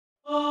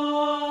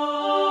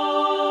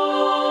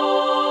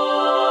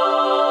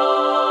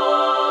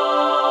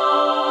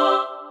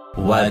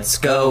What's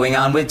going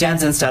on with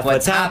dance and stuff?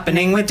 What's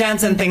happening with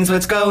dance and things?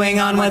 What's going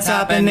on? What's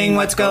happening?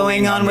 What's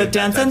going on with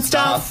dance and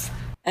stuff?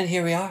 And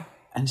here we are.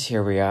 And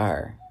here we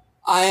are.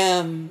 I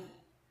am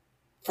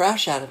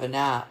fresh out of a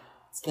nap.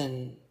 It's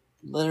been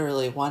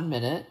literally 1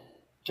 minute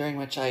during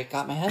which I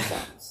got my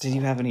headphones. Did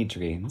you have any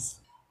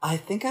dreams? I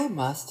think I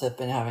must have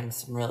been having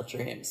some real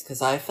dreams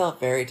because I felt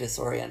very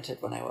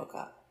disoriented when I woke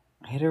up.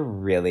 I had a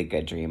really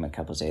good dream a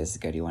couple days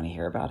ago. Do you want to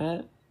hear about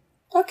it?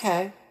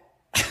 Okay.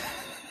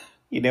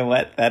 You know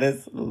what? That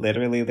is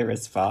literally the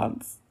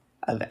response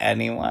of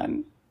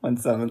anyone when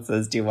someone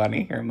says, do you want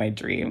to hear my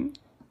dream?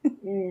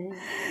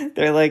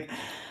 They're like,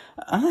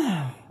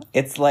 oh.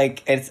 It's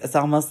like, it's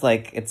almost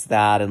like it's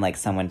that and like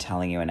someone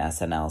telling you an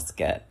SNL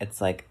skit.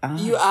 It's like, oh.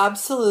 You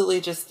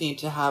absolutely just need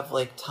to have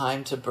like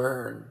time to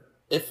burn.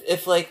 If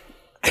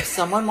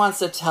someone wants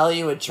to tell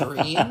you a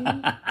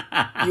dream,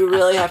 you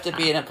really have to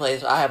be in a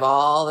place where I have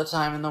all the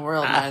time in the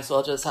world. Might as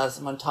well just have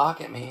someone talk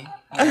at me.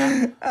 You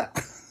know?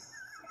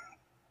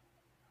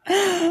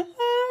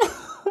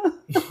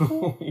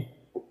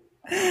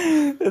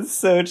 It's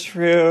so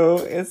true.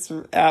 It's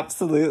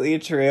absolutely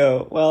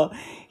true. Well,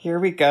 here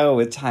we go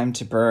with Time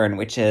to Burn,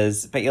 which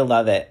is, but you'll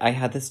love it. I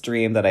had this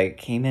dream that I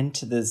came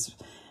into this,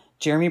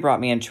 Jeremy brought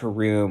me into a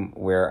room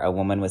where a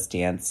woman was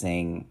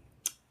dancing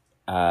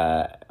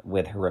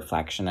with her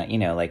reflection, you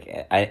know, like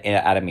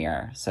at a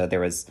mirror. So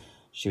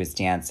she was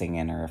dancing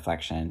in her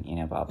reflection, you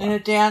know, blah, blah. In a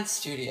dance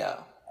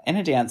studio. In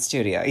a dance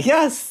studio.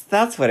 Yes,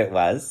 that's what it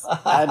was.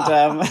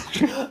 And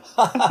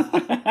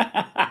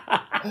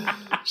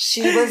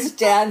she was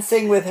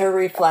dancing with her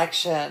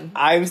reflection.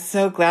 I'm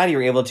so glad you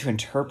were able to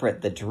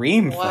interpret the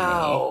dream for me.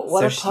 Wow,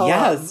 what a poem.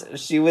 Yes,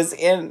 she was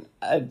in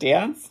a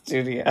dance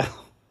studio.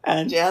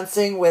 And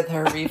dancing with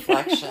her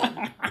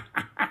reflection.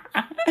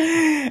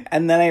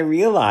 And then I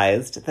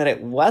realized that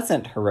it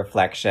wasn't her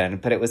reflection,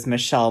 but it was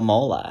Michelle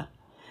Mola,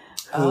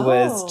 who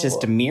was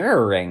just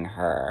mirroring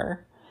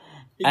her.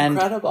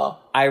 Incredible.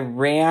 And I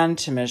ran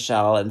to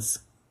Michelle and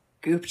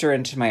scooped her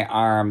into my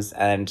arms,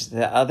 and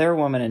the other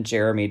woman and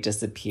Jeremy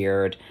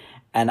disappeared,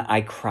 and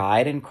I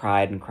cried and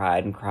cried and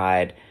cried and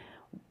cried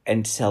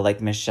until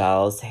like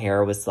Michelle's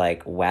hair was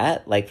like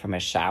wet, like from a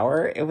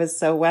shower. It was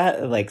so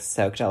wet, it, like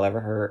soaked all over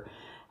her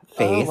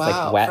face,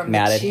 like wet,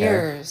 matted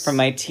hair. From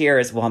my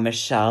tears, while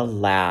Michelle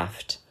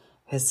laughed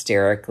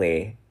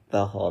hysterically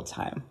the whole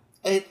time.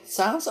 It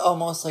sounds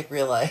almost like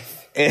real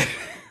life. It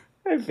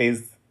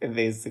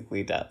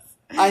basically does.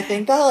 I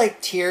think that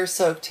like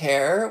tear-soaked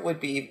hair would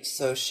be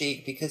so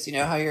chic because you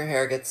know how your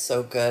hair gets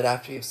so good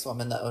after you've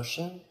swum in the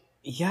ocean?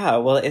 Yeah,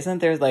 well, isn't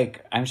there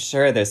like, I'm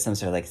sure there's some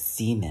sort of like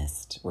sea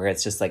mist where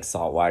it's just like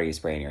salt water you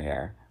spray in your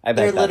hair. I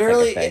bet that's like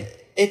a thing.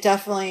 It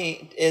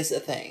definitely is a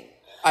thing.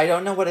 I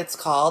don't know what it's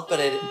called, but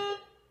it...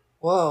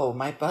 Whoa,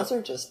 my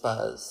buzzer just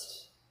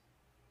buzzed.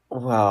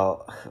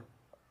 Well...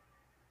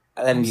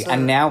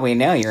 And now we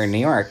know you're in New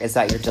York. Is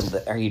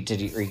that are you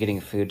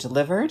getting food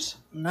delivered?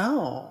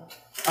 No,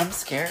 I'm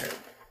scared.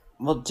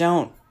 Well,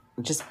 don't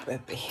just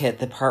hit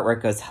the part where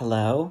it goes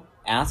hello.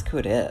 Ask who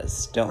it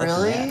is. Don't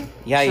really. Let them in.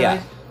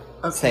 Yeah.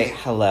 Okay. Say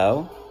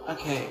hello.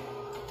 Okay.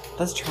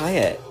 Let's try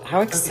it.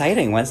 How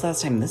exciting! Okay. When's the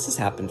last time this has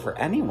happened for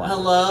anyone?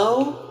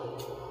 Hello.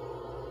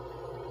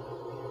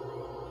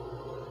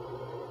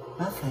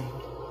 Nothing.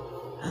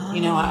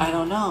 You know, I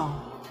don't know.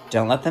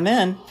 Don't let them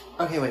in.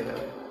 Okay, wait.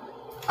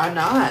 I'm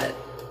not.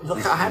 Look,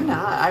 I'm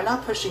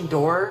not pushing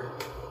door.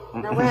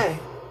 No way.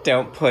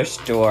 Don't push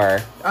door.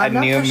 I'm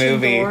not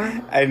pushing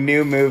door. A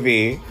new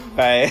movie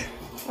by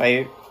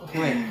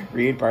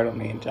Reed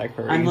Bartleby and Jack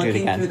Perry. I'm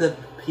looking through the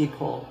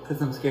peephole because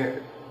I'm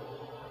scared.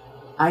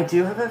 I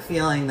do have a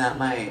feeling that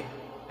my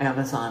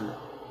Amazon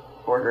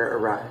order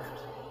arrived.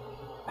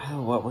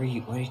 Oh, what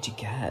did you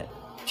get?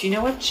 Do you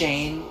know what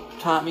Jane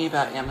taught me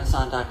about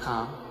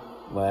Amazon.com?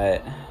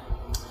 What?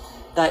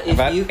 That if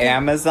about you can,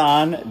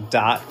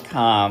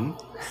 Amazon.com,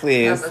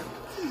 please.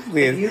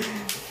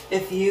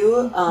 If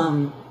you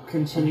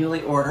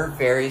continually order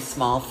very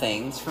small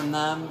things from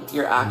them,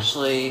 you're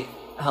actually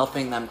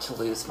helping them to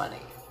lose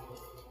money,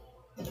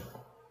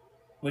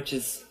 which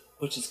is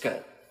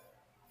good.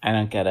 I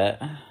don't get it.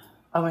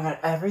 Oh my god!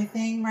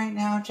 Everything right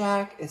now,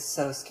 Jack, is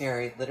so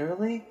scary.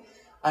 Literally,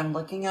 I'm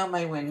looking out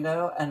my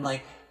window and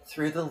like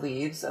through the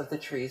leaves of the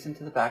trees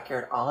into the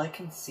backyard, all I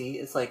can see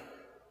is like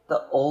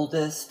the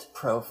oldest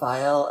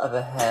profile of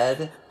a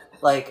head,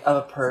 like of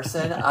a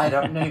person. I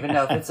don't even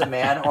know if it's a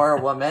man or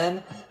a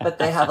woman, but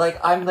they have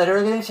like, I'm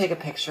literally going to take a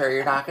picture.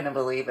 You're not going to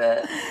believe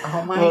it.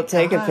 Oh my God. Well,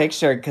 take a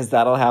picture because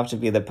that'll have to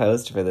be the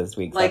post for this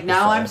week's episode.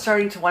 Now I'm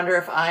starting to wonder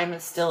if I'm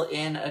still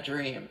in a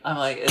dream. I'm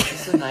like, is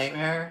this a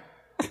nightmare?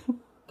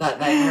 That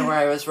nightmare where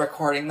I was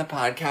recording the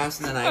podcast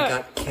and then I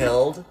got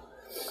killed.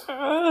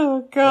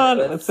 Oh God.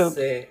 Let's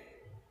see.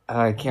 Oh,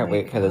 I can't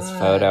wait for this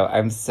photo.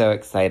 I'm so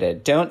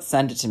excited. Don't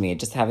send it to me.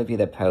 Just have it be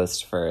the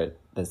post for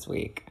this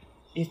week.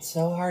 It's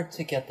so hard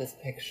to get this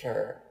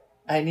picture.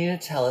 I need a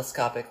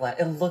telescopic lens.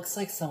 It looks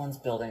like someone's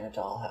building a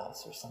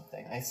dollhouse or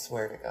something. I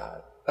swear to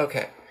God.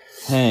 Okay.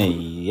 Hey,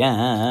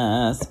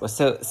 yes.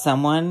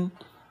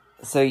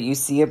 So you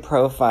see a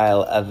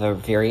profile of a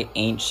very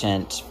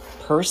ancient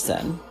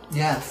person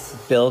Yes.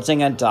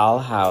 building a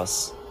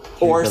dollhouse.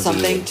 through Or the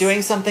something, leaves.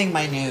 doing something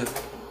minute.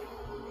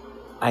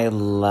 I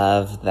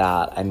love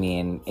that. I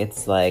mean,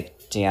 it's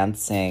like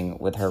dancing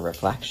with her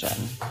reflection.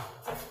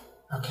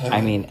 Okay. I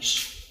mean,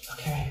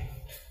 Okay.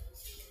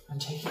 I'm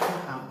taking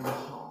her out in the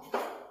hall.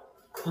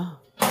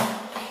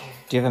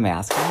 do you have a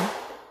mask on?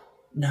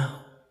 No.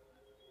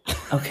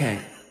 Okay.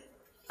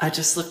 I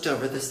just looked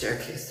over the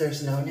staircase.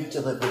 There's no new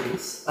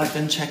deliveries. I've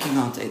been checking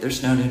all day.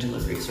 There's no new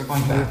deliveries. We're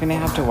going You're back. gonna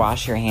have to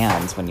wash your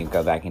hands when you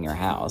go back in your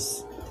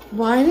house.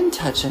 Well, I didn't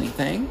touch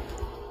anything.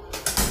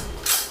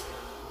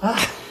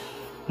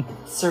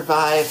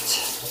 Survived.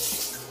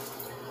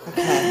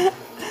 Okay.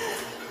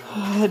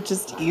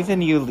 Just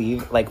even you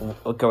leave, like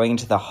going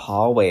into the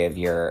hallway of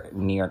your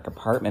New York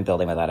apartment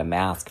building without a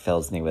mask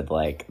fills me with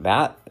like,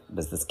 that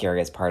was the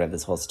scariest part of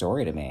this whole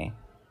story to me.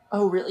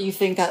 Oh, really? You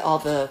think that all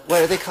the, what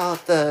do they call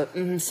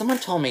it? Someone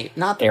told me,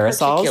 not the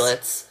Aerosols?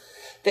 particulates.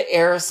 The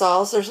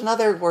aerosols. There's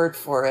another word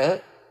for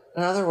it.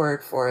 Another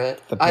word for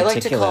it. The I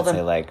like to call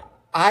particulates, them,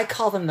 I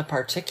call them the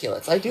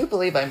particulates. I do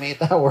believe I made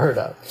that word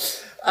up.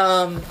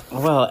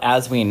 Well,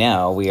 as we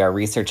know, we are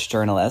research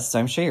journalists, so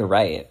I'm sure you're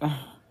right.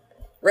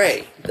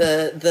 Right.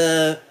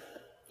 The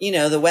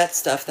wet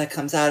stuff that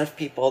comes out of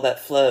people that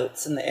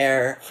floats in the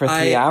air. For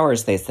 3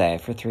 hours, they say.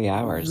 For 3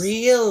 hours.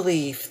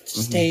 Really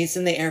stays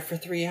in the air for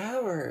 3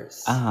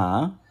 hours.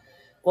 Uh-huh.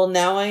 Well,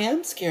 now I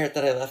am scared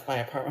that I left my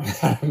apartment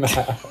without a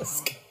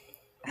mask.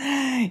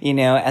 You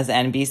know, as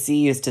NBC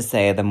used to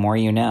say, the more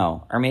you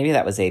know. Or maybe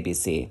that was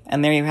ABC.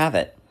 And there you have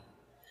it.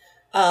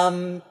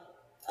 The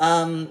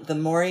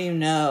more you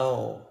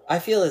know. I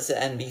feel it's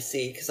at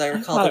NBC because I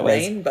recall thought the it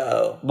was.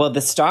 rainbow. Well,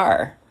 the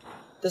Star.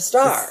 The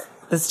star.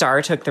 The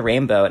Star took the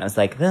rainbow, and I was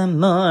like, the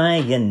more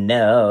you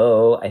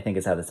know. I think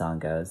is how the song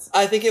goes.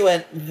 I think it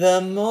went,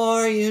 the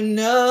more you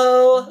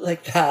know,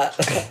 like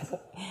that.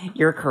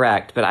 You're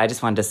correct, but I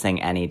just wanted to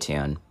sing any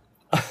tune.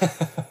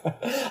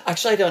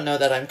 Actually, I don't know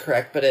that I'm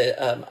correct, but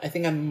I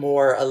think I'm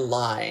more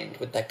aligned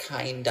with the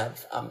kind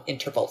of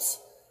intervals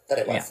that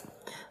it was. Yeah.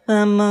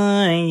 The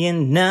more you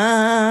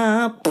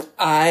know.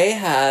 I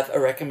have a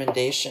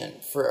recommendation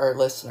for our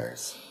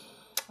listeners.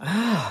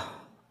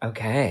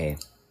 Okay.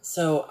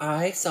 So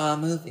I saw a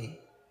movie.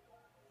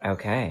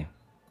 Okay.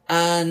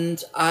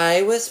 And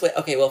I was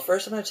okay, well,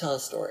 first I'm going to tell a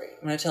story.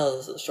 I'm going to tell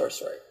a short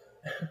story.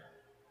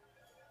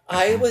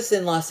 I was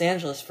in Los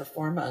Angeles for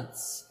 4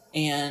 months,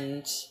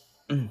 and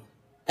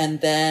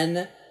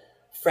then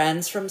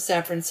friends from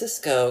San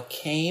Francisco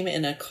came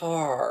in a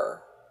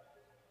car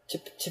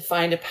to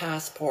find a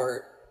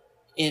passport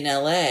in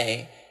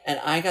LA, and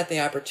I got the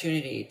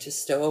opportunity to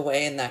stow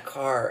away in that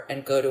car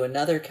and go to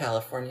another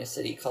California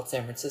city called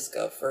San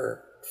Francisco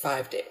for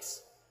 5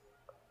 days.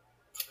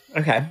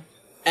 Okay.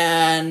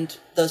 And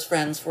those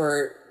friends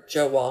were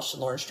Joe Walsh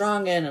and Lauren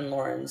Strongen and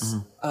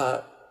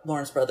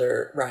Lauren's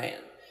brother Ryan.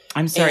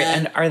 I'm sorry,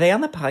 and are they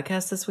on the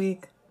podcast this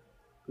week?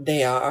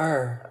 They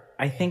are.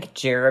 I think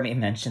Jeremy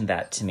mentioned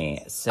that to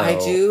me. So I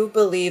do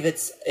believe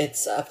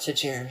it's up to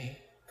Jeremy.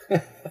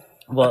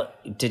 Well,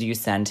 did you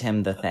send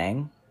him the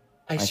thing?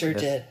 I sure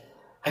did.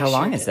 How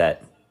long is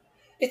it?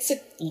 It's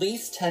at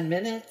least 10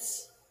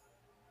 minutes.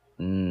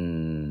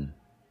 Mm.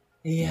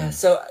 Yeah.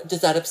 So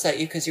does that upset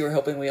you because you were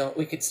hoping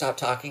we could stop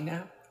talking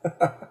now?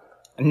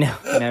 No.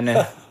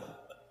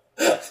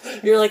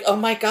 You're like, oh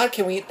my God,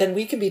 then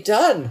we can be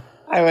done.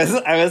 I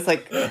was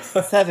like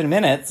 7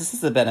 minutes.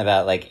 This has been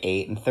about like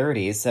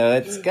 8:30, so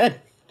it's good.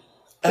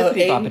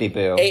 Boppity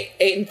boo.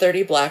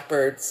 8:30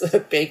 blackbirds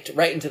baked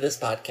right into this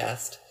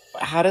podcast.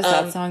 How does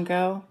that song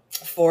go?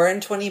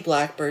 4:20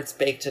 blackbirds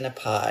baked in a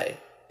pie.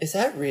 Is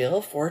that real?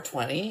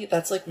 4:20?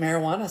 That's like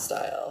marijuana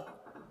style.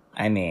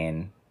 I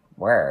mean,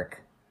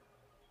 work.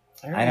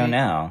 All right. I don't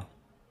know.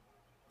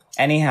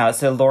 Anyhow,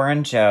 so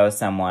Lauren, Joe,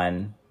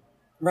 someone.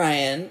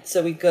 Ryan.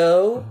 So we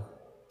go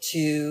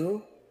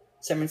to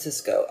San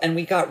Francisco, and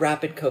we got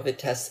rapid COVID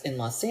tests in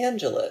Los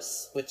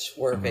Angeles, which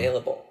were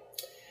available.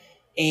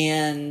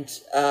 And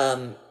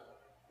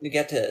we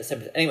get to San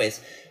Francisco.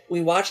 Anyways,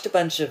 we watched a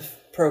bunch of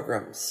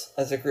programs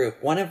as a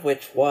group, one of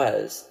which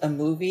was a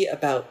movie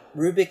about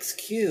Rubik's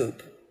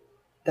Cube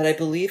that I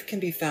believe can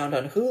be found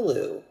on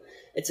Hulu.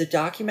 It's a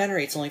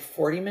documentary. It's only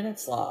 40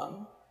 minutes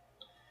long.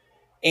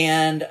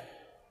 And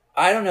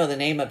I don't know the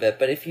name of it,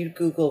 but if you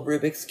Google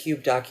Rubik's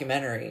Cube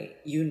documentary,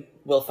 you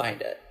will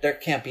find it. There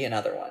can't be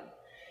another one.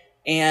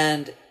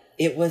 And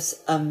it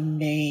was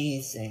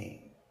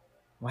amazing.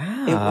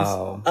 Wow. It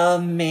was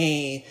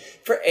amazing.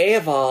 For A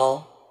of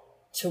all,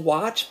 to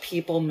watch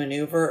people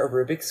maneuver a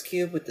Rubik's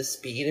Cube with the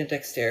speed and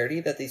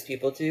dexterity that these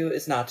people do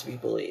is not to be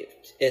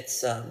believed.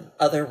 It's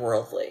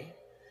otherworldly.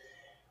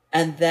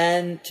 And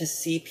then to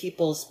see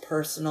people's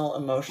personal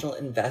emotional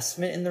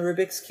investment in the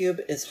Rubik's Cube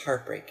is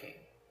heartbreaking.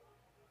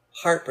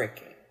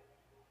 Heartbreaking.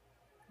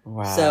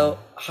 Wow. So,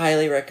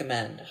 highly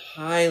recommend.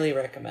 Highly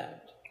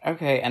recommend.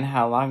 Okay, and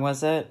how long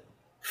was it?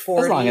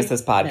 40 as long as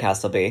this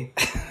podcast will be.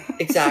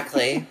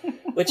 Exactly.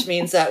 which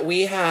means that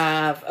we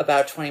have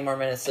about 20 more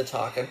minutes to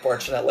talk,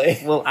 unfortunately.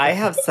 Well, I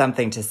have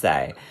something to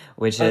say,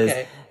 which is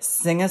Okay.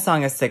 sing a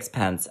song of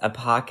sixpence, a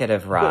pocket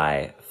of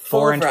rye,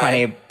 Full 4 of and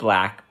 20 rye.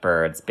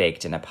 blackbirds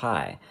baked in a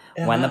pie.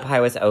 When the Uh-huh. pie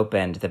was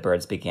opened, the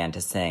birds began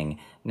to sing.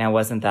 Now,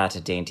 wasn't that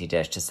a dainty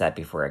dish to set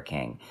before a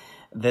king?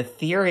 The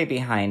theory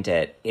behind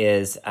it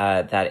is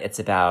that it's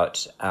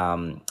about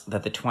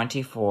that the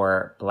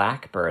 24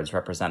 blackbirds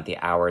represent the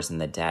hours in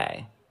the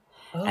day,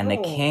 and the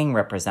Oh. king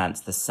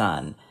represents the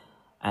sun.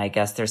 I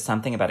guess there's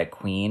something about a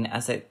queen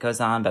as it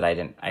goes on, but I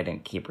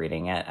didn't keep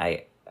reading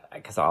it.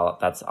 Because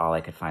that's all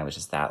I could find was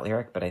just that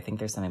lyric. But I think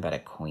there's something about a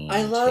queen.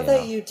 I love too.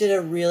 that you did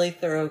a really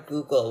thorough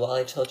Google while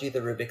I told you the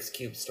Rubik's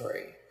Cube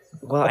story.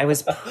 Well, I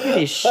was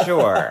pretty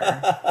sure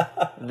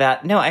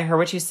that no, I heard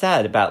what you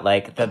said about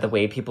like that the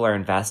way people are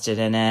invested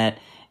in it.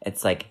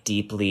 It's like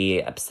deeply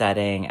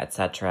upsetting,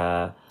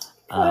 etc.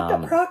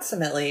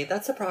 Approximately.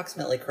 That's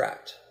approximately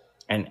correct.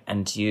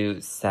 And you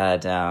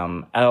said,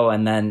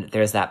 and then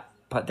there's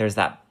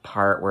that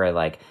part where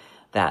like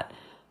that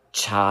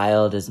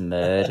child is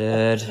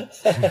murdered.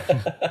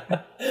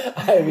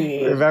 I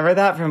mean, Remember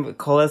that from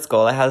Cola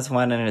Scola has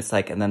one, and it's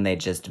like, and then they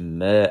just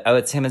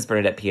it's him as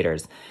Bernadette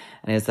Peters,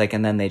 and it's like,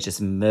 and then they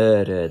just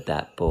murdered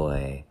that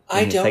boy. I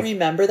And it's don't like,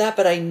 remember that,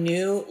 but I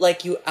knew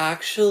like you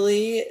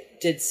actually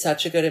did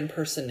such a good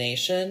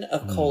impersonation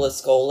of Cola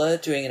Scola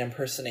doing an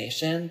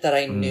impersonation that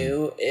I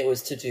knew it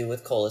was to do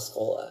with Cola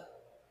Scola.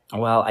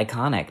 Well,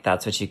 iconic.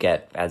 That's what you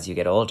get as you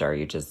get older.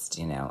 You just,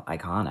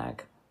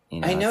 iconic.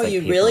 I know it's like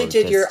you people really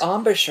did your just-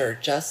 embouchure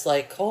just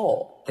like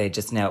Cole. They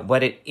just know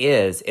what it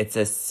is. It's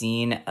a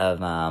scene of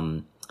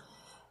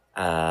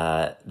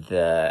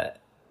they're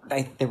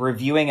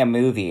reviewing a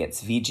movie.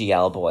 It's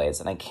VGL Boys,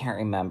 and I can't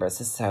remember.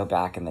 This is so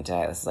back in the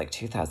day. This is like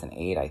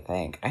 2008, I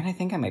think. And I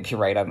think I might be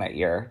right on that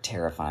year.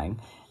 Terrifying.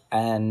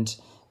 And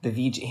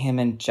him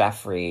and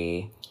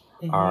Jeffrey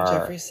are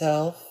Jeffrey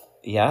Self.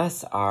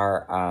 yes,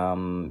 are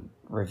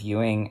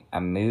reviewing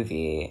a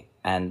movie,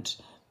 and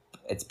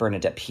it's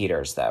Bernadette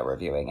Peters though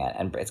reviewing it,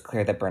 and it's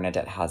clear that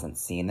Bernadette hasn't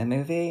seen the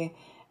movie,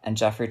 and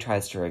Jeffrey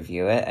tries to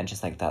review it, and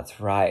she's like, "That's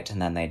right,"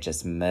 and then they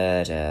just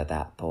murder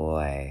that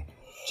boy,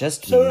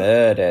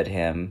 murdered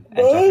him, and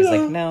Jeffrey's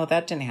like, "No,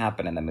 that didn't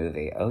happen in the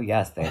movie." Oh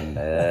yes, they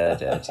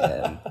murdered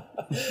him.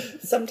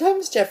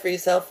 Sometimes Jeffrey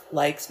Self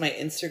likes my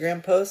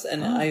Instagram posts,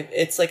 and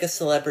it's like a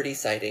celebrity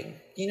sighting.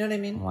 You know what I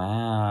mean?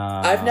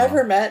 Wow, I've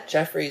never met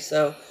Jeffrey,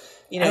 so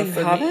I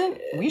for haven't.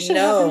 me, We should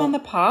have him on the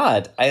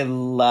pod. I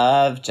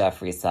love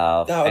Jeffrey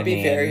Self. That would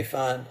be very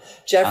fun.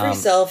 Jeffrey um,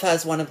 Self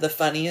has one of the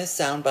funniest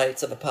sound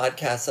bites of a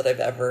podcast that I've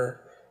ever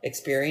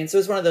experienced. It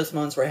was one of those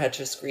moments where I had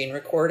to screen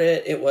record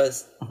it. It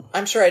was,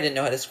 I'm sure I didn't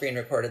know how to screen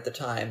record at the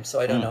time, so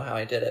I don't know how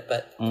I did it.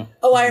 But,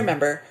 I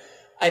remember.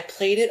 I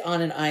played it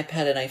on an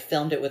iPad and I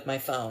filmed it with my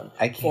phone.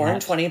 I can't. 4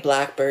 and 20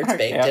 blackbirds I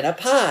baked can't. in a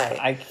pie.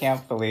 I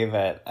can't believe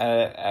it.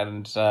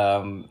 And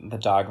the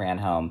dog ran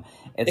home.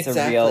 It's a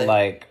Exactly. real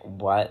like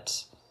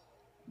what?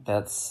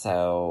 That's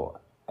so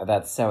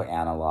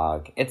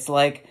analog. It's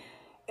like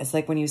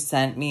when you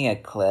sent me a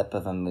clip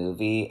of a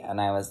movie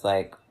and I was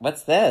like,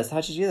 "What's this?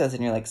 How'd you do this?"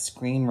 And you're like,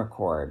 "Screen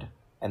record."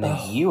 And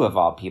then you, of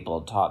all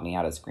people, taught me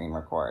how to screen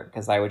record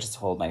because I would just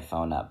hold my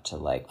phone up to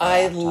like.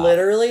 I laptop.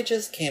 literally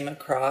just came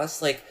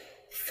across like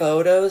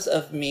photos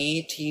of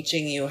me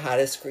teaching you how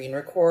to screen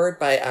record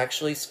by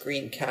actually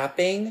screen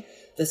capping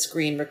the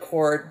screen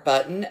record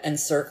button and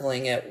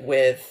circling it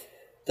with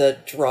the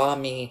Draw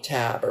Me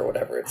tab or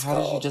whatever it's How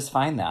called. did you just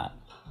find that?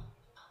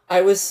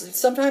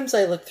 Sometimes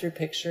I look through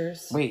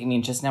pictures. Wait, you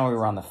mean just now we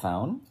were on the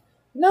phone?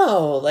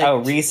 No, like Oh,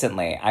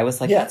 recently. I was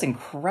like, Yeah. that's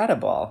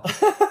incredible.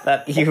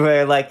 That you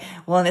were like,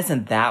 well, and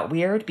isn't that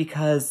weird?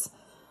 Because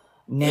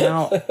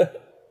now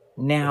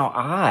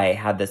I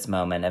had this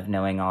moment of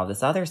knowing all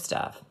this other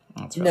stuff.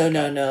 That's really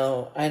good.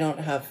 no. I don't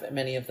have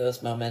many of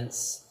those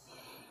moments.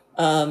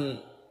 What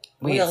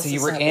Wait, else so you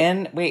is were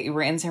happening? you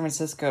were in San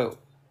Francisco.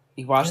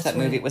 You watched That's that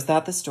movie. right. Was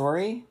that the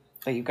story?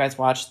 That you guys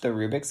watched the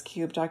Rubik's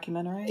Cube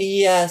documentary?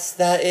 Yes,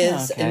 that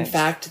is Okay. in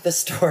fact the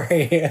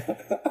story.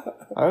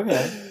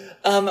 Okay.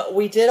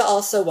 We did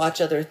also watch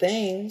other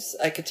things.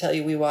 I could tell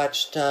you we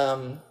watched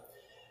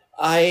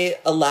I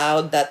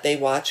allowed that they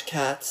watch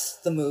Cats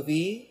the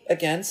movie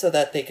again so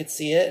that they could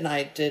see it, and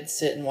I did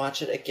sit and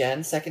watch it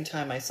again. Second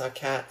time I saw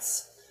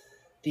Cats,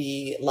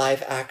 the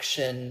live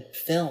action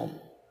film.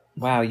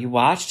 Wow, you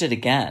watched it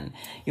again.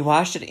 You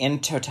watched it in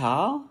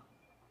total?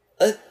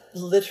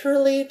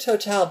 Literally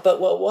total,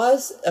 but what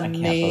was I can't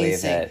believe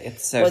amazing it.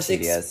 It's so was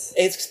tedious.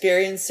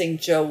 experiencing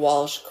Joe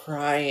Walsh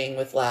crying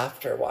with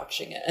laughter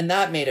watching it, and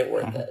that made it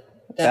worth it.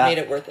 That made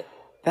it worth it.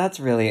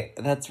 That's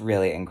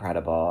really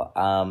incredible.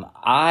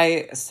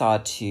 I saw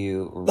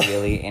 2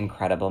 really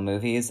incredible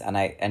movies,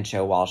 and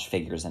Joe Walsh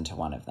figures into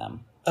one of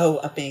them. Oh,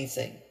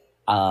 amazing!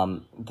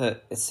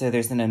 So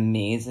there's an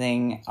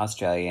amazing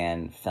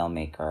Australian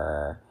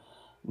filmmaker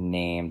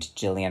named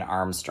Gillian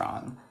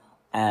Armstrong,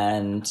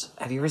 and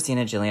have you ever seen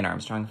a Gillian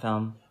Armstrong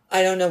film?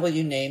 I don't know. Will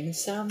you name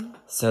some?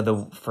 So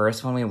the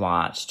first one we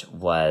watched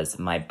was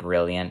My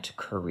Brilliant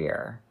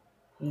Career.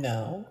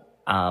 No.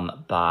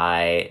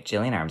 by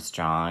Gillian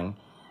Armstrong,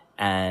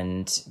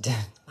 and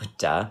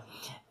duh,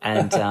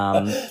 and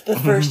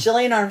The first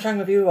Gillian Armstrong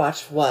movie we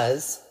watched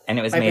was and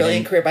it was My made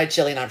Brilliant in, Career by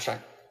Gillian Armstrong.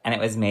 and it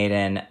was made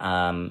in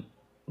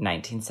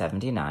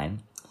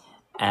 1979.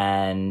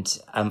 And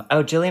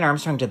Gillian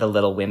Armstrong did The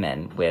Little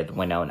Women with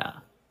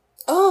Winona.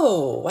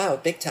 Oh, wow,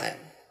 big time.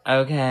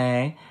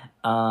 Okay.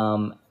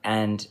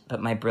 But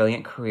My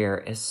Brilliant Career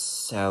is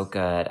so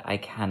good. I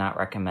cannot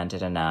recommend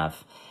it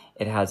enough.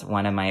 It has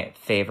one of my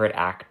favorite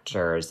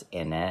actors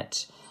in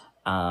it,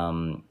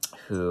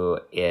 who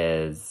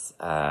is,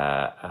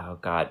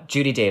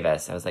 Judy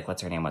Davis. I was like,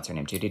 what's her name?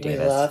 Judy Davis.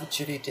 We love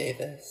Judy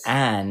Davis.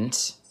 And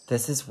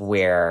this is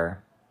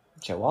where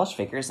Joe Walsh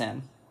figures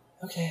in.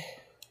 Okay.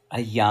 A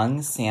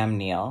young Sam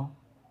Neill,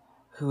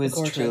 who is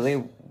Gorgeous. truly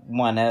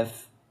one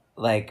of,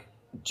 like,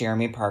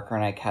 Jeremy Parker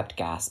and I kept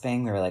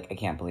gasping. We were like, I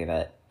can't believe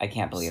it. I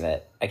can't believe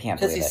it. I can't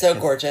believe it. Because he's so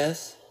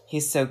gorgeous.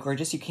 He's so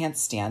gorgeous, you can't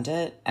stand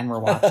it. And we're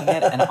watching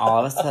it, and all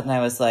of a sudden I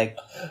was like,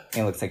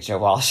 it looks like Joe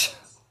Walsh.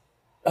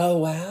 Oh,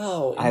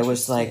 wow. I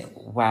was like,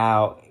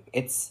 wow.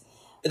 It's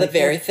The like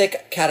very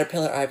thick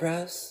caterpillar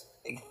eyebrows.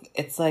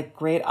 it's like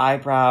great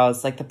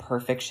eyebrows, like the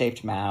perfect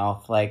shaped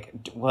mouth. Like,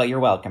 well, you're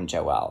welcome,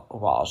 Joelle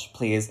Walsh.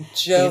 Please.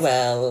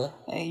 Joelle.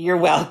 Please. You're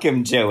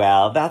welcome,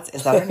 Joelle.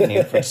 Is that her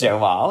name for Joe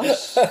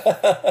Walsh?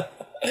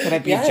 Could I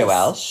be Yes. Joe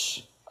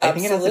Welsh? I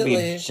think it has to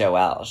be Joe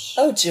Welsh.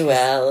 Oh,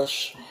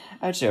 Joelle.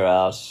 Oh, Joe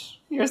Welsh.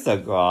 You're so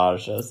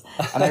gorgeous.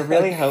 And I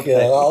really hope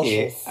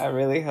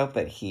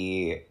that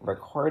he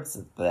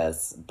records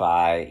this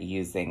by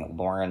using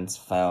Lauren's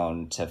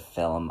phone to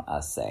film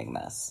us saying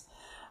this.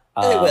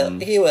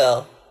 He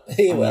will.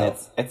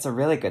 It's a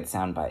really good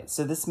soundbite.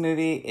 So this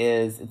movie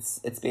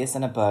it's based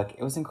on a book.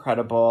 It was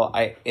incredible.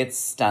 It's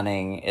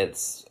stunning.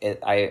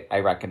 I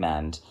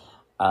recommend.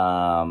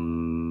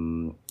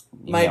 My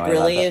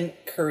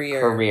Brilliant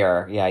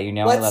Career. Yeah, I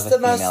love What's a the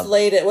female. most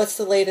latest? What's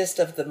the latest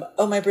of them?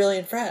 Oh, My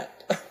Brilliant Friend.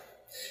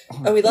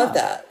 Oh, we love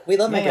that. We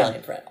love My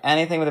Brilliant Friend.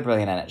 Anything with a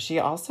brilliant in it. She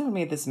also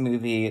made this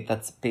movie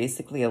that's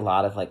basically a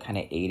lot of like kind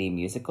of 80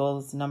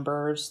 musicals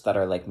numbers that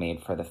are like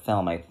made for the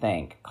film, I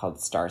think, called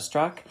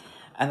Starstruck.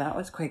 And that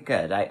was quite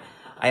good.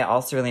 I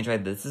also really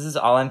enjoyed this. This is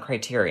all on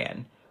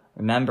Criterion.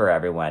 Remember,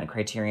 everyone,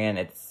 Criterion,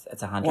 it's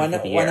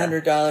 $100 a year.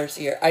 $100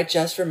 a year. I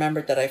just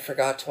remembered that I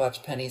forgot to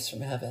watch Pennies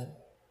from Heaven.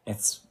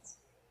 It's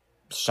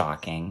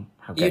shocking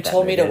how good you that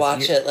told me movie to is.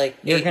 watch it like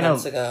 8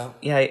 months ago.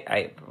 Yeah,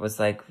 I was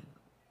like,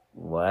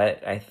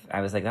 what?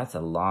 I was like, that's a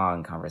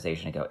long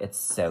conversation ago. It's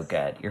so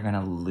good. You're going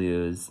to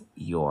lose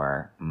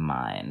your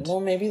mind. Well,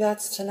 maybe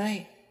that's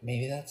tonight.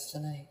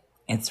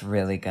 It's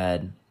really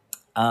good.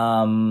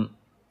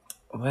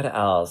 What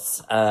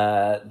else?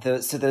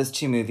 Those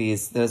two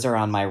movies, those are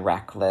on my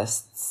rec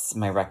lists,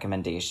 my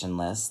recommendation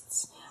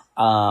lists.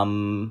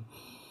 So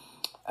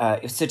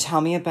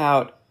tell me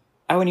about,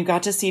 and you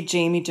got to see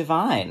Jamie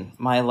Devine,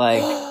 my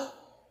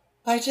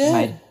I did.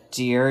 my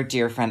dear,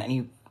 dear friend. And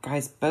you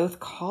guys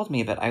both called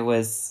me, but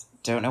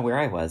don't know where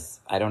I was.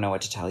 I don't know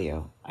what to tell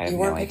you. I have no idea. You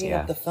weren't picking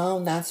up the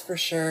phone, that's for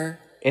sure.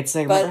 It's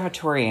like, remember how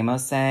Tori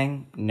Amos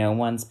sang, no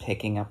one's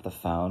picking up the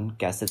phone?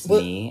 Guess it's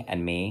me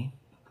and me.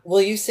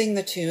 Will you sing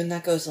the tune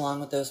that goes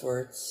along with those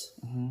words?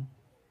 Mm-hmm.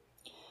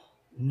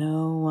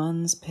 No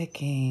one's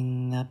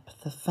picking up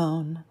the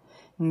phone.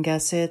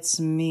 Guess it's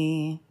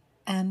me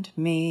and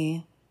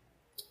me.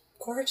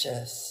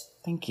 Gorgeous.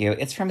 Thank you.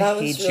 It's from That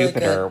Hey was really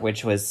Jupiter, good.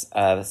 which was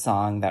a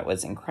song that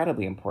was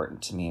incredibly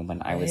important to me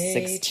when I was Hey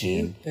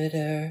 16.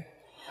 Jupiter.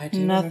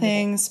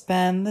 Nothing's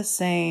been the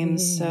same,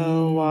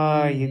 so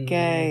are you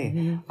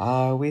gay?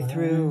 Are we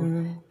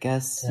through?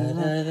 Guess not.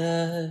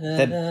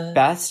 The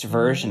best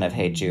version of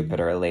Hey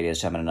Jupiter, ladies,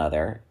 gentlemen, and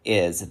other,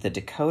 is the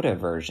Dakota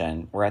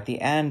version, where at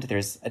the end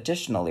there's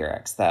additional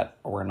lyrics that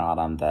were not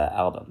on the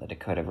album. The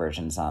Dakota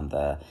version's on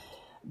the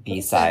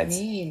B-sides.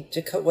 What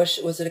does that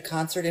mean? Was it a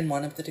concert in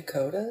one of the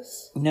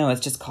Dakotas? No,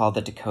 it's just called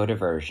the Dakota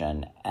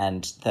version,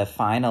 and the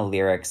final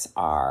lyrics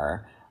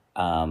are,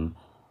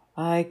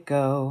 I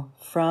go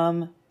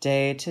from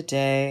day to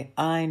day,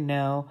 I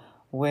know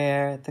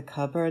where the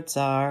cupboards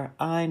are,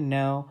 I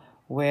know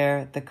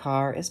where the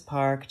car is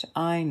parked,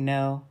 I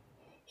know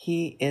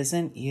he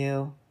isn't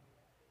you.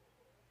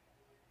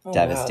 Oh,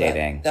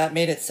 Devastating. Wow, that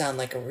made it sound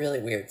like a really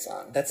weird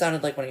song. That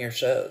sounded like one of your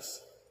shows.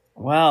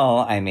 Well,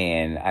 I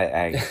mean,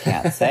 I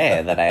can't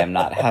say that I am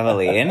not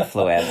heavily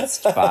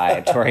influenced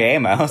by Tori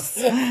Amos.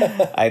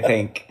 I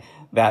think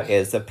that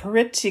is a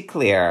pretty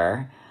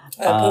clear.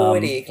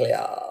 Pretty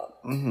clear.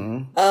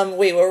 Mm-hmm.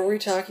 Wait, what were we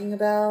talking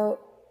about?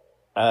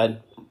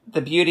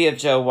 The beauty of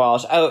Joe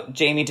Walsh. Oh,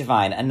 Jamie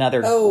Devine,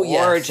 another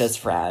gorgeous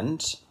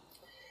friend.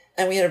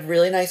 And we had a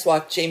really nice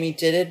walk. Jamie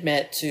did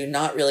admit to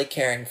not really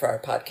caring for our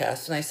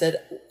podcast. And I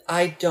said,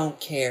 I don't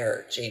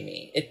care,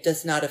 Jamie. It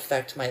does not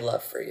affect my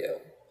love for you.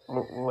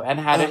 And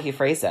how did he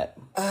phrase it?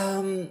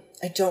 I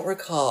don't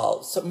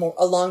recall. So more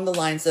along the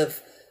lines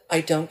of,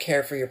 I don't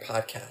care for your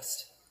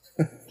podcast.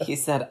 He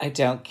said, I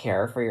don't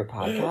care for your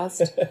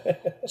podcast?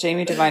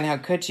 Jamie Devine, how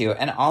could you?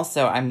 And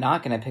also, I'm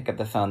not going to pick up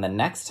the phone the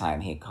next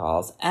time he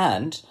calls.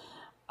 And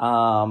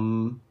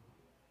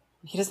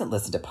He doesn't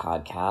listen to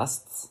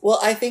podcasts. Well,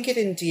 I think it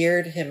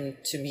endeared him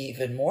to me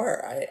even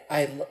more.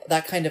 I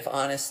that kind of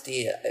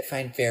honesty I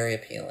find very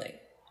appealing.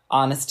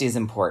 Honesty is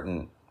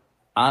important.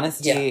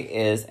 Honesty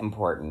is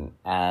important,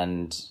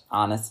 and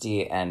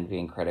honesty and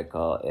being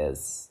critical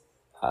is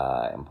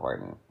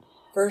important.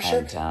 For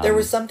sure. And, there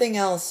was something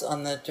else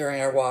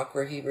during our walk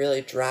where he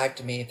really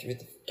dragged me through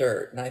the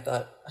dirt, and I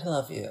thought, I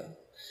love you.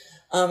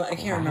 I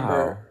can't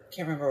remember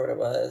what it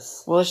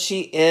was. Well,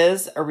 she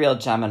is a real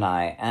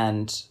Gemini,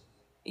 and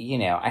you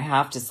know, I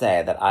have to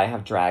say that I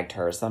have dragged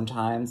her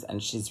sometimes,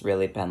 and she's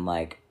really been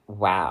like,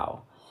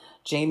 wow.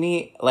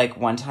 Jamie, like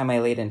one time I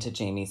laid into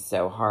Jamie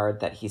so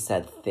hard that he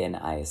said thin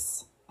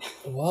ice.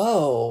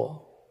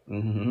 Whoa.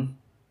 Mm-hmm.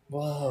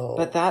 Whoa.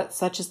 But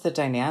such is the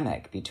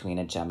dynamic between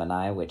a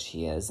Gemini, which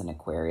he is, an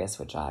Aquarius,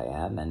 which I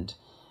am, and,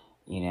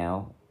 you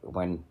know,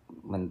 when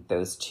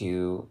those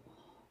two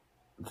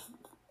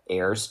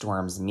air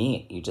storms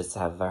meet, you just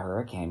have a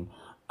hurricane.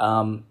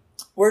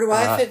 Where do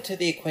I fit to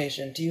the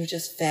equation? Do you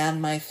just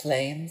fan my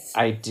flames?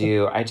 I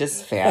do. I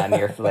just fan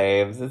your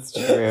flames. It's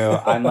true.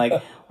 I'm like,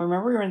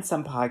 remember we were in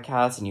some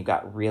podcast and you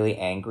got really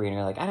angry and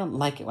you're like, I don't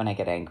like it when I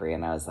get angry.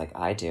 And I was like,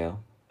 I do.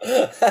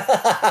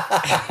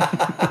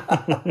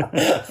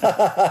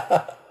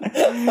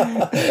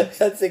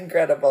 That's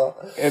incredible.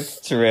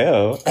 It's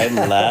true. I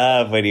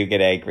love when you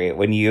get angry.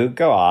 When you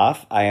go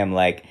off, I am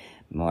like,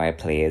 more,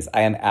 please.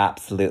 I am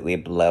absolutely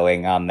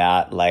blowing on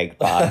that, like,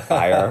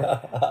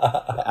 bonfire.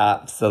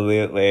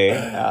 Absolutely.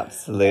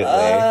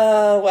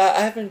 Oh, wow. I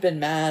haven't been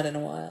mad in a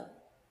while.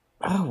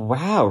 Oh,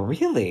 wow.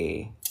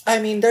 Really? I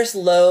mean, there's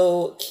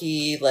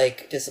low-key,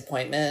 like,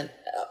 disappointment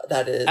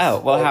that is... Oh,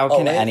 well, how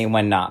can always...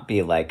 anyone not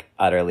be, like,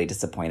 utterly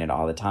disappointed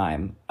all the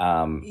time?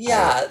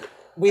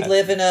 We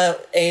live in an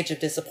age of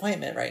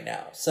disappointment right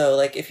now. So,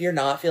 like, if you're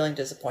not feeling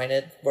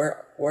disappointed,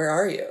 where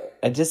are you?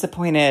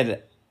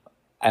 Disappointed...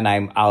 And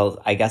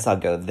I guess I'll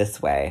go this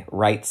way,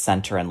 right,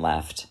 center, and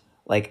left.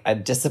 Like,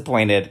 I'm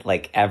disappointed,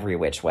 like, every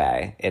which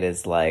way. It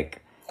is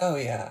like... Oh,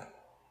 yeah.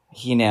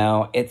 You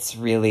know, it's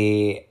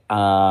really...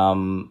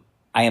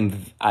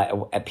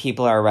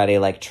 people are already,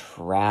 like,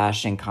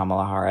 trashing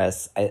Kamala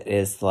Harris. It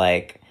is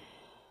like...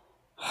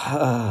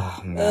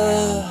 Oh,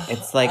 man.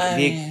 It's like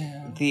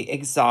the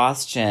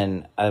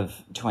exhaustion of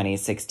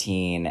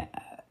 2016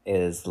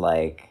 is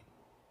like...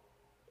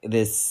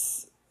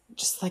 This...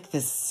 Just like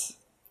this...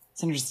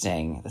 It's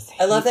interesting.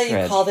 I love that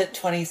you called it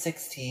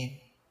 2016.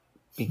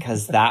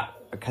 Because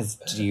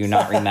do you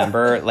not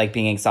remember like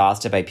being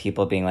exhausted by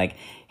people being like,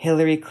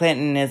 Hillary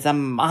Clinton is a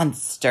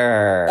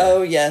monster?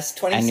 Oh, yes.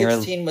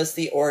 2016 was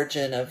the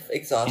origin of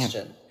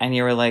exhaustion. And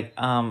you were like,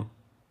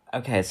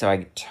 okay, so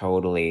I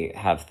totally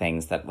have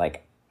things that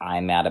like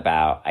I'm mad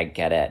about. I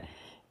get it.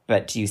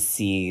 But do you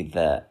see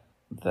the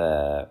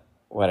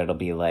what it'll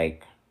be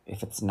like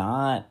if it's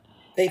not?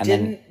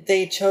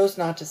 They chose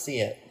not to see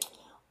it.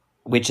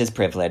 Which is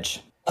privilege.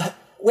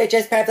 Which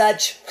is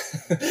privilege.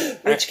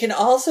 Which can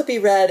also be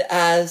read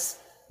as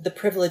the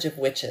privilege of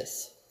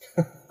witches.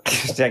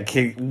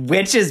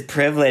 Witches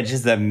privilege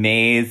is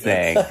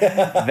amazing.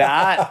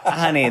 That,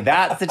 honey,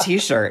 that's the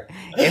t-shirt.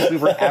 If we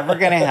were ever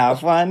going to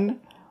have one,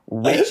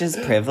 witches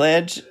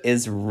privilege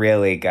is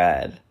really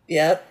good.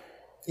 Yep.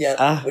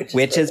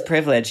 Witches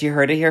privilege. You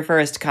heard it here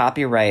first.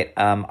 Copyright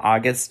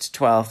August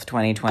 12th,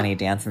 2020,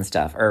 Dance and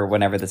Stuff. Or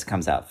whenever this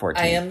comes out, 14th.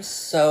 I am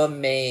so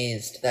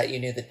amazed that you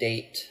knew the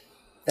date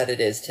that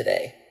it is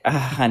today.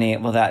 Honey,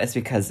 well, that is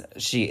because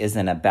she is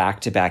in a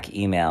back-to-back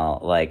email.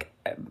 Like,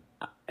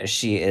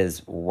 she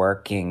is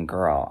working,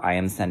 girl. I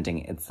am sending...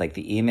 It's like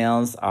the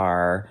emails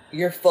are...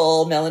 You're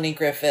full Melanie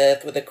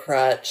Griffith with a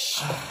crutch.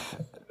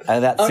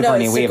 That's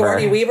Sigourney Weaver.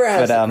 Sigourney Weaver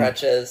has the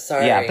crutches.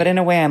 Sorry. Yeah, but in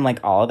a way, I'm like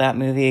all of that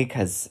movie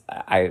because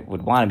I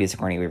would want to be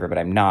Sigourney Weaver, but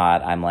I'm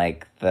not. I'm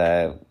like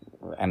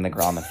I'm the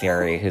girl on the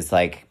ferry who's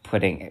like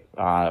putting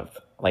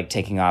like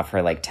taking off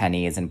her like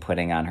tennies and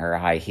putting on her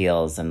high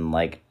heels and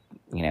like,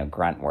 you know,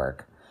 grunt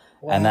work.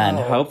 Wow. And then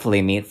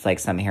hopefully meets like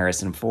some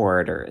Harrison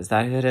Ford, or is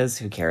that who it is?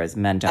 Who cares?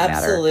 Men don't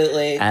matter.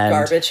 Absolutely.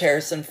 Garbage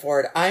Harrison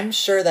Ford. I'm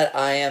sure that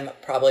I am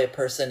probably a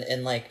person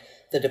in like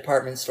the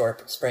department store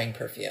spraying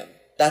perfume.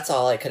 That's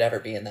all I could ever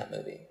be in that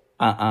movie.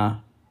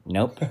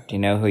 Nope. Do you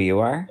know who you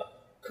are?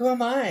 Who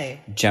am I?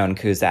 Joan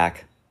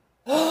Cusack.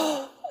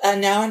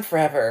 And now and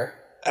forever.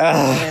 You know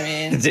what I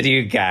mean? Did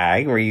you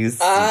gag? Were you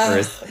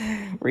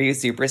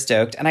super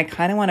stoked? And I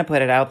kind of want to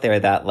put it out there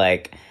that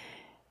like,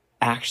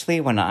 actually,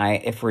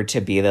 if we're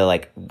to be the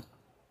like,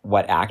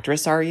 what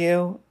actress are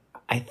you?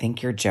 I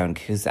think you're Joan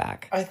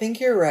Cusack. I think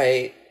you're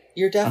right.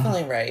 You're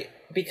definitely right.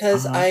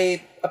 Because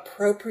I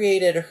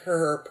appropriated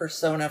her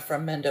persona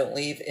from Men Don't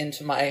Leave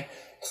into my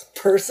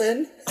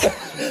person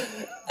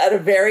at a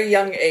very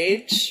young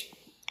age.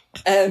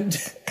 And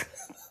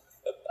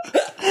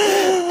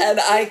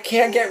I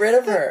can't get rid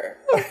of her.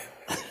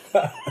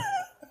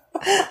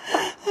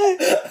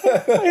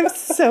 I'm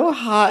so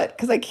hot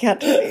because I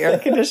can't turn the air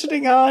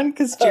conditioning on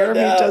because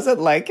Jeremy doesn't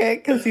like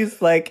it because he's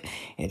like,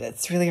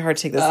 it's really hard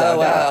to take this out.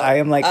 Wow. I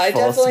am like full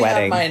sweating. I definitely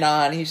have mine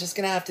on. He's just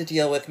going to have to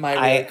deal with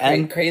my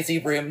really crazy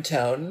room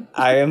tone.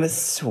 I am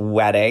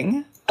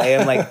sweating. I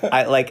am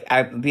like,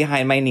 I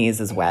behind my knees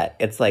is wet.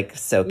 It's like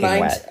soaking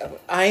wet.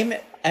 I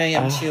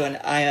am too, and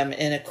I am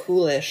in a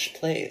coolish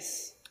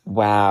place.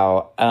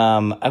 Wow.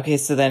 Okay,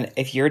 so then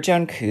if you're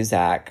Joan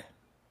Cusack,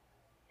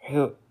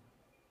 who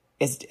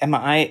is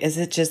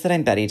it just that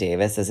I'm Betty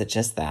Davis? Is it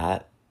just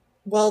that?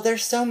 Well,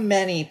 there's so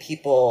many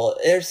people.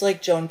 There's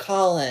like Joan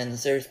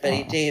Collins, there's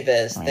Betty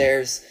Davis, right.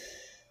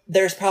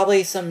 there's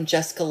probably some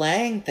Jessica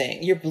Lange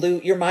thing.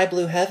 You're my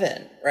blue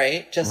heaven,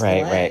 right? Jessica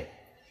Lange.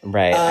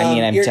 Right. I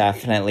mean, I'm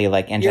definitely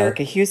like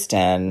Angelica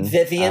Houston.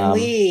 Vivian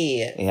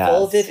Lee.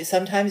 Yes.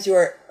 Sometimes you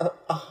are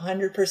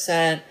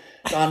 100%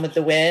 Gone with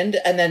the Wind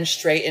and then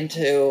straight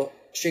into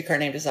Streetcar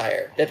Named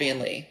Desire. Vivian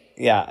Lee.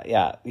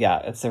 Yeah.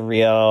 It's a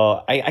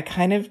real... I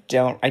kind of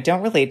don't... I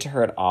don't relate to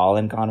her at all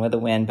in Gone with the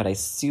Wind, but I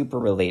super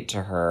relate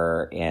to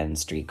her in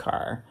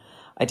Streetcar.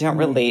 I don't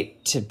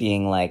relate to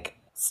being like,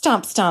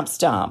 stomp, stomp,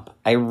 stomp.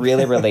 I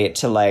really relate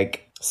to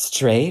like,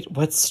 straight?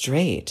 What's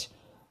straight?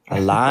 A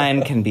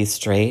line can be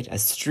straight, a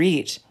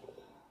street,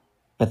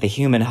 but the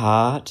human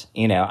heart,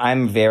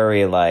 I'm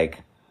very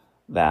like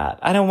that.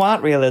 I don't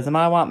want realism.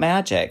 I want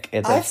magic.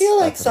 I feel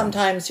like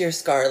sometimes you're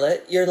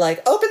Scarlett. You're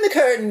like, open the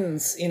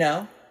curtains,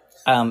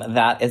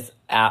 That is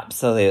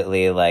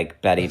absolutely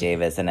like Betty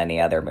Davis in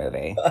any other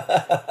movie.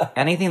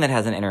 Anything that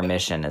has an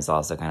intermission is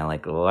also kind of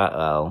like,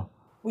 uh-oh.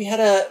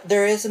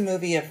 There is a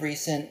movie of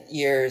recent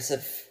years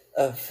of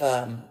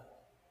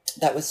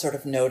that was sort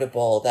of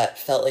notable that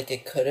felt like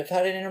it could have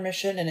had an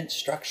intermission in its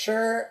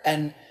structure.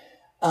 And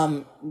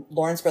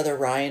Lauren's brother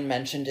Ryan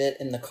mentioned it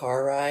in the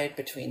car ride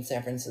between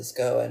San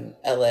Francisco and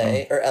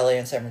LA, or LA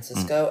and San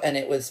Francisco, and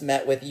it was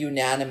met with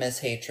unanimous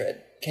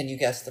hatred. Can you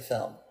guess the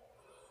film?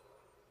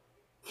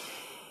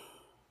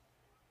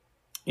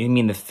 You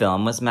mean the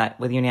film was met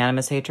with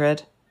unanimous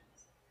hatred?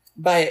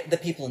 By the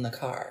people in the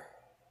car.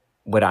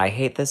 Would I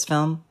hate this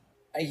film?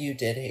 You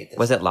did hate this.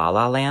 Was it La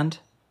La Land?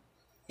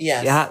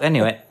 Yes. Yeah, I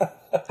knew it.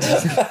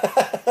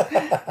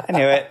 I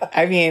knew it.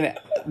 I mean,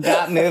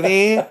 that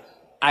movie,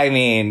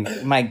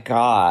 my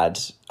God.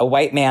 A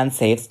white man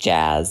saves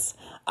jazz.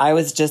 I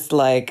was just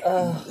like,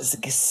 as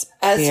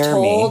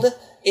told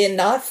in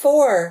not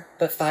 4,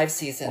 but 5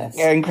 seasons.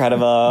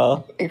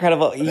 Incredible.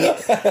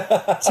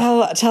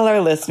 Tell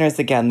our listeners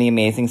again the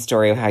amazing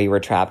story of how you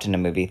were trapped in a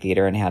movie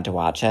theater and had to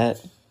watch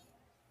it.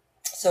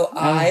 So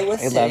I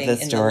was sitting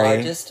in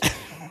the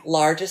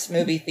largest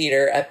movie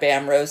theater at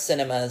Bamrose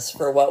Cinemas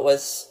for what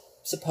was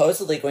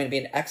supposedly going to be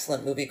an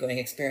excellent movie-going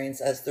experience,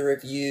 as the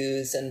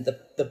reviews and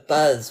the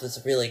buzz was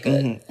really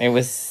good. Mm-hmm. It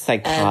was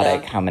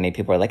psychotic how many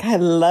people were like, I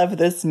love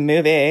this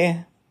movie.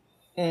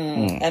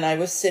 And I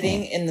was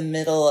sitting in the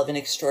middle of an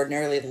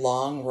extraordinarily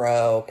long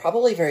row,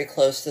 probably very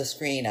close to the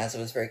screen, as it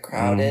was very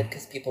crowded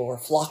because people were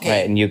flocking.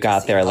 Right, and you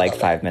got there like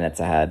 5 minutes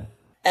ahead.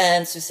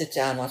 And so sit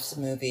down, watch the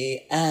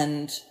movie,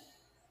 and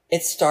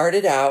it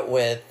started out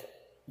with,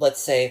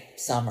 let's say,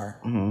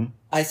 summer. Mm-hmm.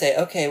 I say,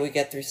 okay, we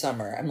get through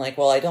summer. I'm like,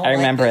 well, I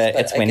remember like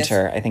this, it's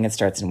winter. I think it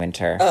starts in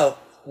winter. Oh,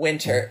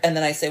 winter. And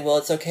then I say, well,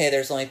 it's okay.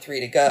 There's only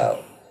 3 to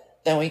go.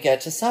 Then we get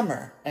to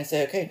summer. I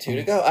say, okay, 2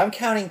 to go. I'm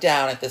counting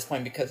down at this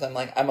point because I'm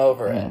like, I'm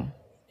over it.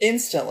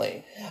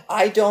 Instantly.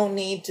 I don't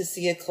need to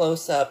see a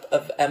close-up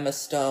of Emma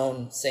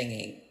Stone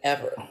singing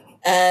ever.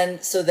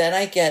 And so then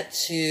I get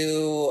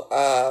to,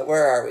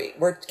 where are we?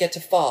 Get to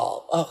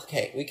fall. Oh,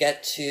 okay, we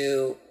get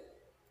to...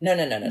 No.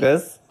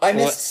 I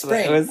missed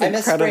spring. I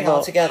missed spring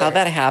altogether. How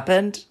that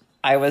happened,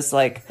 I was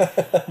like,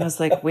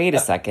 wait a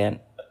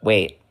second.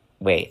 Wait.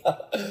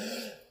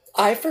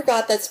 I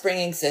forgot that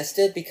spring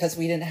existed because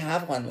we didn't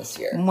have one this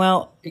year.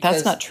 Well,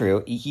 that's not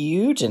true.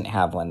 You didn't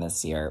have one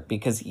this year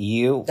because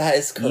that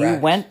is correct. You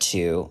went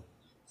to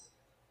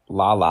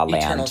La La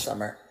Land. Eternal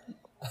Summer.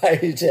 I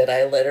did.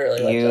 I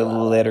literally went to La La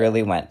Land.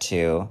 literally went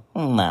to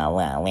La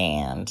La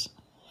Land.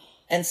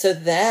 And so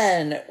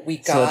then we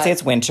got... So let's say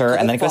it's winter,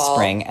 and then it goes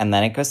spring, and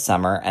then it goes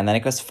summer, and then it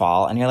goes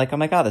fall, and you're like, oh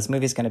my God, this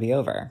movie's going to be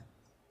over.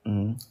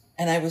 Mm-hmm.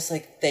 And I was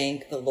like,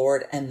 thank the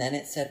Lord. And then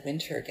it said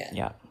winter again.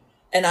 Yeah.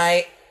 And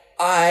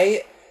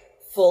I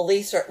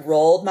fully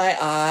rolled my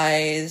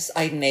eyes.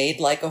 I neighed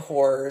like a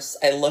horse.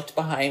 I looked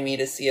behind me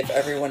to see if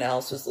everyone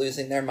else was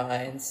losing their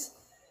minds.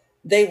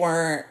 They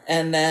weren't.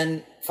 And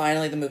then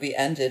finally the movie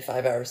ended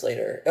 5 hours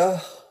later.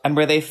 Ugh. And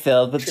were they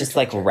filled with just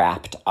like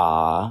rapt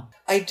awe?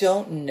 I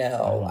don't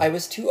know. I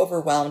was too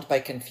overwhelmed by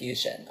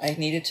confusion. I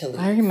needed to leave.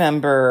 I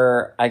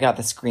remember I got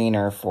the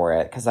screener for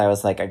it because I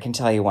was like, I can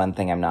tell you one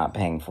thing I'm not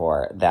paying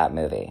for, that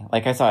movie.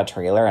 Like I saw a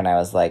trailer and I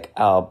was like,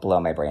 I'll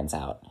blow my brains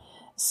out.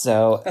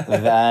 So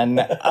then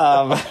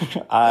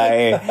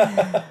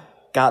I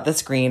got the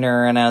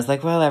screener and I was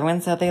like, well, everyone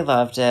said they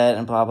loved it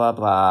and blah, blah,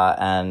 blah.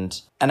 And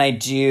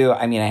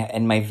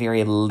in my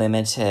very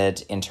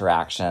limited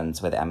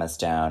interactions with Emma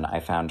Stone, I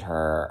found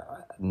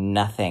her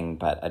nothing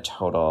but a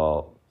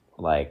total,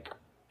 like,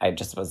 I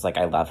just was like,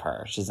 I love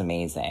her. She's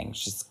amazing.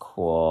 She's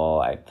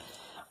cool. I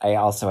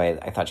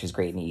thought she was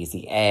great in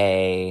Easy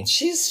A.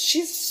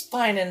 She's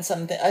fine in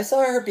something. I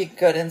saw her be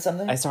good in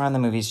something. I saw her in the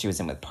movies she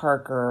was in with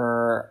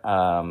Parker.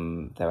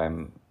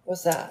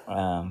 What's that?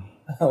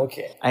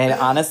 Okay. I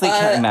honestly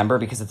can't remember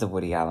because it's a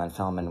Woody Allen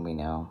film and we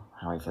know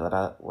how I feel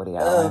about Woody Oh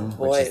Allen, which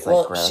boy. is like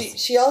Well, gross.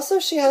 she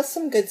has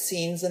some good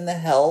scenes in The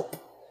Help.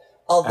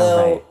 Oh,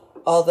 right.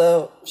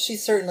 Although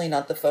she's certainly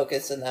not the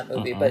focus in that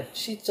movie, Mm-mm. but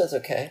she does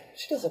okay.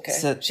 She does okay.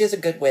 So, She has a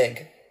good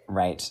wig.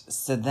 right.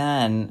 So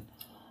then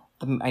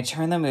I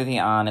turn the movie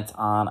on, it's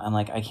on, I'm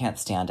like, I can't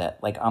stand it.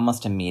 Like,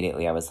 almost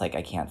immediately, I was like,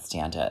 I can't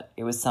stand it.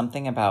 It was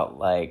something about,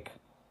 like,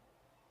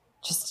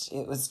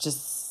 it was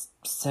just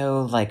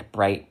so, like,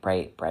 bright,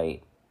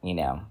 you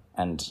know?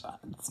 And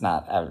it's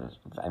not,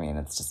 I mean,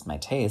 it's just my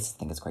taste. I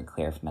think it's quite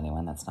clear from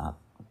anyone that's not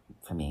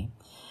for me.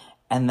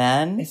 And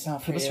then It's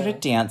not for people you. started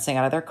dancing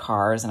out of their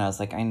cars, and I was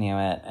like, I knew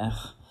it.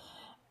 Ugh.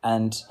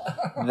 And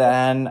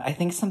then I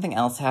think something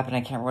else happened. I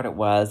can't remember what it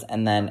was.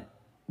 And then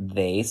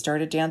they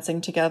started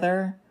dancing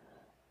together,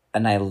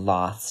 and I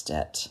lost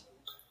it.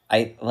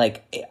 I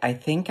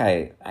think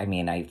I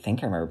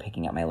remember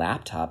picking up my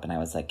laptop, and I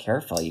was like,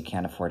 careful, you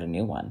can't afford a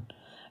new one.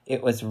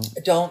 It was,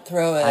 Don't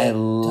throw it.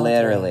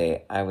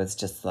 I was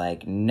just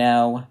like,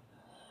 no.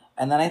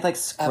 And then I like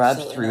scrubbed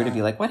Absolutely through to not.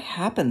 be like, what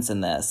happens in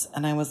this?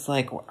 And I was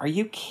like, are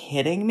you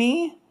kidding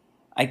me?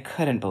 I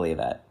couldn't believe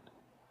it.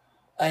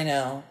 I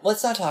know.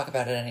 Let's not talk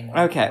about it anymore.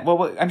 Okay,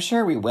 well, I'm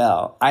sure we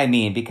will. I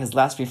mean, because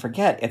lest we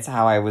forget, it's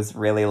how I was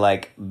really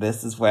like,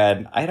 this is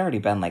when I'd already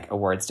been like,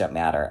 awards don't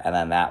matter. And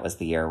then that was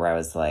the year where I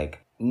was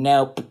like,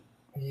 nope.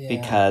 Yeah.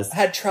 Because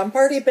had Trump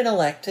already been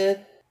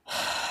elected?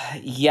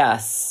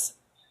 Yes,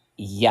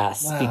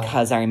 Wow.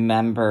 because I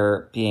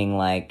remember being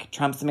like,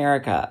 Trump's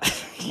America,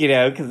 you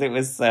know, because it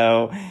was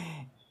so,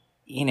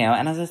 you know,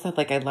 and as I said,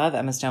 like, I love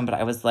Emma Stone, but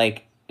I was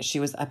like,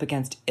 she was up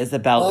against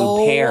Isabelle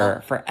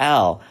Huppert for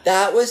Elle.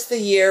 That was the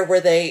year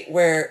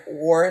where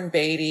Warren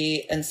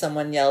Beatty and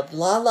someone yelled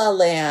 "La La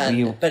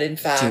Land," but in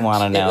fact, do you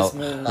want to know it was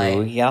Moonlight.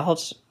 who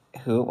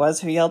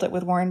it yelled it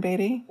with Warren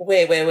Beatty?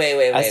 Wait.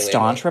 A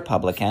staunch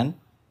Republican.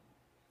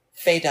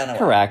 Faye Dunaway.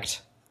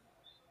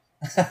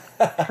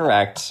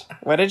 Correct.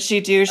 What did she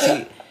do?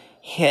 She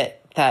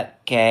hit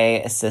that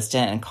gay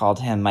assistant and called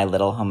him my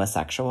little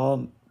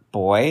homosexual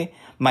boy.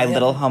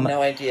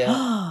 No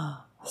idea.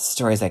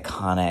 Story's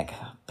iconic.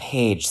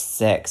 Page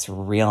 6,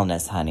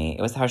 realness, honey.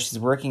 It was how she's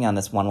working on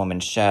this one-woman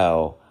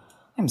show.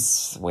 I'm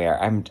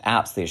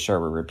absolutely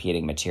sure we're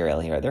repeating material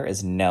here. There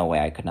is no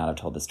way I could not have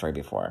told this story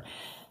before.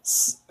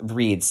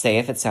 Read, say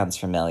if it sounds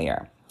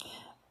familiar.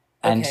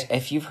 And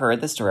if you've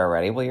heard the story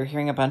already, well, you're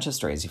hearing a bunch of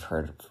stories you've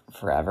heard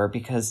forever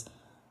because,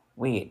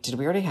 wait, did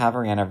we already have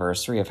our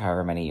anniversary of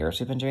however many years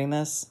we've been doing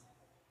this?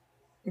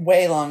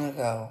 Way long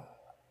ago.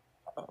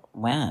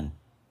 When?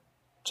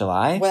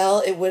 July?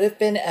 Well, it would have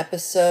been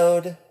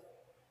episode...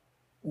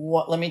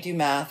 let me do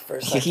math for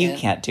a second. You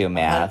can't do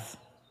math.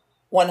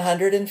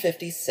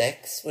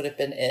 156 would have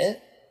been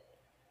it.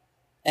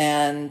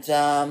 And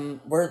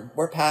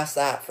we're past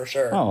that for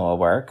sure. Oh, it'll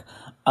work.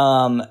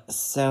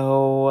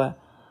 So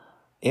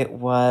it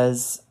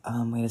was,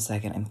 wait a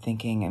second, I'm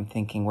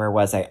thinking, where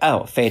was I?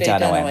 Oh, Faye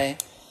Dunaway.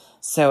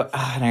 So,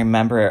 and I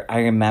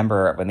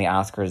remember when the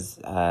Oscars,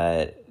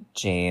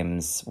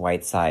 James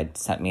Whiteside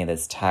sent me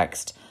this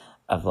text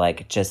of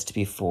like just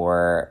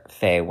before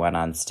Faye went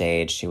on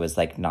stage, she was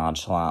like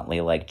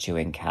nonchalantly like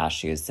chewing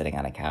cashews sitting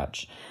on a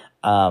couch.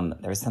 There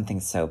was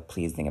something so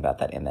pleasing about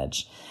that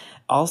image.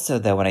 Also,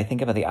 though, when I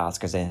think about the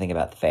Oscars, I think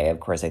about Faye. Of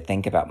course, I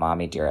think about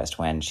Mommy Dearest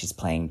when she's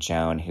playing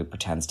Joan, who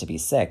pretends to be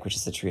sick, which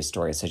is a true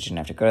story. So she didn't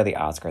have to go to the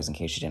Oscars in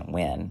case she didn't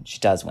win. She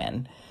does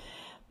win.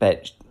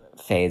 But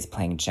Faye's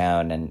playing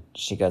Joan, and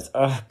she goes,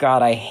 oh,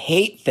 God, I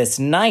hate this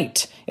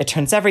night. It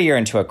turns every year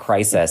into a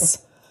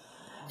crisis.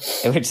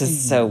 Which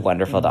is so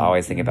wonderful to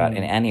always think about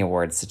in any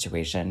awards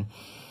situation,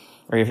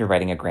 or if you're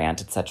writing a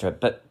grant, etc.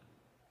 But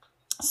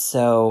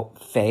so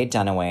Faye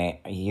Dunaway,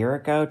 a year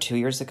ago, 2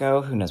 years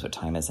ago, who knows what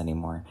time is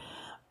anymore,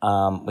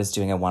 was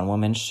doing a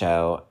one-woman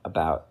show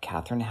about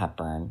Katharine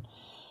Hepburn.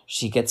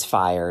 She gets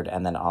fired,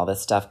 and then all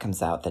this stuff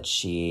comes out that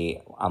she,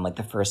 on like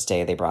the first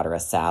day, they brought her a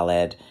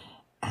salad,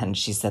 and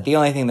she said, the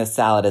only thing this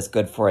salad is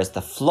good for is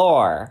the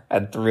floor,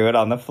 and threw it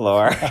on the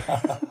floor.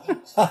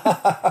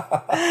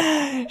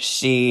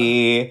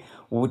 She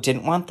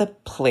didn't want the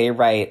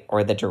playwright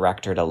or the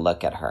director to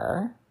look at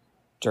her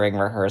during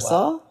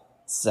rehearsal. Wow.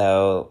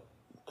 So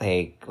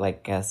they,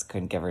 like, guess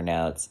couldn't give her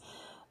notes.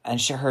 And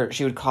she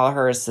would call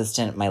her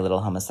assistant my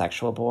little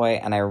homosexual boy.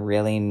 And I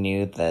really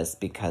knew this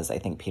because I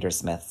think Peter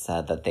Smith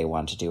said that they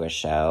wanted to do a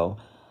show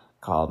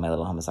called My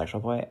Little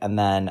Homosexual Boy. And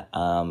then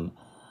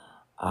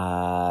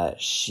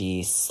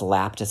she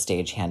slapped a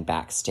stagehand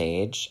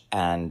backstage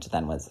and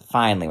then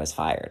finally was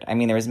fired. I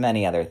mean, there was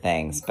many other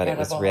things, Incredible. But it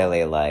was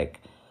really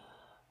like,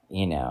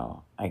 you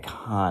know,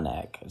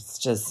 iconic. It's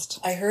just...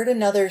 I heard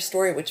another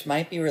story which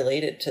might be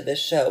related to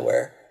this show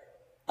where,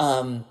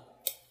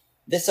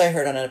 this I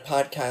heard on a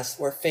podcast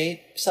where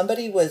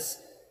somebody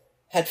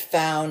had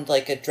found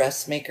like a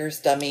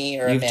dressmaker's dummy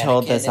or You've a mannequin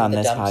told this on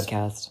this dumpster.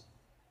 podcast.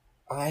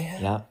 I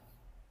have? Yep.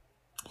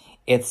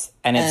 It's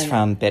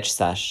from Bitch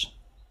Sesh.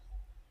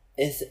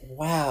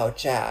 Wow,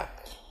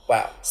 Jack.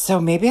 Wow. So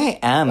maybe I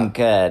am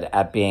good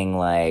at being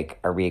like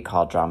a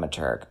recall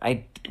dramaturg.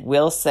 I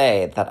will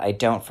say that I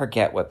don't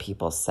forget what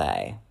people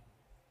say.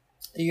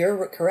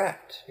 You're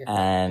correct.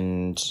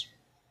 And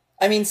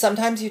I mean,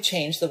 sometimes you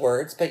change the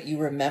words, but you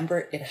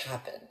remember it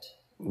happened.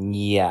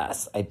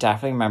 yes, I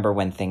definitely remember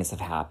when things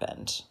have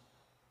happened.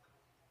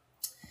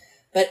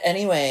 But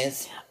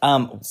anyways,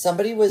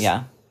 somebody was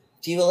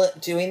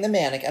doing the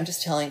mannequin. I'm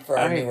just telling for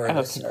our newer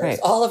listeners. Great.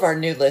 All of our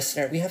new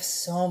listeners. We have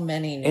so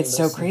many new listeners.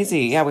 It's so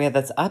crazy. Yeah, we had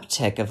this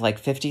uptick of like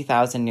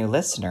 50,000 new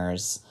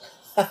listeners.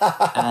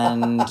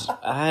 And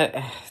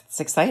it's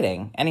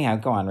exciting. Anyhow,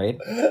 go on, Reed.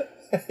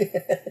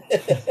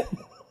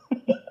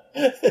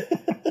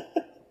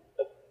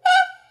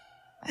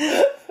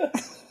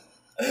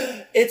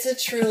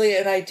 It's truly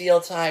an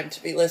ideal time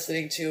to be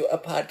listening to a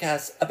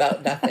podcast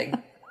about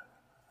nothing.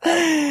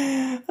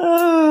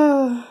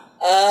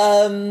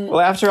 Well,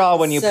 after all,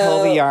 when you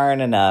pull the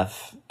yarn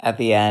enough, at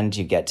the end,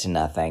 you get to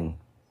nothing.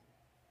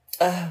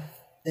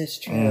 It's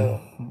true.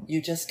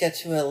 You just get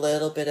to a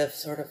little bit of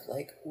sort of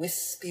like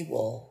wispy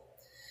wool.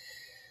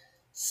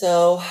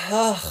 So,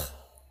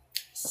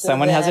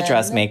 someone has a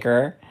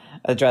dressmaker.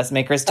 A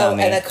dressmaker's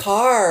dummy. And a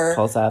car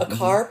pulls up. A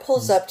car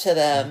pulls up to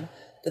them.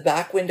 The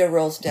back window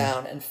rolls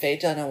down, and Faye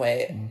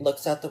Dunaway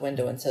looks out the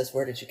window and says,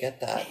 "Where did you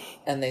get that?"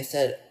 And they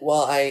said,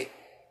 "Well, I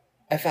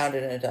found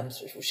it in a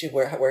dumpster.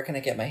 Where can I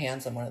get my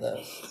hands on one of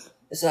those?"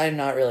 I said, "I'm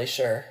not really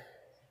sure."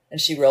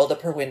 And she rolled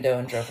up her window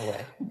and drove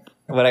away.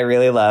 What I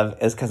really love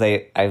is because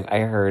I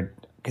heard,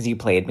 because you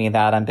played me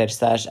that on Bitch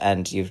Sesh,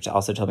 and you've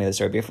also told me the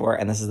story before,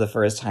 and this is the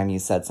first time you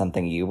said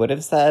something you would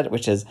have said,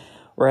 which is,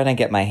 "Where can I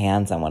get my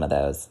hands on one of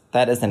those?"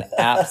 That is an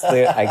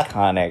absolute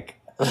iconic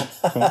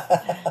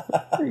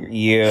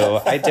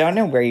you. I don't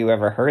know where you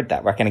ever heard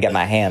that. Where can I get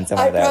my hands on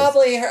one of those?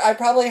 I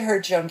probably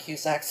heard Joan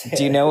Cusack say it.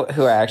 Do you know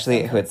who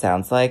it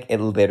sounds like? It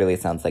literally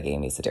sounds like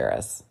Amy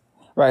Sedaris.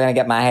 Where can I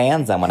get my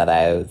hands on one of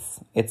those?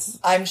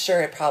 I'm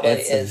sure it probably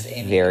is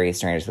Amy. Very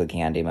Strangers with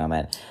Candy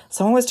moment.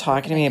 Someone was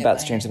talking to me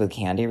about Strangers with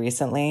Candy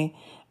recently,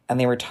 and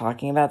they were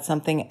talking about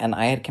something, and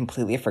I had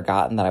completely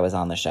forgotten that I was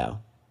on the show.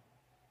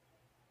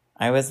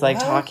 I was like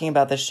talking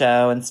about the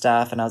show and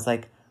stuff, and I was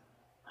like,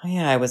 oh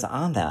yeah, I was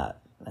on that.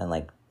 And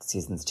like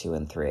seasons 2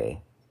 and 3. Isn't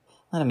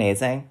that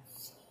amazing?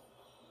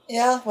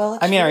 Yeah, well,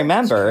 I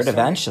remembered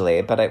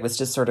eventually, but it was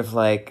just sort of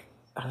like,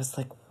 I was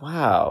like,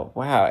 wow.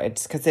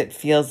 It's because it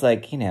feels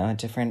like, a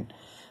different,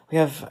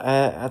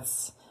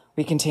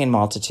 we contain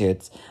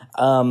multitudes.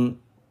 We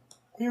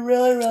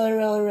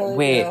really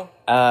wait, do.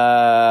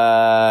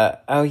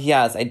 Oh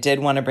yes, I did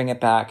want to bring it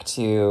back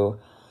to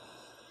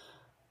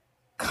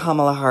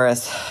Kamala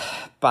Harris,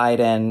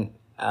 Biden.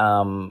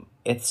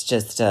 It's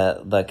just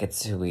look.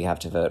 It's who we have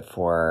to vote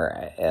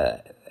for.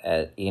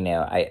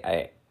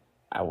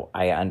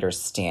 I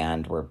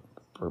understand where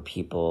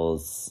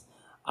people's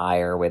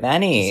ire with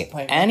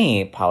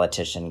any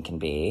politician can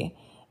be,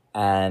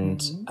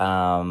 and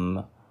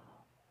but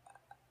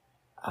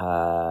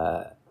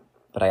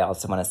I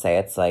also want to say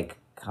it's like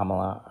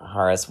Kamala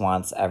Harris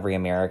wants every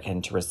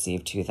American to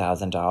receive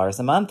 $2,000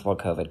 a month while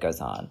COVID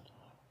goes on.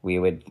 We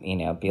would,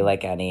 be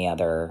like any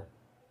other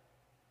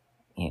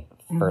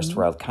first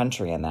world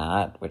country in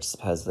that, which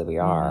supposedly we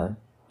are.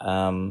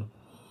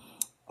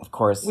 Of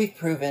course, we've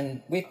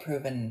proven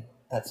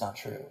that's not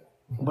true.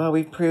 Well,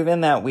 we've proven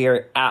that we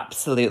are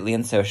absolutely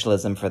in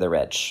socialism for the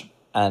rich,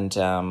 and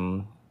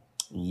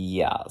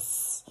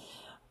yes,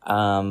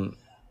 and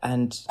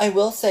I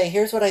will say,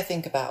 here's what I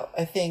think about.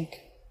 I think,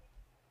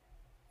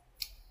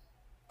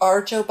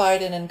 are Joe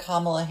Biden and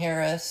Kamala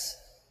Harris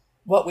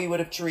what we would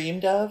have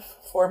dreamed of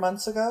 4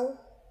 months ago?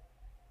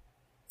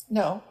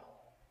 No.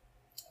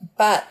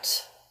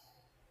 But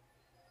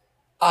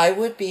I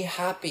would be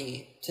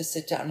happy to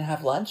sit down and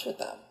have lunch with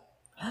them.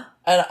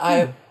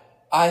 And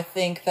I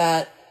think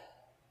that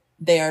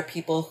they are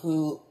people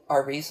who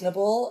are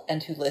reasonable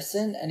and who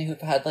listen and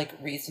who've had like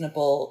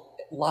reasonable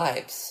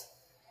lives.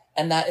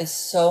 And that is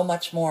so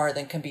much more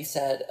than can be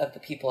said of the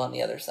people on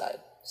the other side.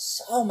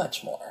 So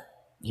much more.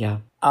 Yeah.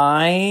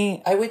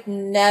 I would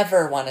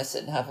never want to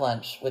sit and have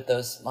lunch with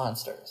those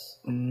monsters.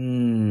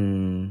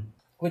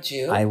 Would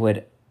you? I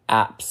would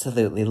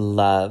absolutely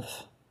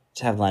love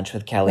to have lunch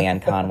with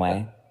Kellyanne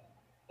Conway.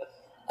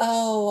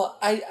 Oh,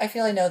 I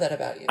feel I know that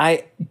about you.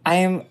 I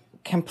am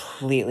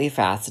completely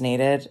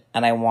fascinated,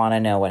 and I want to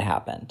know what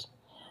happened.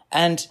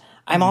 And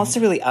I'm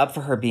also really up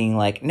for her being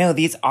like, no,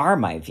 these are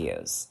my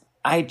views.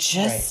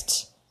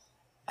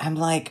 I'm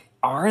like,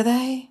 are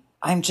they?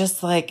 I'm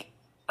just like,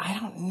 I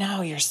don't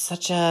know.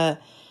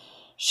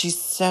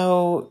 She's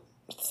so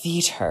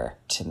theater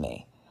to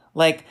me.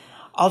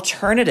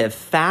 Alternative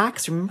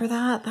facts. Remember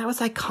that? That was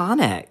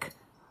iconic.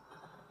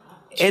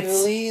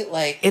 Truly,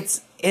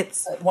 it's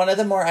one of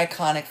the more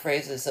iconic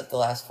phrases of the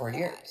last 4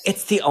 years.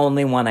 It's the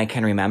only one I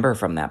can remember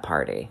from that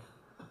party.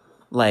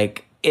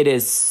 It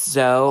is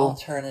so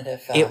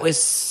alternative facts. It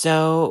was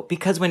so,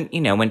 because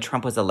when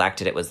Trump was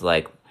elected, it was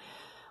like,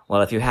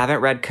 well, if you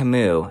haven't read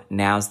Camus,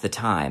 now's the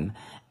time.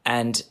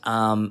 And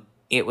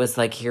it was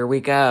like, here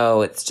we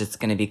go. It's just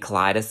going to be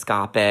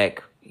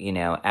kaleidoscopic,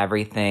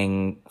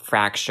 everything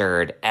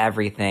fractured,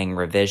 everything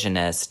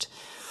revisionist.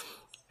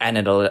 And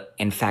it'll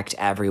infect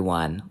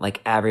everyone.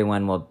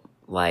 Everyone will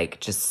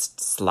just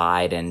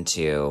slide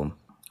into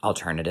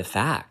alternative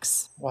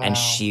facts. Wow. And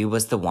she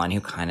was the one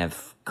who kind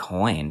of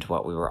coined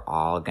what we were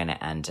all going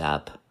to end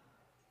up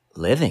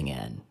living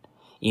in.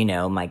 You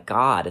know, my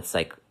God, it's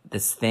like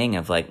this thing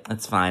of like,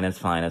 it's fine,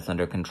 it's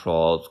under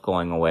control, it's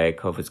going away,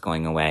 COVID's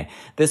going away.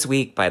 This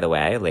week, by the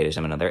way, ladies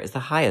and gentlemen, is the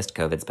highest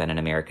COVID's been in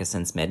America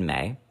since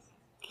mid-May.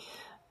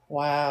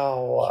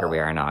 Wow. Here we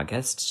are in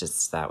August,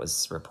 just that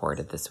was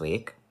reported this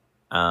week.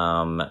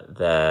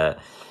 The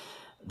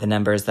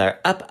numbers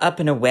that are up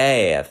and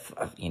away. If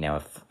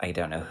I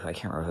don't know who, I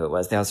can't remember who it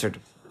was. They all sort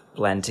of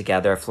blend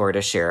together.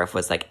 Florida sheriff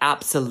was like,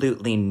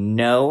 absolutely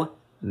no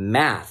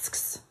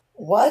masks.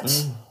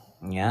 What?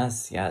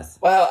 Yes.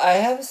 Wow, I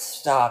have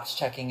stopped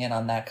checking in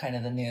on that kind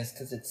of the news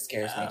because it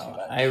scares me too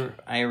much.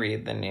 I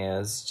read the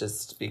news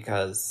just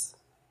because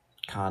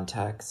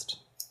context.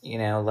 You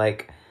know,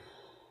 like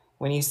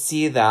when you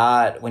see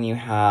that, when you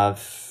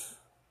have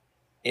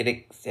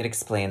it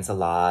explains a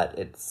lot.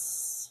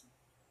 It's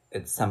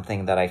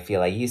something that I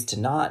feel I used to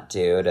not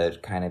do, to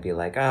kind of be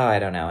like, oh, I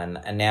don't know.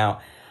 And now,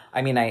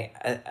 I mean,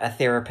 a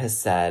therapist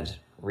said,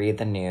 read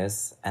the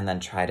news and then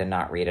try to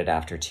not read it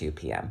after 2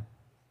 p.m.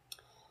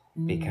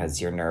 Because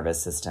your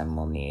nervous system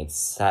will need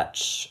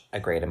such a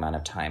great amount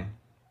of time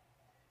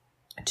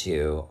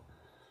to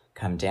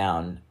come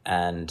down.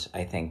 And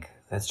I think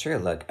that's true.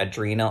 Look, the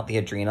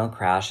adrenal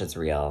crash is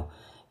real.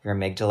 Your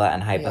amygdala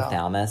and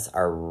hypothalamus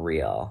are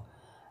real.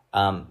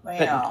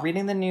 But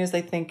reading the news,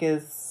 I think,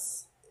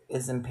 is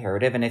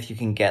imperative. And if you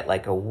can get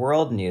like a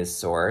world news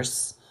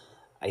source,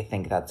 I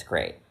think that's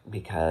great,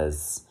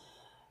 because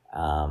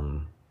I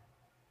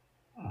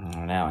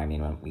don't know. I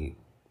mean,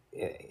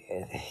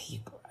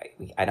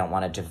 I don't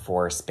want to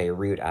divorce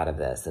Beirut out of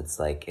this.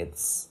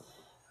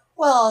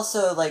 Well,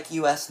 also, like,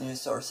 U.S.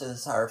 news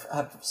sources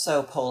have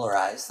so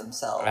polarized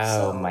themselves.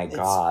 Oh, so my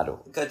God.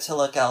 Good to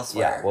look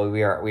elsewhere. Yeah, well,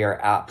 we are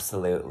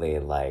absolutely,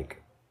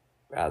 like,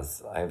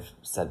 as I've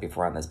said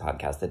before on this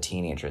podcast, the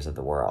teenagers of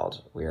the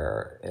world.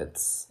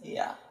 It's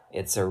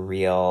a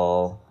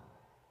real,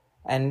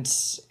 and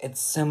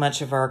it's so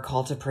much of our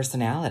cult of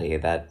personality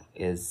that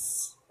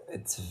it's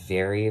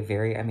very,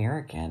 very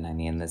American. I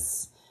mean,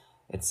 it's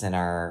in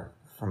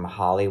from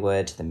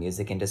Hollywood to the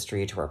music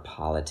industry to our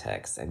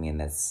politics. I mean,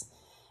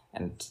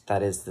 and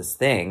that is this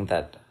thing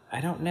that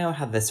I don't know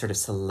how this sort of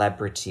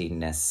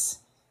celebrityness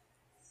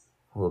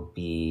will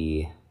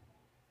be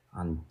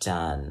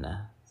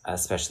undone,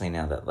 especially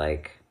now that,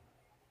 like,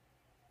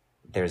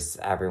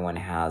 everyone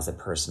has a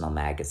personal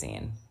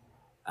magazine.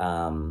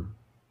 You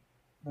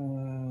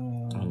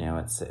know,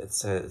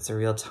 it's a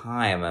real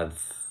time of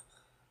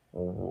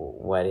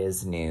what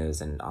is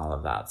news and all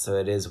of that. So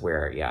it is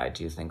where, I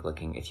do think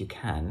looking, if you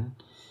can,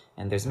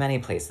 and there's many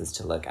places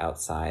to look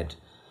outside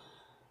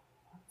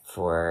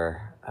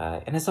for,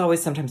 and it's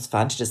always sometimes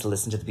fun to just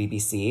listen to the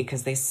BBC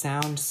because they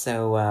sound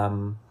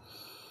so,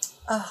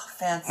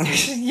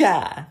 fancy.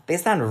 Yeah, they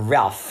sound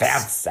real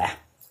fancy.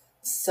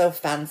 So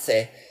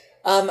fancy.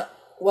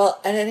 Well,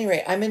 at any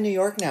rate, I'm in New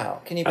York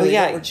now. Can you believe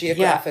that we're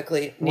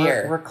geographically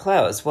near? We're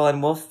close. Well,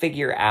 and we'll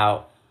figure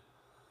out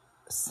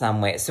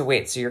some way. So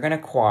wait, so you're going to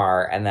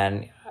Quar, and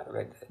then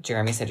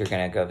Jeremy said you're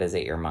going to go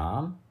visit your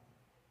mom?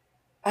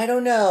 I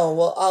don't know.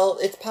 Well,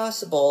 it's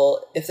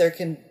possible if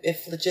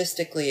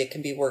logistically it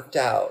can be worked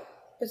out.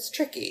 It's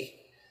tricky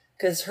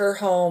because her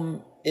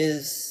home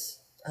has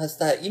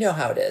that, you know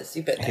how it is.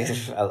 You've been there.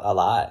 a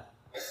lot.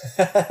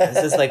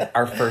 This is like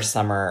our first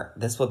summer.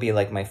 This will be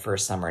like my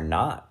first summer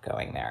not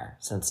going there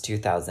since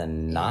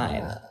 2009.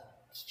 Yeah,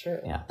 it's true.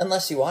 Yeah.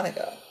 Unless you want to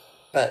go.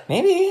 But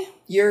maybe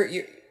you're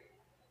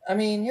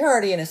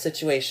already in a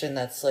situation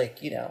that's like,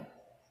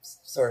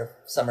 sort of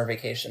summer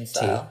vacation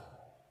style.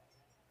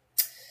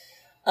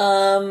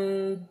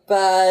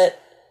 But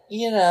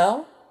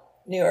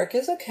New York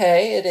is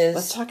okay. It is.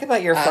 Let's talk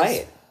about your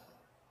flight.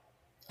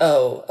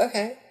 Oh,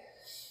 okay.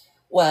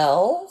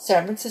 Well,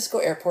 San Francisco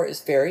Airport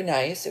is very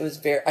nice.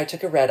 I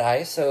took a red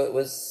eye, so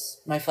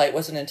my flight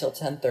wasn't until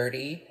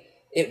 10:30.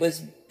 It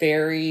was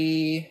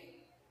very,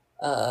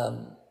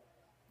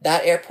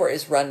 that airport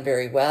is run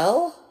very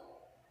well.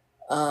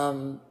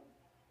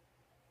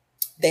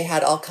 They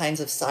had all kinds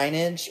of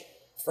signage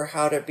for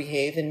how to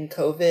behave in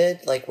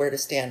COVID, like where to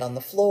stand on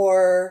the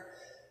floor,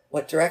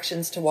 what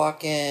directions to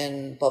walk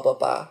in, blah, blah,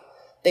 blah.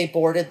 They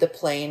boarded the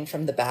plane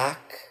from the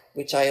back,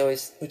 which I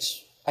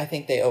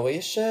think they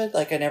always should.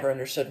 Like, I never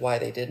understood why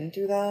they didn't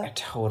do that.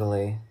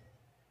 Totally.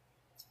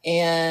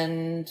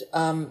 And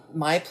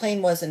my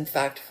plane was, in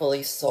fact,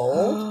 fully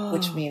sold,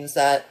 which means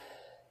that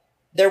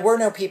there were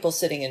no people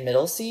sitting in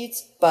middle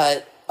seats,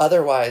 but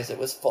otherwise it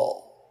was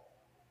full.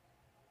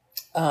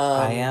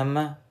 I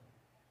am...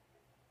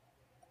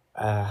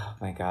 Oh,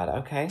 my God.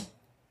 Okay.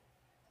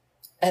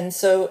 And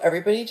so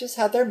everybody just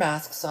had their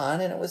masks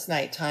on, and it was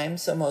nighttime,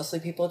 so mostly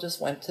people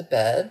just went to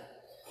bed.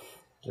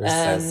 You're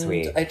so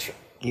sweet.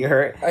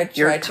 Your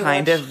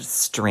kind of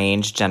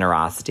strange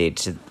generosity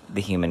to the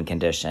human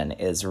condition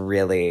is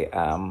really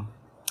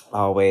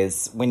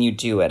always, when you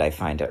do it, I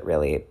find it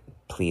really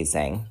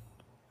pleasing.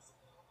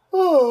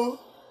 Oh.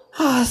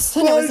 Yes,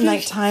 and it was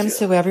nighttime,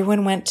 so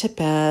everyone went to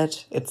bed.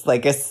 It's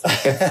like it's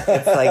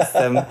like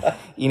some,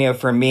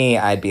 for me,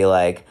 I'd be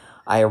like,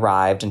 I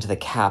arrived into the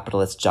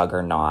capitalist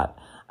juggernaut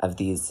of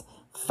these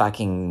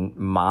fucking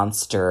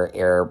monster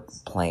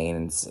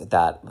airplanes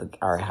that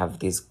are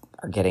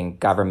getting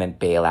government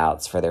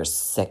bailouts for their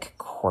sick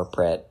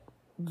corporate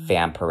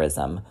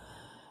vampirism.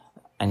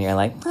 And you're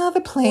like,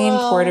 the plane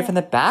boarded from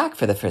the back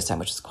for the first time,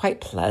 which is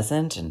quite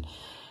pleasant, and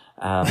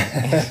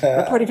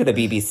reporting for the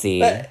BBC.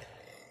 But,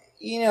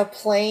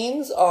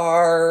 planes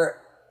are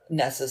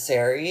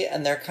necessary,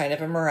 and they're kind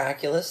of a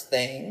miraculous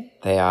thing.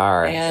 They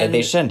are. And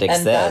they shouldn't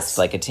exist.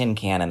 Like a tin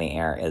can in the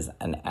air is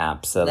an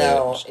absolute...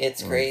 No,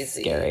 it's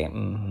crazy. Scary.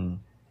 Mm-hmm.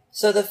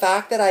 So the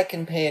fact that I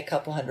can pay a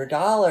couple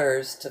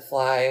 $100s to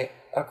fly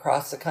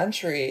across the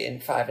country in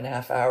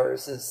 5.5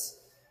 hours is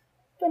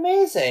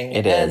amazing.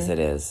 It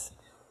is.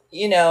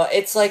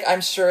 It's like,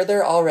 I'm sure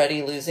they're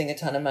already losing a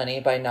ton of money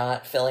by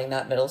not filling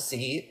that middle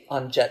seat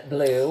on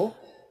JetBlue.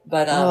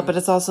 But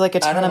it's also like a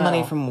ton of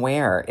money from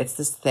where? It's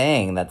this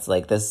thing that's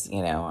like this,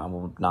 I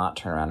will not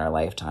turn around our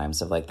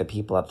lifetimes of like the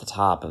people at the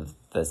top of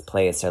this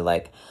place are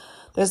like,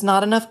 there's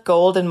not enough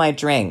gold in my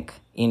drink.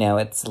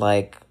 It's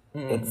like,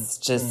 it's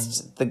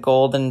just the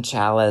golden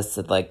chalice,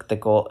 like the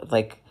gold,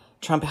 like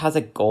Trump has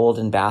a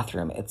golden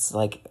bathroom. It's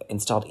like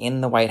installed in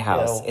the White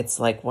House. Ew. It's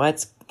like,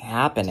 what's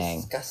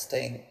happening?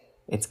 Disgusting.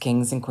 It's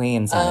kings and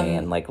queens, honey,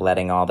 and like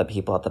letting all the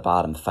people at the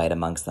bottom fight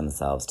amongst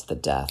themselves to the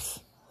death.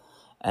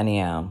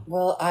 Anyhow.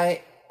 Well, I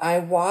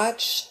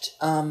watched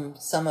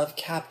some of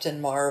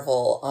Captain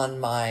Marvel on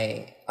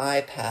my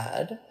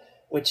iPad,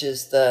 which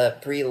is the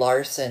Brie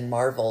Larson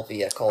Marvel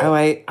vehicle. Oh,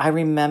 I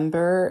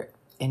remember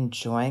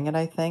enjoying it,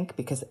 I think,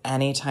 because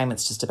anytime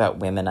it's just about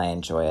women, I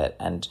enjoy it.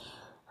 And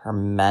her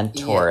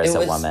mentor is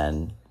a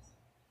woman.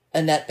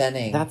 Annette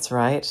Bening. That's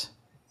right.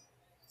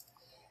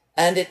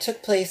 And it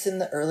took place in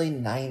the early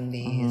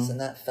 90s,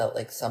 and that felt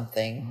like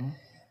something.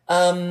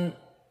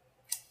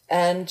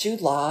 And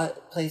Jude Law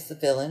plays the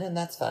villain, and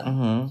that's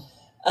fun.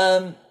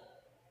 But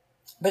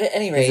at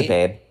any rate... He's a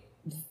babe.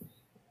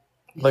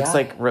 Looks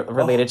like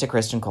related to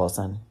Christian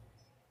Coulson.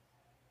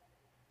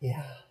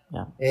 Yeah.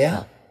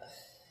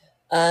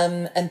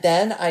 And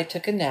then I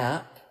took a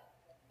nap,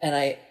 and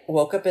I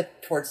woke up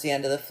towards the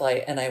end of the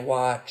flight, and I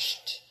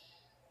watched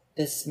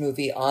this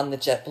movie on the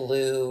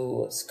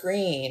JetBlue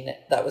screen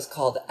that was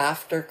called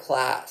After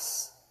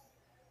Class,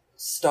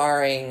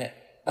 starring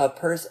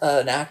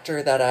an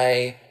actor that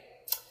I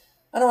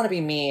don't want to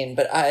be mean,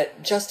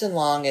 but Justin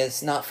Long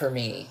is not for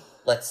me,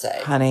 let's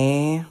say.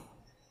 Honey.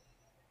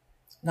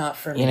 Not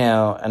for me.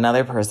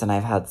 Another person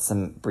I've had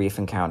some brief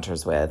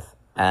encounters with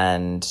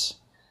and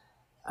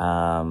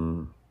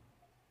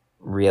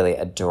really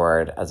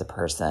adored as a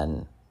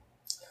person.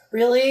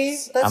 Really?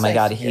 That's oh my nice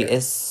God, to he hear.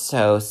 is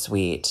so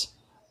sweet.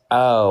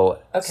 Oh,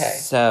 okay.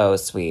 So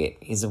sweet.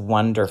 He's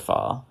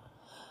wonderful.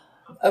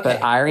 Okay.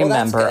 But I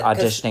remember good,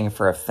 auditioning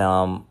for a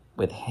film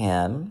with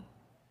him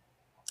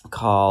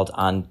called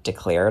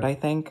Undeclared, I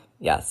think.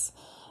 Yes.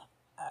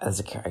 I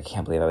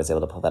can't believe I was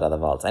able to pull that out of the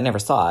vaults. I never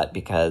saw it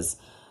because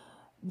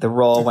the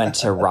role went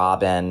to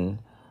Robin,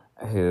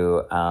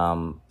 who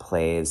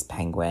plays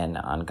Penguin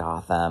on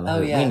Gotham. Oh,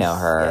 yes. We know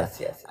her.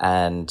 Yes.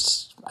 And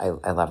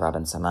I love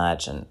Robin so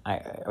much. And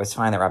it was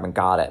fine that Robin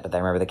got it, but I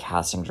remember the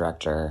casting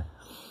director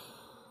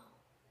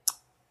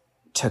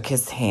took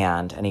his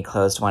hand and he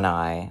closed one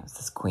eye. It was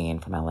this queen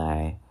from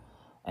LA.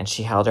 And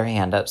she held her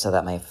hand up so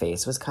that my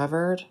face was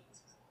covered.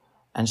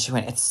 And she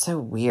went, it's so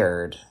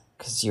weird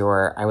because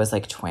I was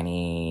like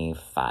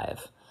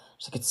 25.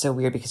 She's like, it's so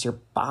weird because your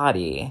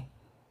body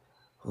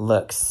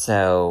looks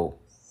so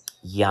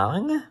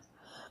young,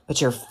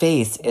 but your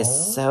face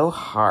is so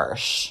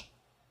harsh.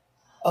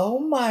 Oh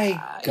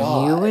my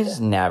God. You would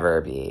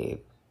never be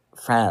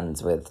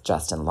friends with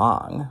Justin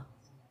Long.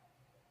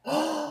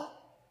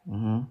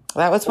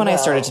 That was when I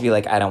started to be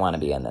like, I don't want to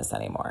be in this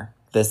anymore.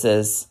 This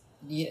is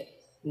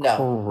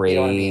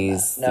crazy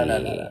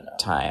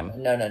time.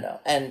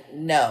 No.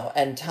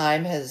 And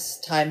time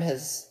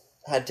has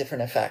had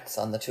different effects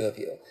on the two of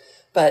you.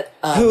 But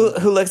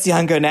who looks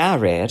younger now,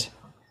 Red?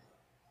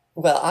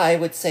 Well, I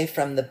would say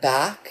from the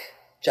back,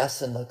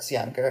 Justin looks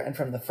younger, and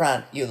from the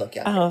front, you look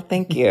younger. Oh,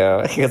 thank you.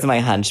 Because my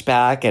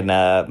hunchback and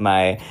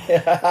my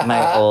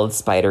old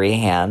spidery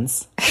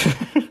hands.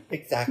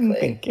 Exactly.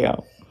 Thank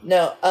you.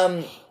 No,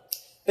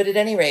 but at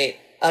any rate,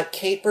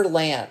 Kate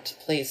Berlant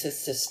plays his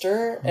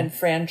sister, and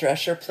Fran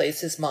Drescher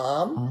plays his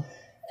mom.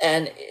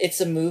 And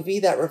it's a movie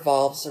that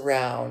revolves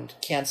around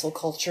cancel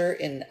culture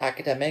in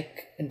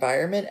academic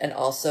environment and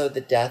also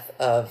the death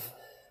of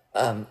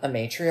a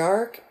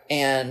matriarch.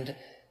 And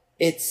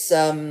it's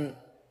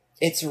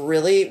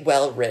really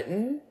well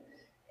written,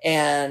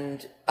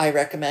 and I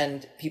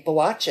recommend people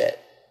watch it.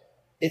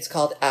 It's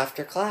called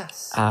After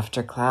Class.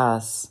 After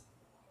Class.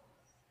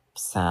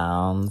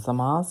 Sounds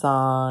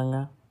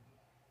amazing.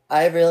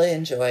 I really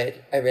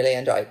enjoyed.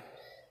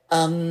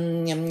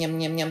 Yum, yum,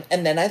 yum.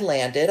 And then I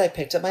landed. I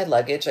picked up my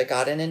luggage. I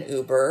got in an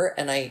Uber,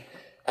 and I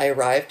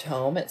arrived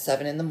home at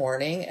 7 a.m,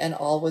 and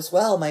all was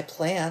well. My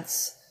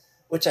plants,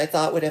 which I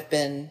thought would have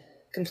been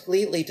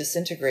completely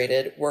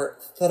disintegrated, were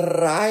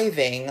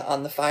thriving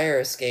on the fire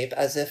escape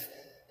as if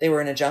they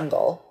were in a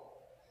jungle.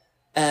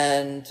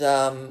 And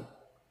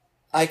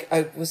I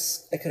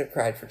could have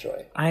cried for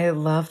joy. I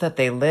love that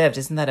they lived.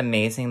 Isn't that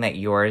amazing that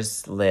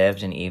yours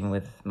lived and even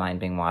with mine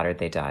being watered,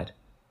 they died?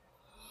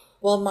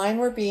 Well, mine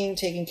were being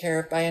taken care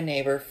of by a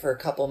neighbor for a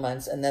couple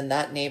months, and then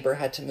that neighbor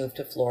had to move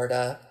to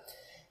Florida.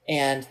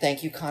 And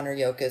thank you, Connor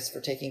Yokas,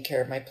 for taking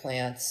care of my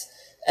plants.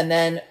 And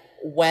then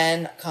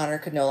when Connor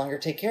could no longer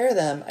take care of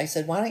them, I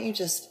said, why don't you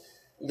just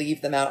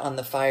leave them out on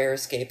the fire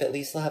escape? At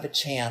least they'll have a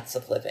chance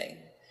of living.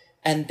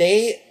 And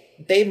they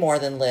more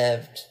than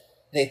lived.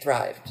 They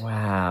thrived.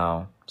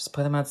 Wow. Just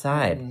put them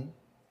outside. Mm-hmm.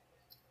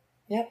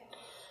 Yep.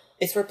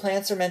 It's where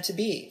plants are meant to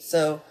be.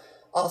 So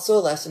also a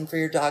lesson for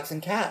your dogs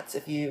and cats.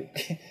 If you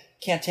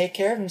can't take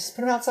care of them, just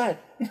put them outside.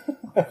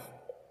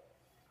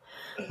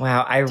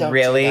 Wow. I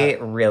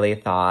really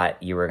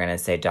thought you were going to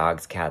say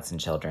dogs, cats, and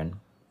children.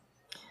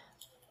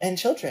 And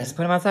children. Just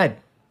put them outside.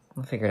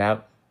 We'll figure it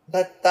out.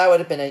 That would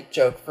have been a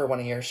joke for one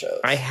of your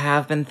shows. I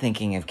have been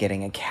thinking of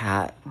getting a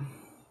cat.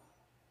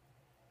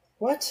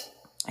 What?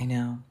 I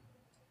know.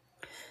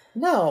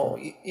 No,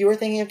 you were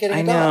thinking of getting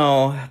a dog. I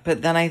know,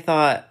 but then I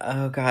thought,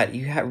 oh God,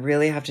 you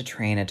really have to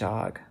train a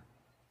dog.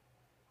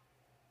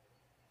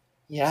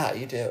 Yeah,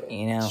 you do.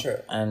 You know? It's true.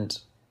 And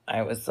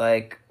I was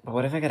like, but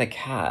what if I got a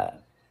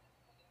cat?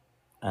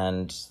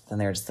 And then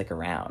they were just like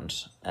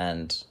around.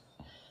 And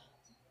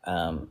so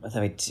I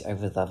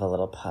would love a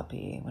little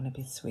puppy. Wouldn't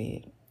it be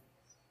sweet?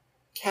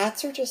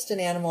 Cats are just an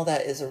animal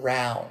that is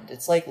around.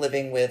 It's like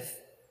living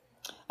with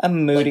a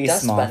moody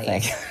dust small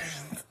bunnies. thing.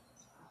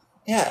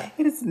 Yeah.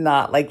 It's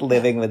not like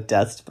living with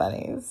dust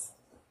bunnies.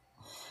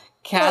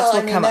 Cats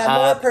will come they have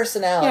up. more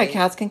personality. Yeah,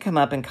 cats can come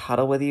up and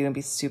cuddle with you and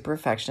be super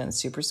affectionate and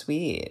super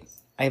sweet.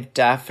 I've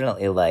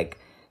definitely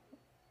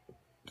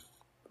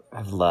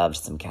I've loved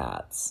some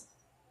cats.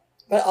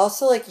 But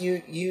also,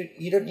 you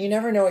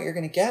never know what you're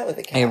going to get with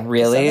a cat. I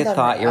really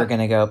thought you were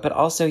going to go, but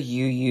also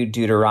you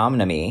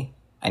Deuteronomy,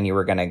 and you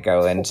were going to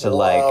go into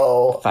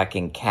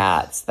fucking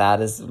cats.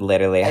 That is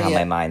literally how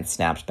my mind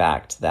snapped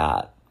back to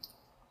that.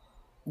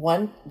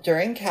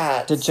 During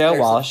Cats. Did Joe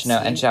Walsh know?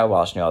 And Joe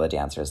Walsh knew all the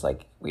dancers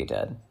like we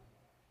did.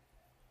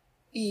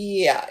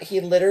 Yeah,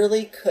 he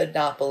literally could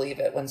not believe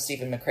it when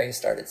Stephen McRae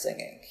started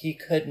singing. He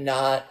could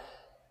not.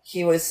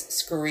 He was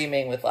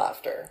screaming with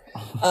laughter.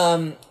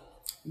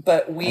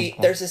 But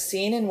there's a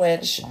scene in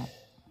which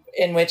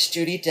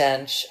Judi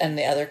Dench and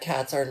the other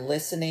cats are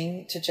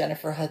listening to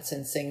Jennifer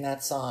Hudson sing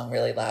that song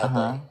really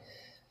loudly,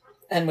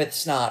 and with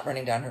snot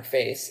running down her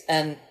face.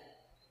 And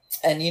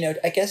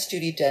I guess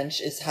Judi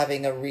Dench is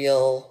having a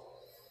real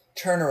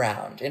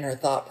turnaround in her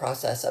thought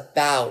process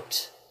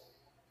about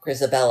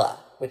Grisabella,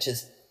 which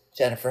is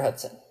Jennifer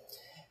Hudson.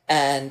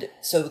 And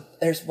so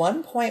there's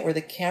one point where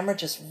the camera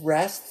just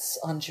rests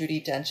on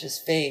Judi Dench's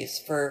face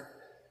for,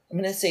 I'm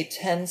going to say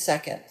 10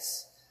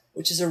 seconds,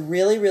 which is a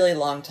really, really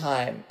long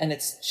time. And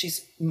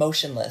she's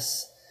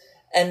motionless.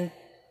 And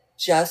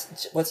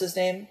what's his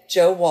name?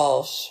 Joe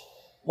Walsh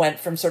went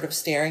from sort of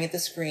staring at the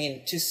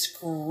screen to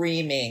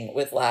screaming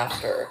with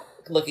laughter,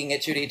 looking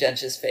at Judi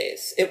Dench's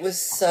face. It was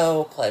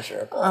so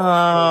pleasurable.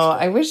 Oh,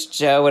 I wish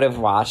Joe would have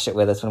watched it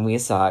with us when we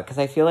saw it, because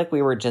I feel like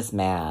we were just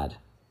mad.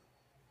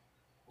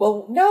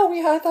 Well, no,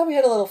 I thought we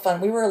had a little fun.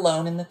 We were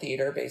alone in the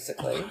theater,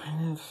 basically.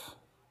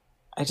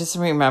 I just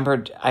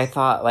remembered, I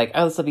thought,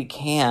 this will be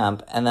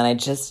camp. And then I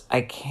just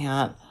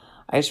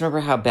remember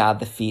how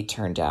bad the feet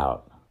turned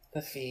out.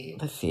 The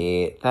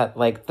feet.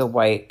 That, the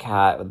white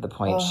cat with the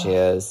point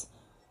shoes.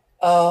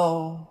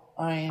 Oh,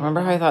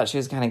 Remember how I thought she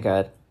was kind of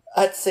good?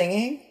 At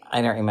singing?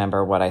 I don't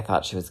remember what I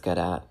thought she was good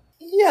at.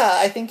 Yeah,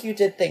 I think you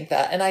did think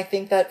that. And I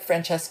think that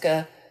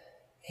Francesca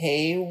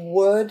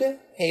Hayward,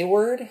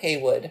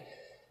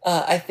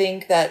 I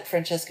think that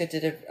Francesca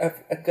did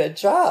a good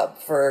job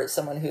for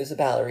someone who's a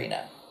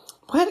ballerina.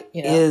 What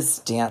is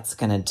dance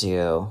gonna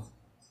do?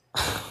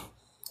 As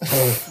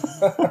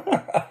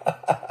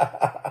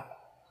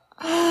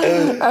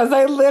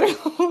I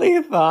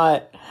literally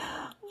thought,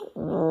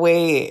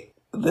 wait,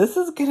 this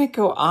is gonna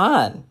go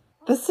on.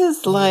 This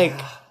is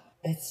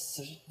it's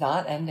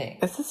not ending.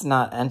 This is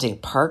not ending.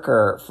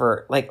 Parker,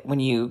 for when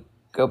you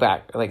go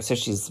back, so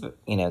she's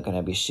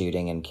gonna be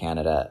shooting in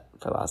Canada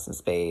for Lost in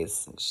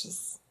Space, and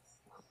she's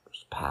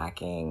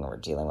packing. We're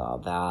dealing with all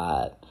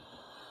that.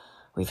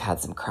 We've had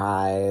some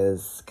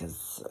cries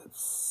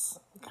because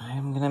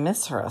I'm gonna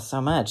miss her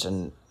so much,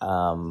 and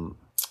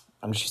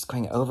she's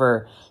going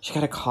over. She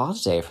got a call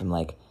today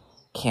from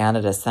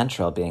Canada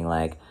Central, being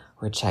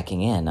we're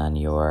checking in on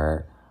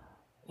your,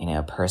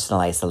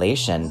 personal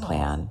isolation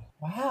plan.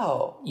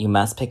 Wow. You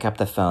must pick up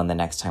the phone the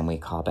next time we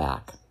call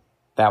back.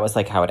 That was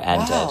how it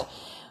ended. Wow.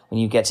 When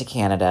you get to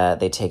Canada,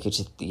 they take you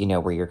to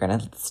where you're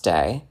gonna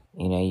stay.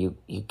 You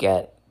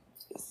get.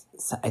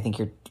 I think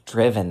you're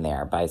driven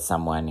there by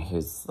someone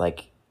who's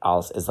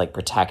is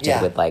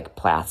protected with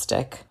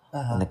plastic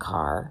in the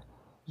car.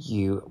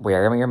 You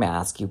wear your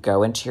mask, you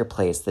go into your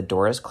place, the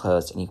door is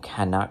closed, and you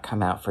cannot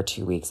come out for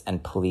 2 weeks,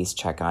 and police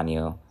check on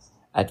you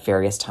at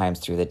various times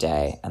through the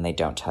day, and they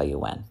don't tell you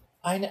when.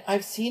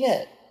 I've seen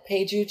it.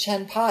 Peju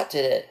Chen Pot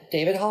did it.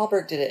 David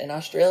Hallberg did it in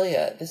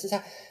Australia. This is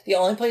how the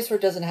only place where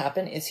it doesn't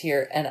happen is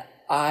here. And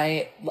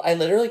I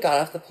literally got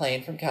off the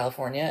plane from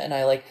California and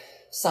I like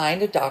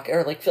signed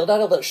filled out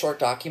a little short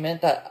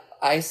document that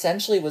I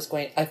essentially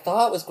I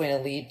thought was going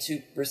to lead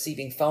to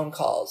receiving phone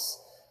calls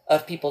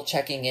of people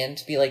checking in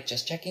to be like,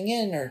 just checking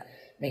in or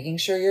making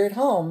sure you're at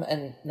home,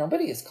 and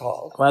nobody is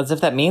called. Well, as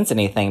if that means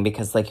anything,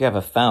 because like you have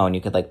a phone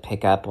you could like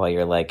pick up while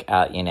you're like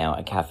at,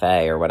 a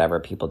cafe or whatever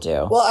people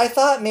do. Well, I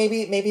thought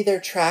maybe they're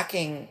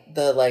tracking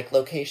the like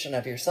location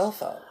of your cell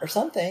phone or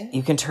something.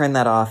 You can turn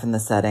that off in the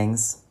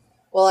settings.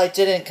 Well, I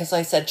didn't because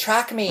I said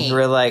track me. You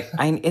were like,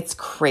 it's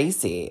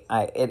crazy.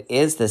 It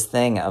is this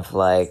thing of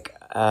like,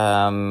 you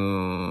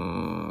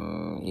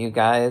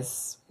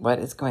guys, what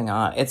is going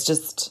on? It's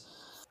just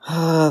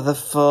the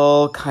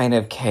full kind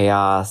of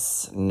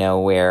chaos,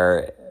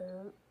 nowhere,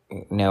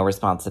 no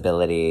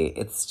responsibility.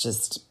 It's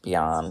just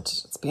beyond.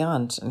 It's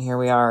beyond. And here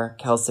we are,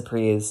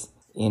 Kelsapries,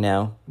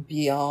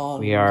 Beyond.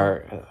 We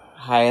are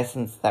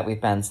highest that we've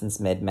been since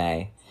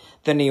mid-May.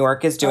 The New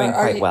York is doing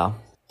quite well.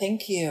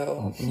 Thank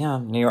you. Yeah,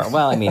 New York.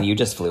 Well, I mean, you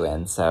just flew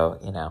in, so,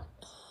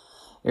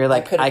 You're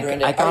like,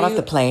 I got off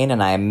the plane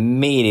and I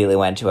immediately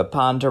went to a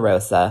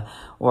Ponderosa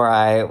where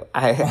I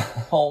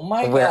oh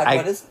my God,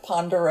 what is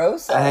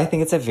Ponderosa? I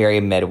think it's a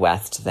very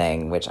Midwest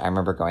thing, which I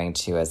remember going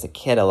to as a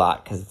kid a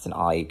lot because it's an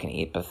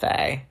all-you-can-eat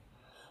buffet.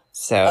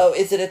 So,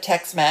 is it a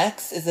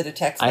Tex-Mex? Is it a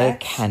Tex-Mex? I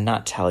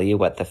cannot tell you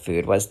what the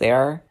food was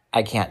there.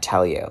 I can't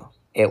tell you.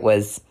 It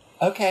was...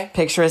 Okay.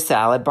 Picture a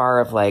salad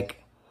bar of like...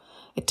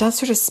 It does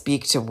sort of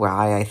speak to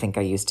why I think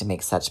I used to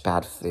make such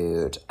bad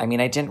food. I mean,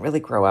 I didn't really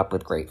grow up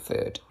with great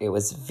food. It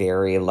was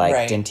very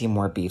like Dinty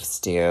Moore beef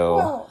stew.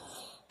 Well,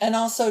 and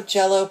also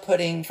Jell-O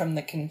pudding from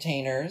the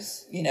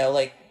containers,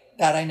 like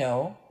that I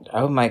know.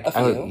 Oh my!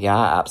 Oh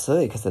yeah,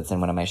 absolutely, because it's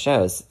in one of my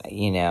shows.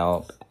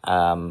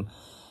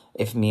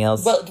 If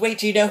meals. Well, wait.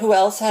 Do you know who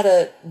else had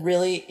a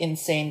really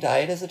insane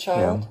diet as a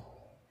child? Yeah.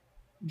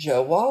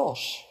 Joe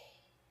Walsh.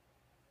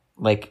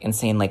 Like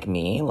insane, like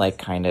me, like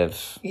kind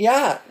of.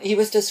 Yeah, he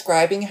was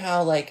describing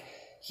how like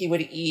he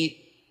would eat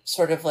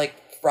sort of like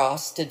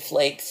frosted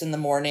flakes in the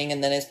morning,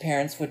 and then his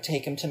parents would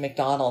take him to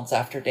McDonald's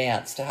after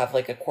dance to have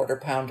like a quarter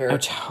pounder. Oh,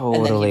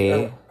 totally.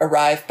 And then he'd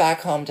arrive back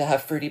home to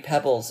have Fruity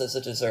Pebbles as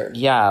a dessert.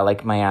 Yeah,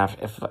 like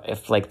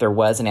if like there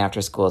was an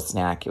after school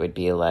snack, it would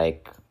be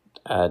like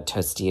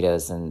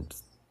Tostitos and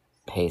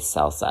paste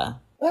salsa.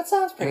 That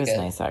sounds pretty good. It was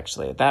nice,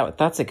 actually.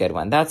 That's a good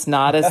one. That's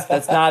not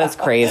as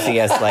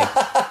crazy as like.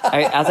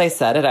 As I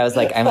said it, I was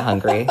like, I'm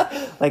hungry.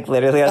 Like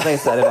literally, as I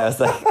said it, I was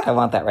like, I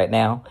want that right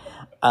now.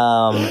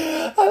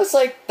 I was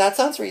like, that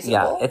sounds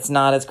reasonable. Yeah, it's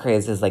not as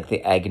crazy as like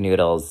the egg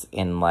noodles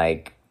in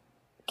like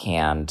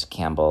canned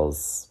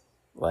Campbell's.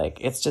 Like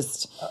it's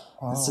just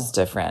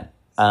different.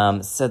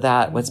 So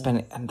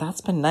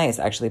that's been nice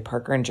actually.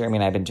 Parker and Jeremy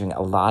and I have been doing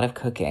a lot of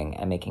cooking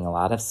and making a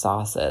lot of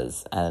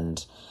sauces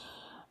and.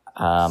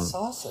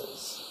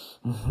 Sauces.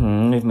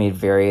 Mm-hmm. We've made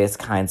various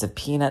kinds of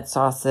peanut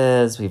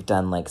sauces. We've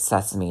done like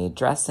sesame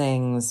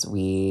dressings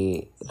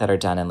that are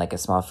done in like a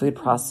small food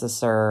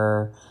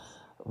processor.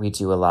 We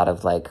do a lot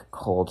of like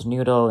cold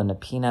noodle and a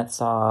peanut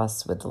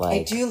sauce with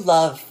like. I do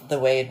love the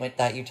way in which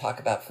that you talk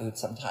about food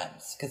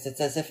sometimes because it's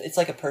as if it's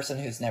like a person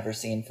who's never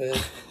seen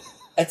food.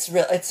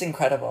 It's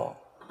incredible.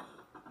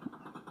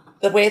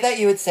 The way that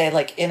you would say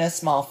like in a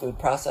small food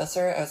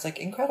processor, I was like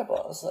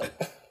incredible. I was like.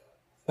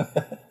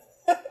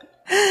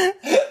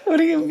 What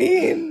do you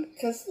mean?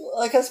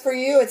 Because for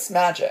you, it's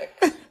magic.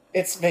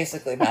 It's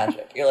basically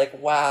magic. You're like,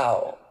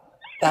 wow,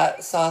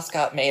 that sauce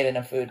got made in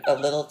a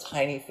little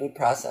tiny food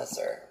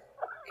processor.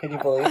 Can you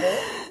believe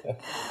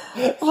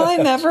it? Well, I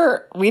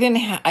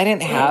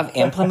didn't have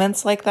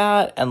implements like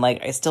that. And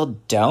like, I still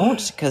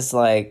don't because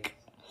like,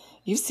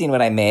 you've seen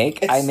what I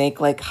make. I make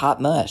like hot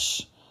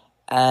mush.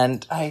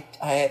 And I've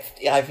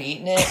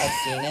eaten it. I've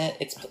seen it.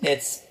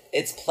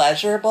 It's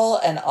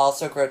pleasurable and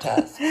also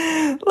grotesque.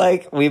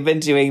 Like, we've been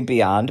doing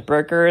Beyond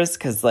Burgers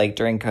because, like,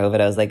 during COVID,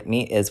 I was like,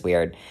 meat is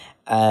weird.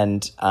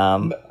 And,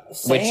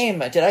 Same.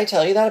 Did I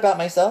tell you that about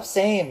myself?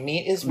 Same.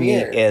 Meat is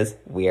weird. Meat is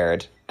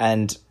weird.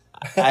 And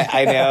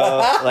I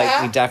know,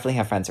 like, we definitely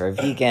have friends who are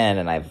vegan,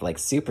 and I've, like,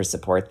 super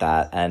support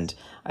that. And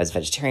I was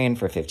vegetarian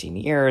for 15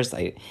 years.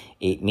 I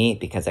ate meat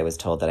because I was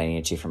told that I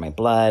needed to for my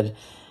blood.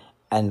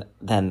 And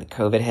then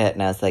COVID hit,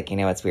 and I was like,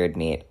 it's weird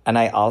meat. And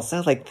I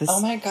also, like, this...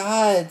 Oh, my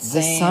God.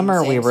 This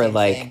summer, we were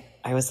like...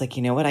 I was like,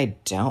 you know what I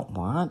don't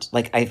want?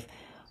 Like,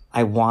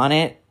 I want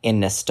it in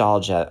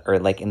nostalgia, or,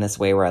 like, in this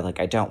way where, like,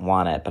 I don't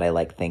want it, but I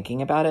like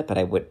thinking about it, but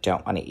I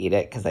don't want to eat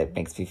it because it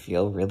makes me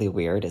feel really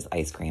weird, is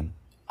ice cream.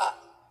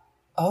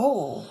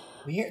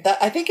 Weird.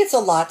 I think it's a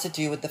lot to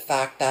do with the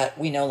fact that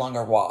we no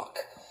longer walk.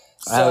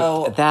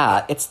 So...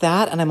 It's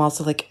that, and I'm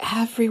also like,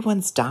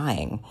 everyone's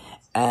dying.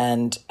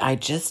 And I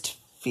just...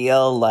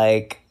 feel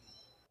like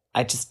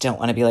I just don't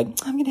want to be like,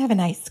 I'm going to have an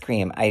ice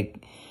cream. I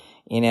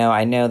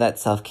know that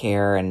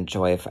self-care and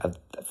joy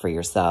for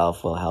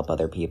yourself will help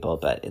other people,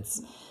 but it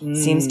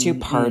seems too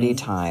party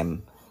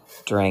time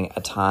during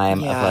a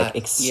time of like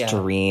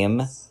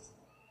extreme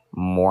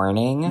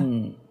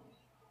mourning.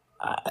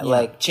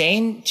 Like,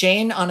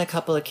 Jane on a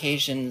couple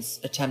occasions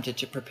attempted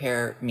to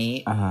prepare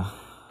meat,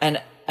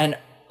 and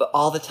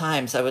all the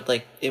times I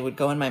would it would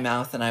go in my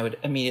mouth, and I would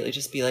immediately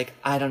just be like,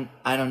 I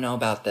don't know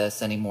about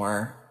this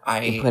anymore.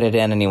 you put it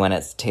in and you want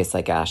it to taste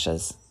like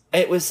ashes.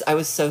 I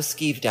was so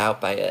skeeved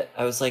out by it.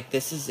 I was like,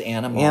 this is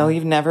animal. Yeah, well,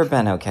 you've never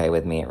been okay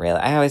with meat, really.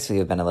 I always feel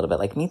you've been a little bit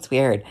like, meat's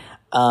weird.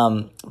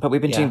 But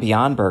we've been doing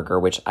Beyond Burger,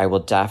 which I will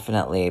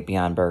definitely,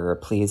 Beyond Burger,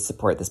 please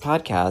support this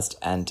podcast.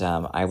 And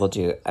I will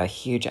do a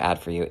huge ad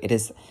for you. It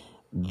is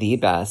the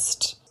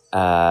best.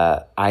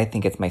 I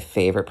think it's my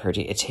favorite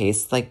protein. It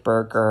tastes like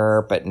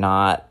burger, but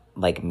not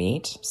like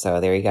meat. So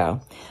there you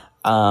go.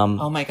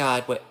 Oh my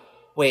God.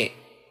 Wait.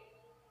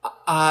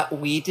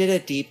 We did a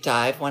deep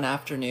dive one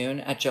afternoon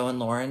at Joe and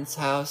Lauren's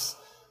house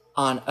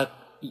on a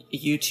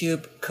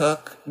YouTube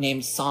cook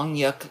named Song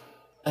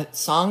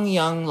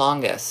Young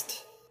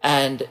Longest.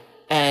 And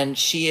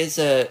she is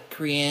a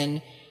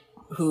Korean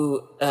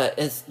who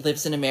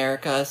lives in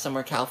America,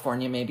 somewhere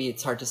California, maybe,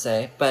 it's hard to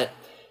say, but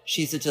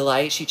she's a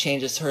delight. She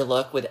changes her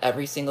look with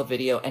every single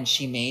video, and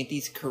she made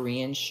these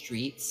Korean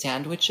street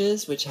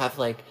sandwiches, which have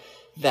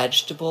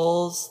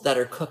vegetables that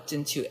are cooked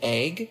into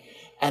egg,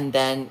 and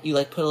then you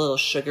put a little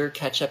sugar,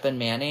 ketchup, and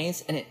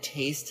mayonnaise, and it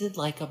tasted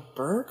like a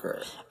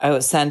burger. Oh,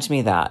 send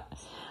me that.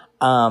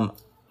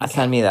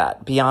 Send me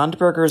that. Beyond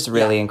Burger is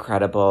really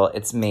incredible.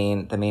 It's the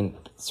main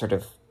sort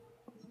of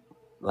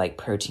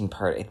protein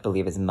part, I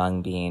believe, is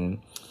mung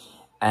bean.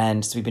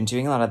 And so we've been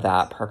doing a lot of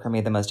that. Parker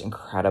made the most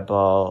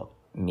incredible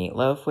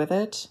meatloaf with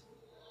it.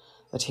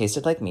 It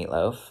tasted like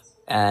meatloaf.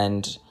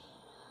 And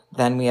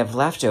then we have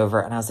leftover.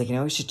 And I was like,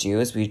 what we should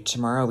do is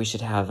tomorrow we should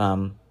have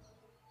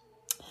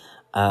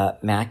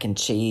mac and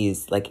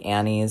cheese, like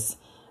Annie's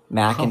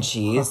mac and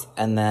cheese,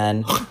 and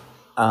then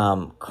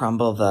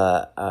crumble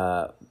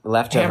the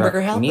leftover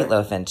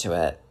meatloaf into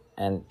it.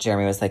 And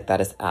Jeremy was like,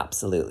 that is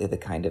absolutely the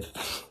kind of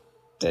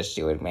dish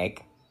you would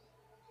make.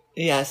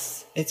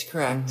 Yes, it's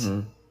correct.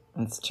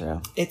 Mm-hmm. It's true.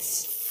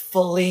 It's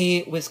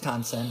fully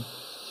Wisconsin.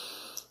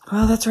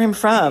 Well, that's where I'm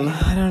from.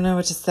 I don't know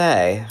what to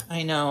say.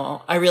 I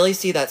know. I really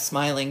see that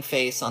smiling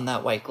face on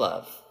that white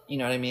glove. You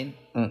know what I mean?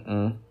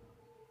 Mm-mm.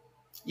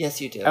 Yes,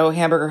 you do. Oh,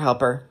 Hamburger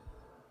Helper.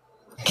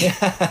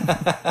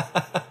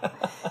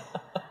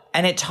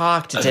 And it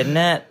talked, didn't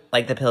it?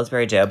 Like the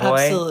Pillsbury Doughboy.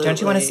 Absolutely. Don't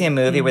you want to see a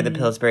movie where the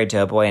Pillsbury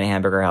Doughboy and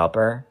Hamburger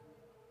Helper,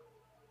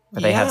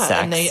 where they have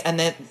sex? and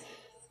they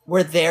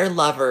where they're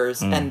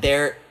lovers and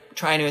they're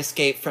trying to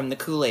escape from the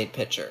Kool-Aid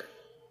pitcher.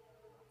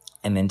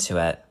 I'm into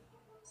it.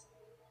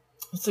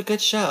 It's a good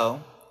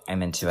show.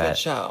 I'm into it. Good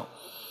show.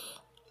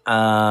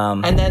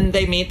 And then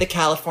they meet the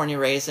California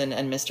Raisin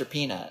and Mr.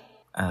 Peanut.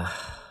 I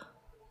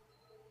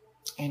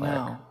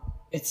know.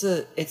 It's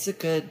a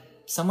good.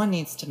 Someone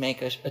needs to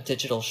make a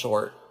digital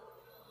short.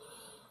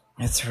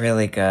 It's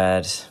really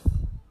good.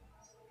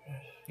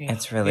 Yeah.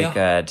 It's really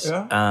good.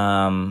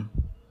 Yeah.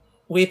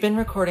 We've been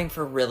recording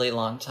for a really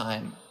long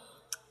time.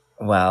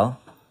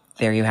 Well,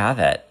 there you have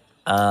it.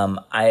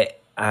 I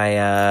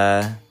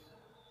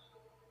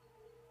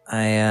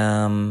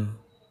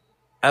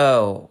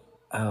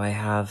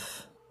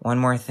have one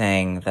more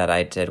thing that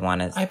I did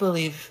want to... I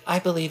believe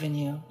in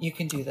you. You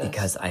can do this.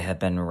 Because I have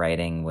been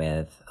writing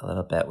a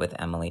little bit with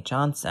Emily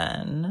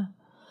Johnson,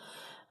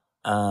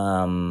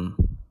 who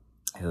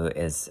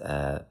is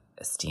a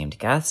esteemed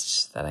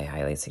guest that I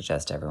highly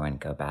suggest everyone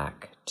go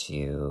back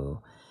to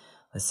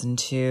listen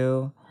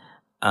to.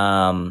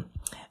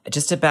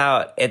 Just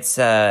about,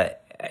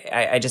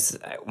 I just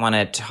want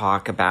to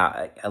talk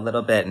about a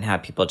little bit and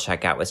have people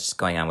check out what's just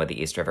going on with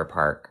the East River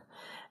Park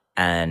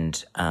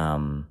and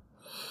how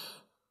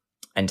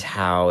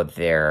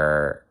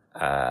their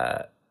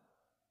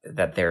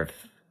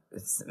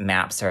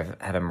maps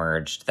have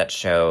emerged that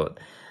show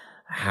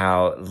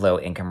how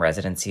low-income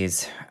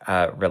residencies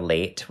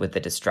relate with the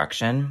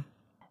destruction,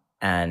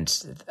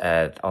 and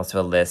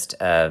also a list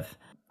of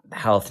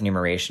health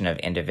enumeration of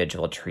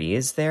individual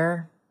trees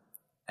there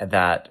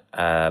that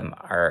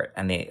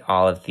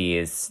all of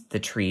these, the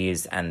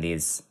trees and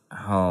these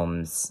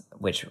homes,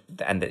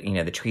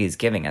 the trees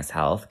giving us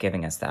health,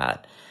 giving us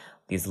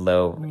these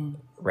low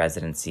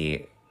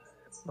residency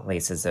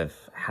places of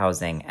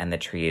housing, and the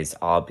trees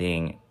all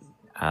being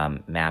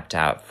mapped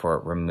out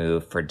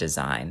removed for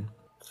design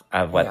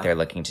of what they're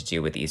looking to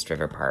do with East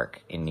River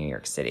Park in New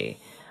York City.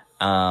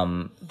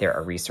 There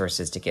are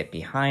resources to get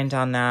behind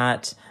on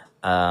that.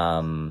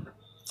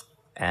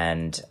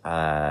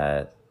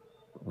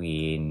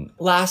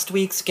 Last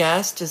week's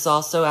guest is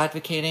also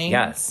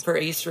advocating for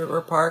East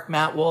River Park,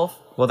 Matt Wolf.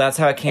 Well, that's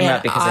how it came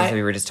up, because as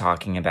we were just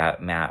talking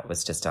about, Matt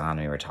was just on,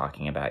 we were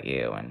talking about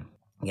you, and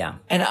yeah.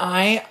 And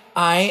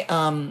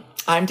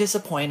I'm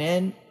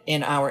disappointed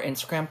in our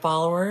Instagram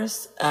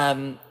followers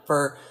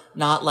for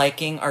not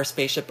liking our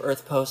Spaceship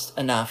Earth post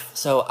enough.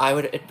 So I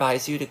would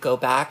advise you to go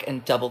back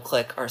and double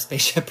click our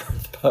Spaceship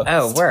Earth post.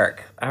 Oh,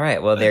 work. All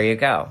right. Well, there you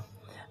go.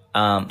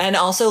 And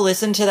also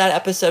listen to that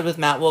episode with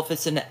Matt Wolf.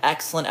 It's an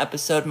excellent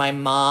episode. My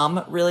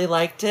mom really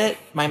liked it.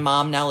 My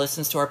mom now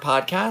listens to our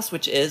podcast,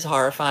 which is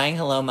horrifying.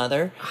 Hello,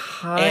 Mother.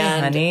 Hi,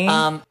 honey.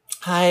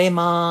 Hi,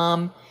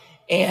 Mom.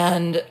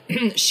 And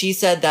she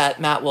said that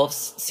Matt Wolf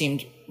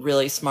seemed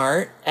really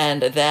smart.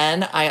 And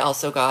then I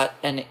also got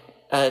a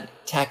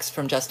text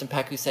from Justin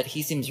Peck who said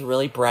he seems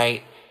really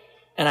bright.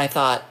 And I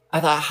thought,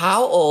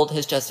 how old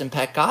has Justin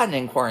Peck gotten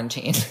in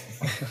quarantine?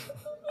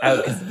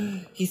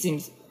 He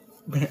seems,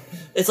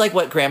 it's like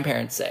what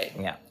grandparents say.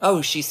 Yeah.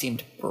 Oh, she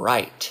seemed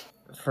bright.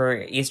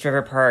 For East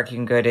River Park, you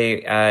can go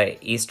to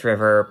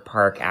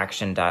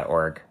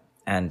eastriverparkaction.org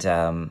and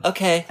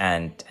Okay.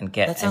 and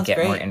get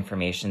great. more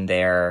information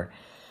there.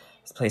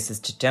 There's places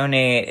to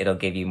donate. It'll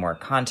give you more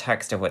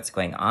context of what's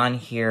going on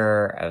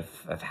here,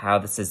 of how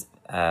this is.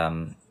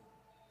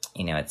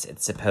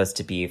 It's supposed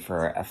to be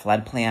for a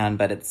flood plan,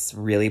 but it's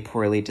really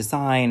poorly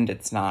designed.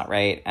 It's not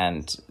right,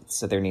 and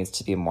so there needs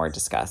to be more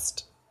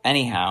discussed.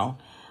 Anyhow,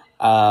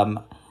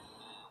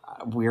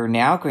 we're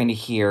now going to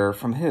hear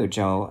from who?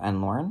 Joe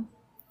and Lauren?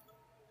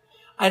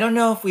 I don't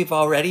know if we've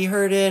already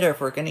heard it or if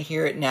we're going to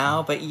hear it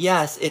now, but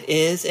yes, it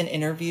is an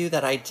interview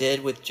that I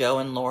did with Joe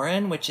and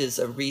Lauren, which is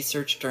a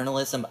research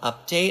journalism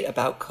update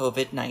about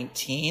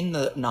COVID-19,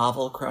 the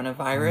novel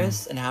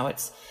coronavirus, and how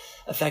it's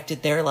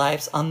affected their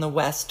lives on the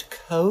West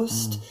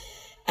Coast.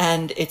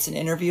 And it's an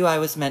interview I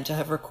was meant to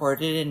have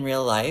recorded in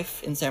real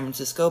life in San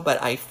Francisco,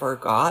 but I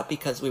forgot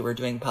because we were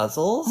doing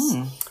puzzles.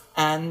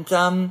 And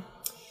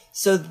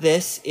so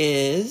this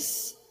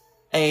is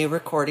a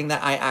recording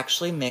that I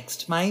actually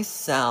mixed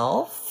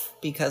myself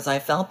because I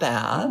felt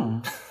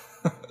bad.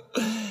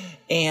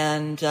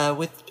 And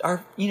with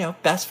our,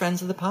 best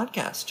friends of the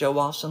podcast, Joe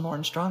Walsh and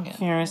Lauren Strongen.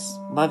 Cheers.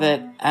 Love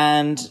it.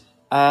 And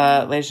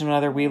ladies and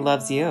gentlemen, we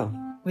loves you.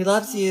 We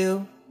loves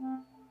you.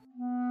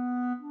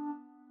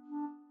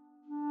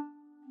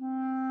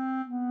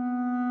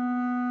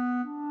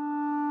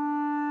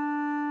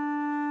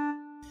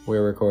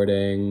 We're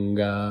recording.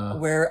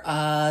 We're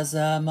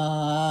Azamai.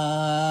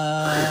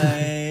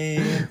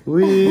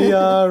 We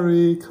are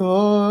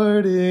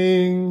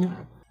recording.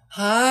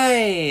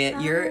 Hi,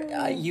 you're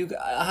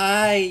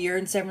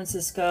in San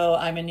Francisco.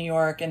 I'm in New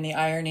York, and the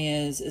irony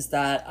is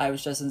that I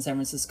was just in San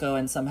Francisco,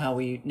 and somehow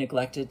we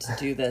neglected to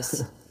do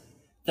this,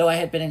 though I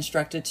had been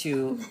instructed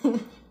to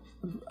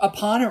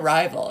upon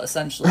arrival,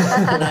 essentially.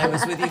 And I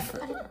was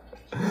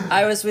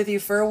with you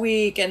for a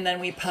week, and then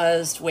we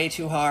puzzed way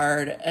too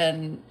hard,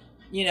 and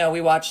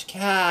we watched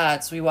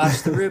Cats, we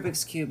watched the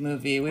Rubik's Cube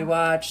movie, we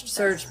watched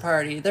Search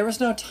Party. There was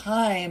no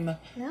time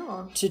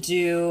to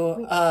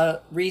do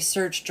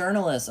research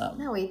journalism.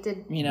 No, we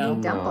did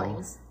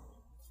dumplings.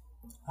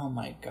 Oh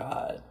my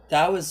God.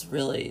 That was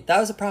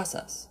a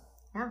process.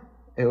 Yeah.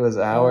 It was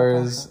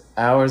hours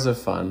of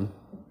fun.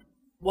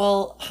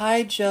 Well,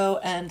 hi, Joe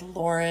and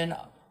Lauren,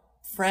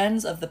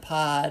 friends of the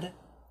pod.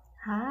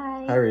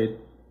 Hi. Hi, Reed.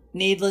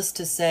 Needless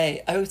to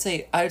say, I would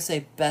say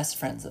best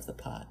friends of the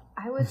pod.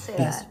 I would say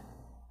that.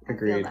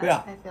 Agreed.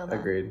 I feel that.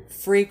 Agreed.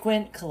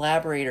 Frequent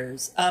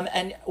collaborators.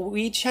 And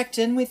we checked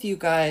in with you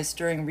guys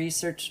during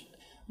research.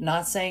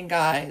 Not saying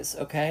guys,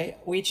 okay?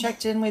 We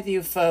checked in with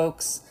you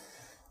folks.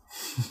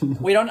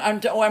 I'm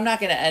not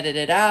going to edit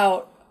it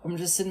out. I'm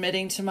just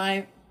admitting to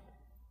my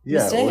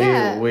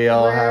mistake. We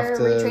all have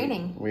to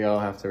retraining. We all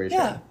have to retrain.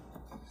 Yeah.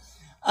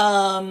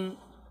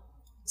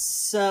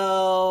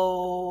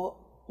 So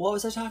what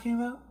was I talking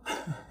about?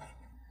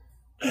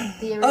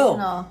 The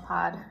original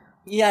pod.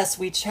 Yes,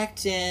 we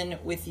checked in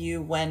with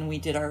you when we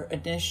did our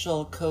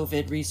initial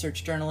COVID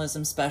research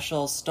journalism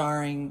special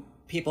starring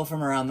people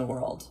from around the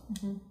world.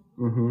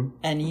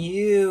 And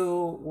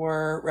you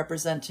were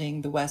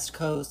representing the West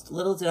Coast.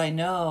 Little did I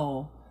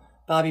know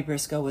Bobby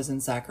Briscoe was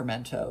in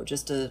Sacramento,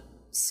 just a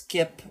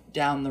skip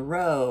down the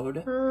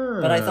road.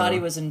 But I thought he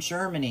was in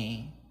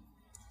Germany.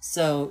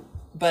 So,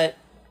 but,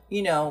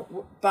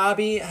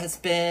 Bobby has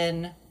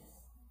been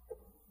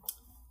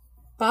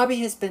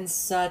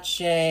such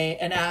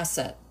an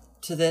asset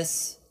to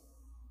this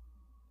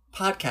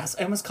podcast.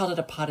 I almost called it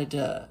a pot de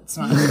deux. It's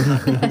not a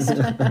podcast.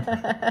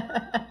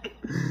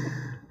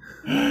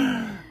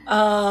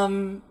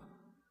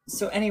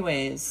 So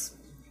anyways,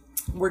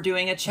 we're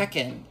doing a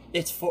check-in.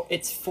 It's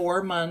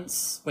 4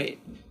 months.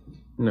 Wait.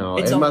 No,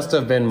 it must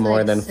have been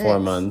more than 4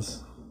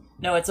 months.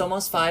 No, it's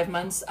almost 5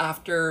 months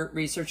after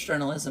research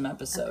journalism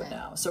episode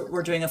now. So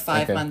we're doing a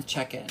 5-month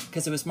check-in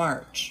because it was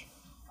March.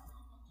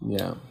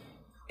 Yeah.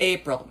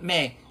 April,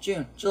 May,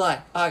 June,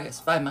 July,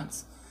 August, 5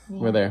 months.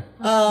 We're there.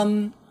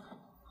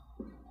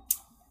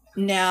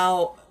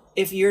 Now,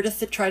 if you're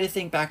to try to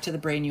think back to the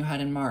brain you had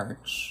in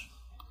March,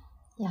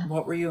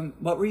 what were you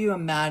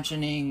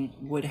imagining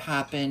would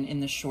happen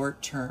in the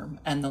short term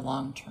and the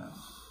long term?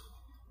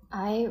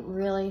 I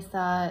really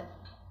thought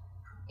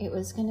it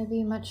was going to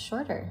be much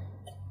shorter.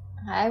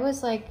 I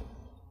was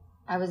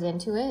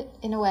into it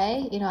in a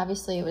way.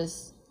 Obviously it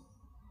was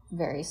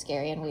very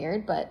scary and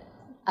weird, but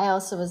I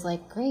also was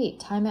like, great,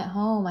 time at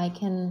home. I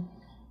can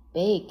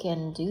bake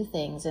and do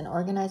things and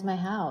organize my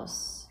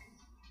house.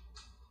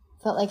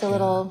 Felt like a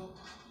little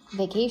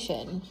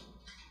vacation.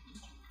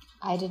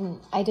 I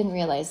didn't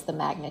realize the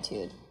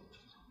magnitude.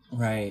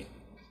 Right.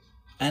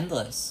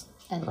 Endless.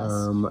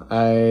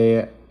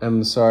 I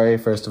am sorry,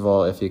 first of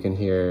all, if you can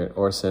hear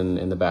Orson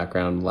in the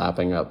background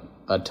lapping up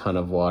a ton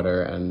of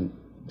water and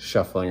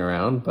shuffling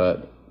around,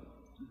 but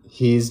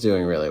he's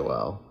doing really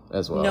well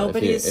as well.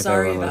 Nobody's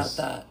sorry about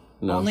that.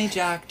 No. Only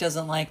Jack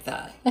doesn't like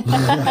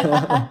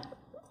that.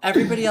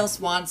 Everybody else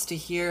wants to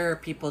hear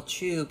people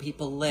chew,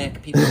 people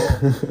lick, people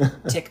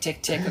tick,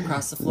 tick, tick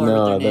across the floor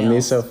with their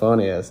nails. The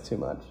misophonia is too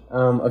much.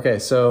 Okay,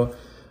 so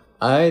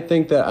I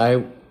think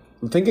that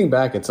thinking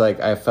back, it's like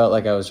I felt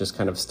like I was just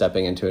kind of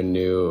stepping into a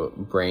new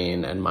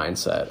brain and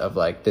mindset of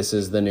like, this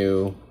is the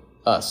new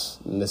us,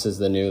 and this is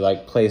the new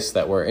like place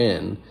that we're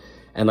in.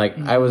 And like,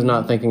 I was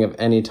not thinking of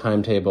any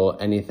timetable,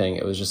 anything.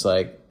 It was just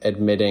like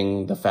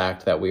admitting the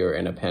fact that we were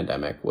in a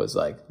pandemic was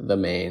like the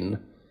main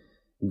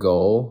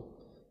goal.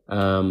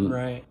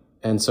 Right.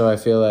 And so I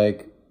feel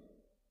like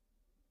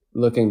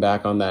looking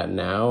back on that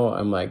now,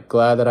 I'm like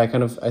glad that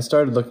I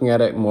started looking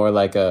at it more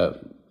like a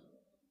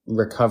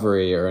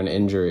recovery or an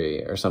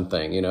injury or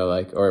something, you know,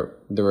 like, or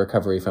the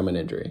recovery from an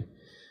injury.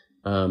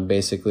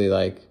 Basically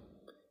like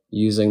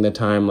using the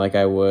time like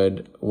I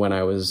would when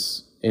I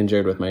was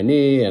injured with my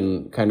knee,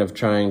 and kind of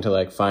trying to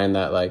like find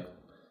that like,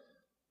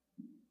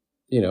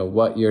 you know,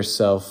 what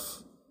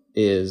yourself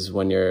is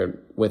when you're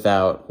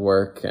without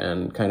work,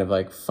 and kind of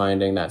like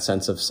finding that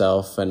sense of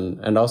self,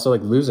 and also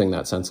like losing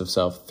that sense of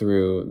self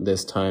through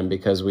this time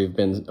because we've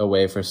been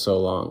away for so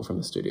long from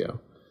the studio.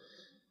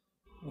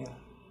 Yeah.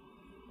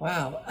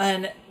 Wow.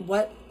 And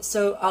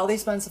so all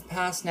these months have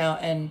passed now,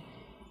 and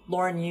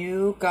Lauren,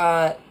 you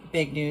got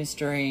big news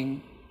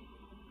during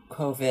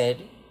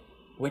COVID,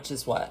 which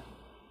is what?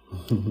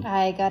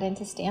 I got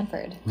into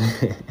Stanford.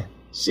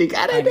 She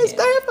got into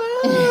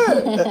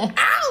Stanford!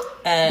 Ow!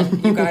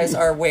 And you guys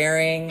are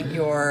wearing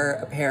your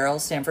apparel,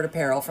 Stanford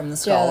apparel from the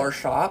Scholar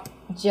Shop.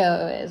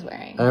 Joe is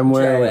wearing. I'm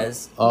wearing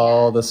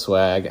all the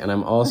swag, and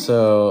I'm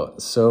also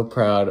so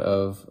proud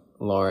of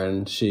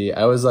Lauren.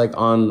 I was like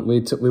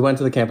we went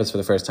to the campus for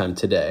the first time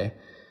today.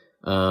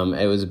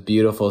 It was a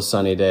beautiful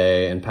sunny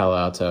day in Palo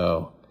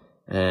Alto,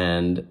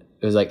 and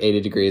it was like 80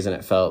 degrees, and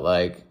it felt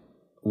like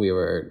we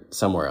were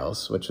somewhere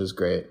else, which was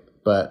great.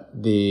 But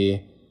the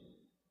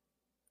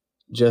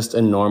just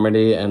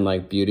enormity and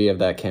like beauty of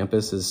that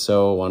campus is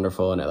so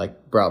wonderful, and it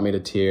like brought me to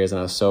tears, and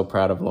I was so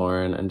proud of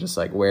Lauren and just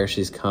like where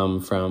she's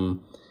come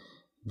from,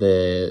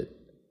 the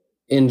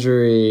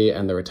injury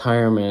and the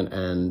retirement,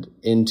 and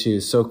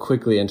into so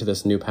quickly into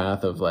this new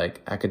path of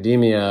like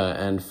academia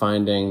and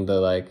finding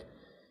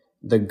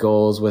the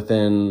goals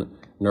within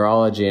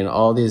neurology and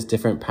all these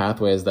different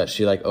pathways that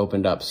she like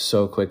opened up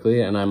so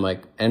quickly. And I'm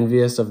like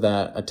envious of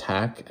that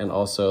attack, and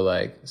also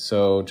like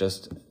so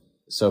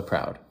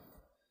proud.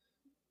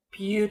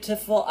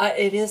 Beautiful.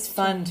 It is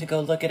fun to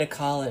go look at a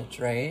college,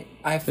 right?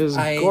 It's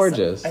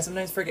gorgeous. I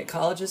sometimes forget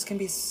colleges can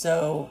be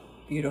so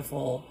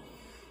beautiful.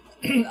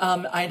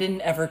 I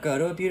didn't ever go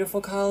to a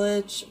beautiful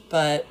college,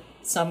 but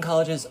some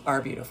colleges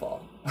are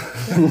beautiful.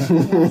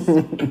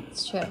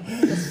 It's true.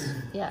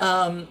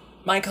 Yeah.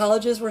 My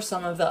colleges were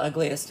some of the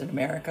ugliest in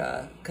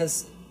America,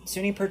 because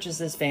SUNY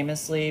Purchase is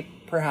famously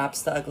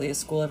perhaps the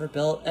ugliest school ever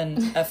built,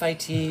 and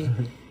FIT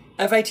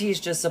is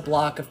just a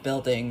block of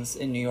buildings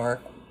in New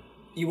York.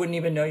 You wouldn't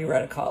even know you were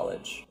at a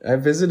college. I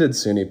visited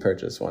SUNY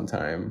Purchase one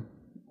time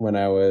when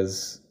I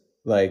was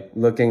like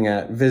looking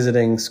at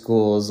visiting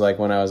schools, like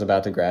when I was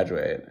about to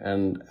graduate,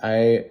 and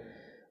I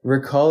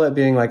recall it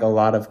being like a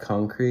lot of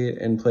concrete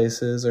in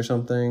places or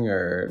something,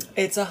 or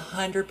it's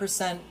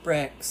 100%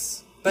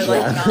 bricks. But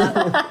like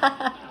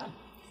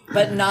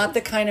but not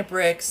the kind of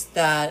bricks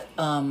that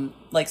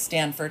like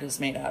Stanford is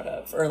made out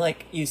of, or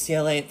like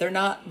UCLA.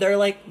 They're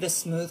like the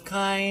smooth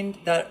kind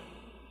that,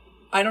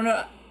 I don't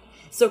know.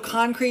 So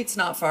concrete's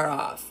not far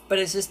off, but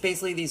it's just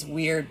basically these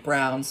weird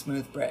brown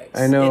smooth bricks.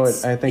 I know.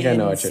 I think I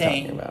know what you're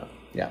talking about.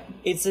 Yeah.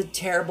 It's a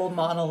terrible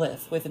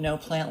monolith with no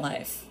plant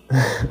life.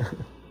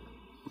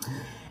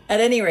 At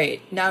any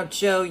rate, now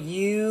Joe,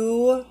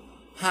 you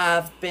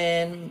have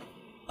been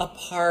a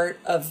part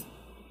of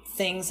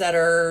things that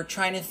are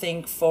trying to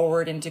think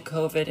forward into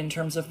COVID in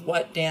terms of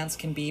what dance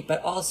can be,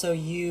 but also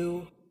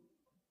your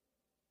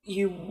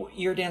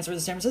dance for the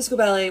San Francisco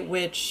Ballet,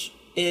 which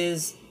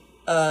is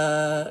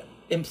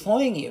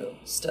employing you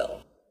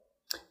still.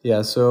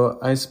 Yeah, so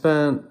I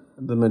spent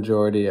the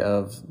majority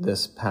of the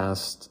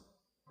past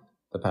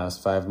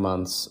 5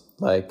 months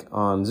like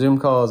on Zoom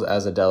calls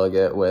as a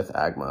delegate with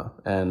AGMA,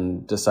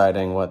 and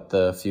deciding what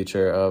the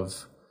future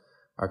of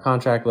our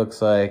contract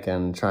looks like,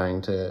 and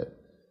trying to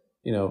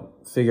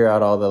figure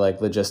out all the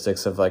like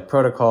logistics of like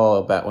protocol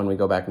about when we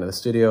go back into the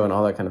studio and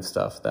all that kind of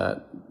stuff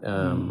that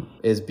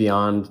is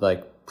beyond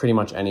like pretty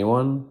much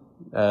anyone,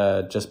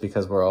 just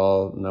because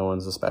no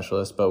one's a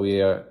specialist, but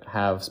we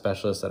have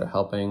specialists that are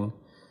helping.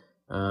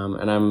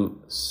 And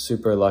I'm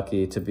super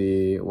lucky to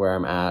be where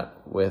I'm at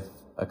with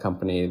a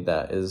company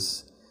that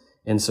is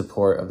in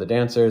support of the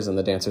dancers and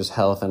the dancers'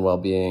 health and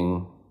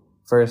well-being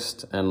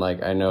first. And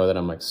like, I know that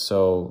I'm like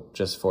so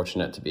just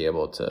fortunate to be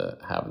able to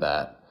have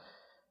that.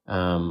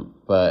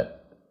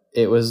 But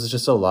it was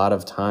just a lot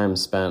of time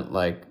spent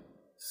like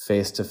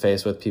face to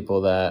face with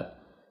people that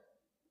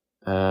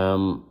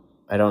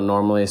I don't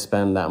normally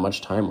spend that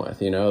much time with,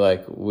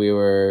 like we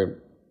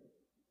were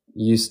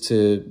used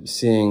to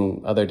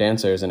seeing other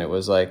dancers, and it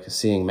was like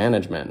seeing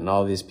management and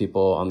all these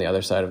people on the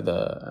other side of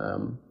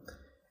the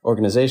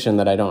organization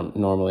that I don't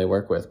normally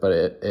work with, but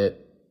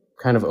it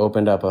kind of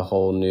opened up a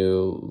whole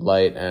new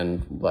light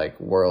and like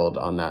world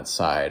on that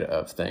side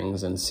of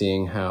things, and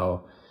seeing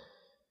how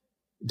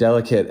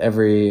delicate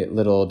every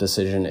little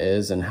decision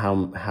is, and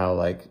how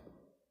like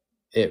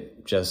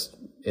it just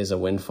is a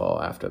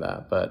windfall after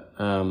that. But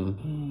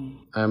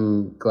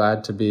I'm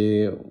glad to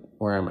be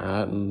where I'm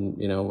at, and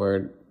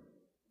we're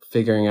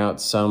figuring out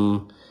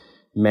some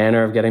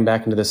manner of getting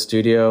back into the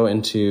studio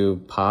into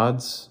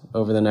pods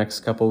over the next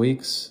couple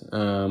weeks.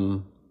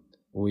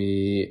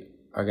 We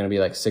are going to be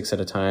like 6 at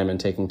a time and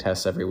taking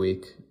tests every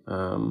week,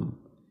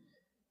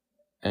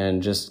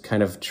 and just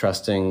kind of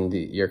trusting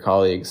your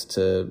colleagues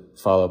to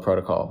follow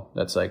protocol.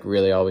 That's like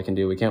really all we can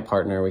do. We can't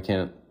partner. We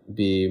can't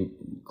be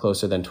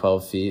closer than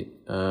 12 feet.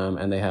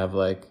 And they have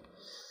like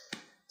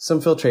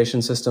some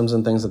filtration systems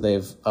and things that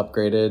they've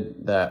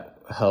upgraded that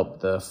help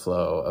the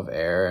flow of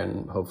air,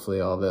 and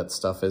hopefully all that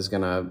stuff is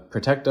going to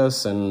protect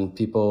us and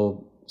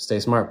people stay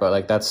smart. But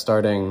like that's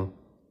starting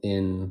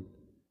in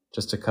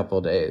just a couple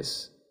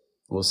days.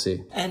 We'll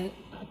see. And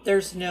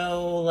there's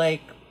no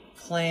like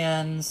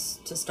plans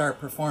to start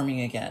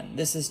performing again.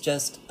 This is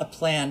just a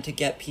plan to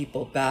get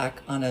people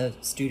back on a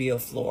studio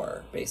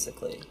floor,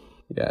 basically.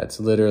 Yeah, it's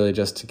literally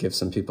just to give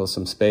some people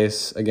some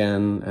space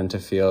again and to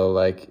feel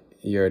like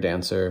you're a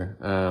dancer.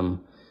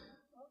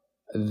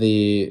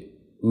 The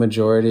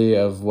majority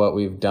of what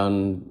we've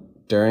done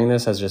during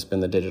this has just been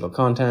the digital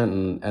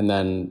content, and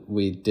then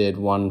we did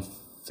one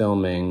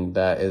filming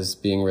that is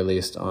being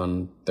released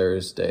on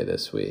Thursday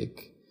this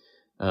week.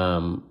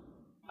 How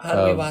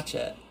do we watch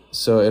it?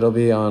 So it'll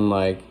be on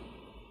like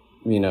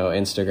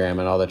Instagram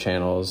and all the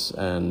channels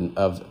and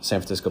of San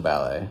Francisco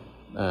Ballet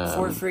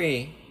for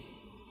free.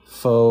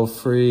 Faux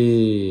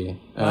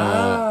free.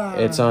 Wow.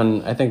 It's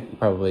on, I think,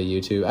 probably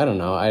YouTube. I don't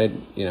know. I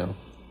don't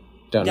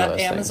know those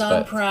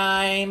Amazon things,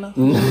 Prime.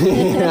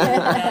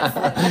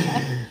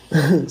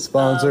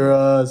 Sponsor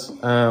us.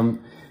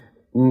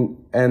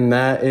 And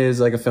that is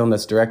like a film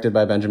that's directed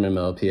by Benjamin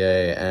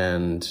Millepied,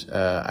 and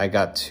I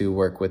got to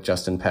work with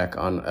Justin Peck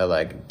on a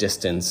like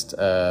distanced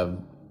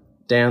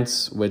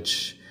dance,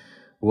 which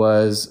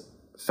was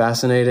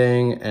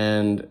fascinating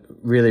and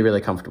really,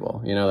 really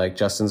comfortable. Like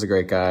Justin's a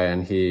great guy,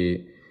 and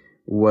he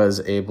was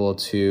able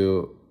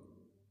to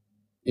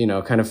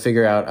kind of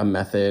figure out a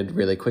method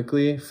really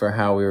quickly for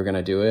how we were going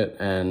to do it.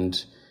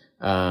 And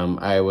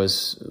I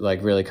was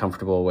like really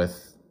comfortable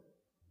with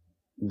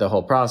the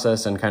whole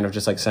process and kind of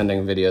just like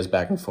sending videos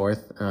back and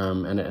forth.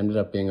 And it ended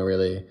up being a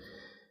really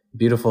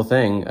beautiful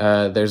thing.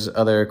 There's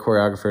other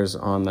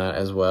choreographers on that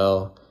as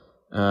well,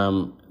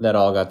 that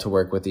all got to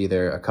work with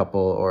either a couple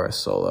or a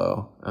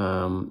solo.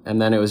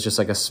 And then it was just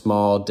like a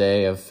small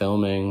day of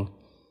filming,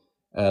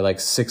 like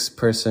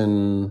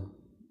 6-person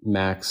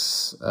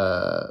max,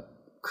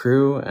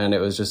 crew. And it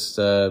was just,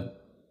 a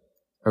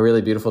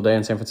really beautiful day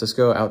in San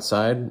Francisco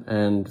outside,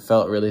 and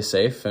felt really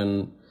safe.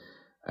 And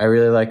I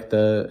really like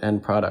the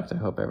end product. I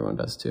hope everyone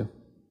does too.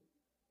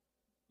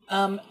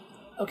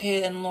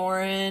 Okay, and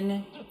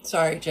Lauren,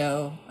 sorry,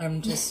 Joe.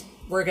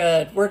 We're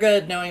good. We're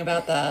good knowing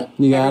about that.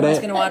 You got Everyone's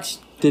it? Gonna watch,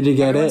 Did you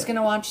get everyone's it? going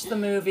to watch the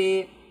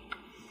movie.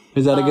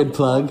 Is that a good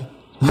plug?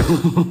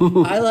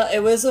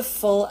 It was a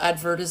full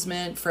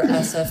advertisement for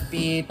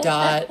SFB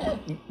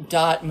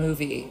dot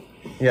movie.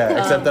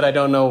 Yeah, except that I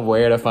don't know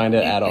where to find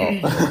it at all.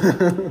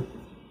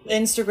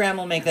 Instagram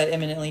will make that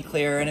imminently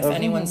clear, and if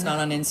anyone's not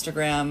on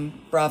Instagram,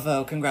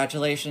 bravo,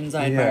 congratulations,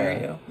 I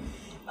admire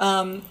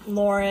you.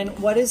 Lauren,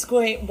 what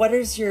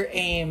is your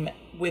aim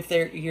with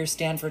your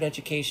Stanford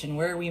education?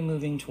 Where are we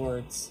moving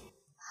towards?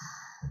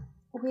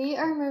 We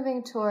are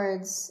moving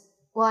towards,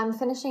 well, I'm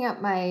finishing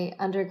up my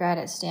undergrad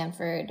at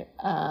Stanford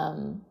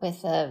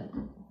with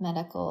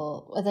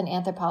an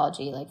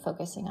anthropology, like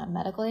focusing on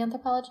medical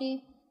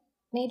anthropology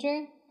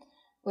major,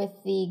 with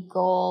the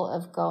goal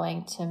of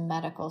going to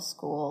medical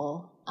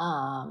school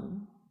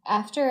kind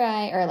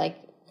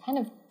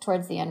of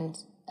towards the end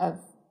of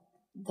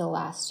the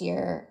last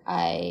year.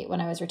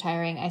 When I was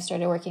retiring, I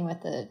started working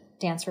with the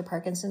Dance for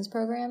Parkinson's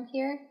program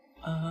here,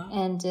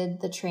 and did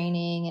the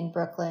training in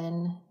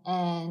Brooklyn,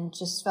 and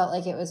just felt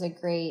like it was a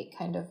great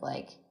kind of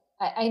like,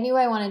 I knew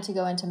I wanted to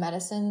go into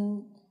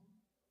medicine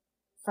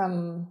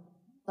from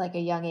like a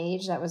young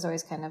age. That was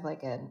always kind of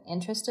like an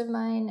interest of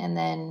mine. And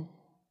then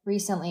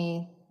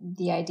recently,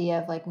 the idea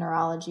of like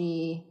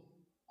neurology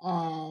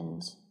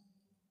and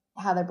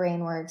how the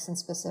brain works, and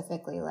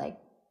specifically like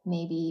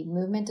maybe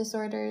movement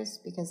disorders,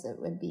 because it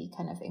would be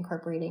kind of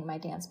incorporating my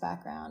dance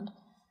background.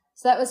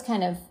 So that's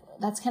kind of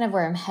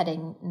where I'm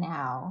heading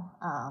now.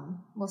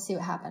 We'll see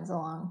what happens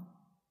along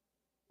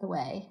the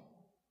way.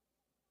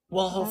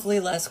 Well, hopefully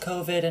less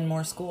COVID and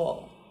more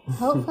school.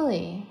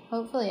 Hopefully.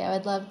 I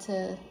would love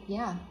to,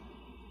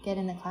 get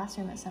in the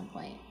classroom at some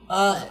point.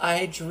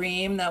 I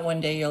dream that one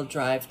day you'll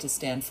drive to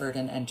Stanford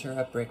and enter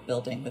a brick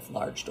building with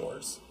large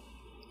doors.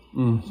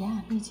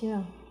 Yeah, me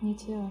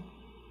too.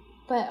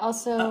 But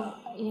also,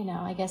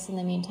 I guess in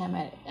the meantime,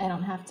 I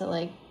don't have to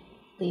like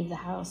leave the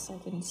house. I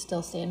can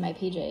still stay in my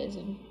PJs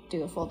and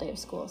do a full day of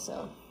school.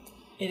 So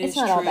It's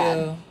not true. all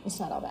bad. It's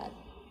not all bad.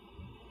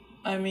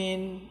 I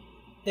mean,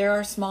 there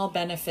are small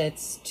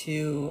benefits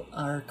to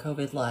our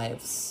COVID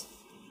lives.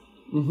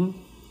 Mm-hmm.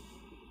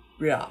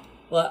 Yeah.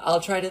 Well, I'll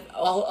try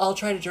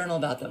to journal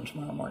about them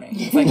tomorrow morning.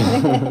 If I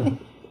can.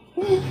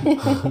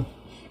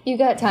 You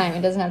got time.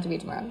 It doesn't have to be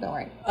tomorrow. Don't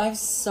worry. I have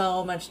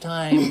so much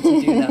time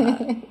to do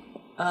that.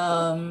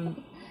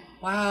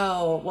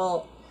 Wow.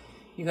 Well,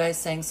 you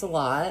guys, thanks a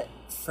lot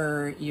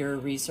for your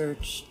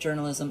research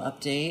journalism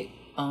update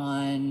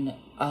on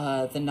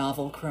the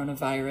novel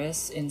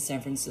coronavirus in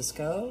San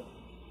Francisco.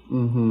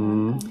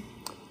 Mm-hmm.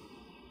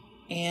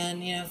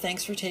 And,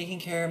 thanks for taking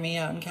care of me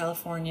out in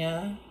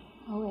California.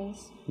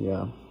 Always.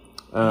 Yeah.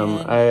 And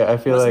I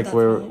feel wasn't like that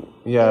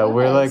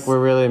fun? we're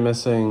really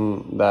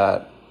missing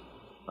that,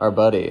 our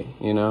buddy,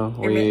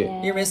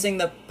 You're missing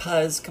the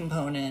Puzz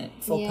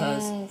component, full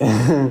Puzz.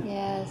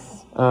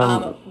 Yes.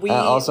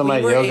 Also my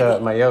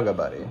yoga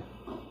buddy.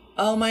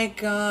 Oh my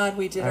God,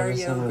 we did our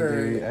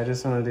yogurt. I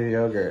just want to do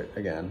yogurt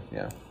again.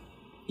 Yeah.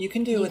 You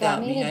can do it You without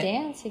got me to I-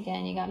 dance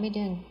again. You got me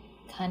doing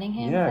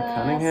Cunningham Yeah, class.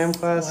 Cunningham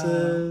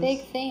classes.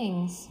 Big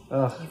things.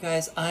 Ugh. You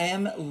guys, I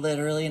am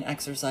literally an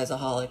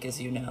exerciseaholic,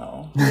 as you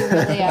know. You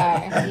really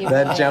are. You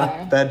That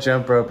really are.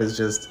 jump rope is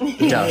just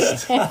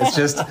dust.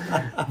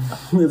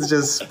 it's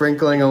just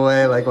sprinkling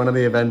away like one of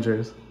the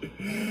Avengers.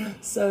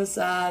 So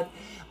sad.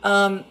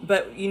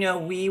 But,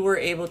 we were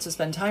able to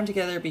spend time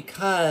together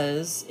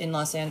because in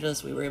Los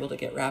Angeles, we were able to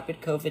get rapid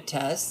COVID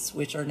tests,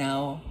 which are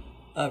now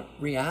a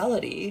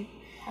reality.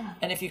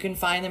 And if you can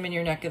find them in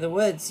your neck of the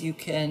woods, you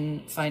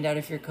can find out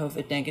if you're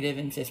COVID negative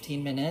in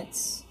 15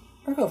 minutes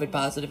or COVID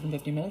positive in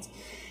 15 minutes.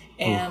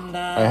 And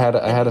I had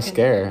a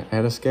scare.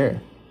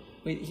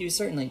 You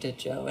certainly did,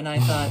 Joe. And I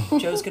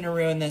thought, Joe's going to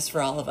ruin this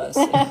for all of us.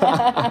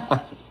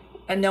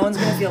 And no one's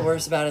going to feel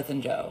worse about it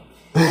than Joe.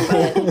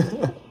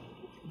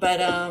 But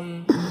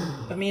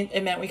I mean,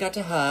 it meant we got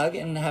to hug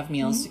and have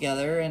meals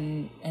together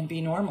and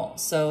be normal.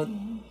 So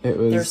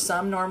there's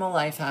some normal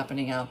life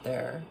happening out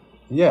there.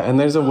 Yeah, and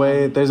there's a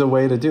way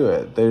to do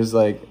it. There's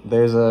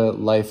a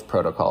life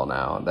protocol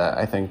now that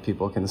I think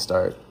people can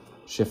start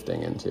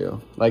shifting into.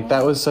 Like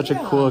that was such a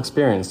cool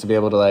experience to be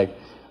able to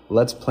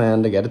let's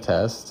plan to get a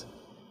test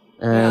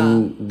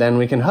and then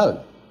we can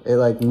hug.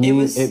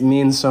 It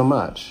means so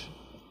much.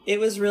 It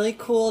was really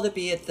cool to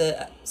be at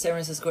the San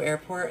Francisco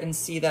airport and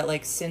see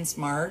that since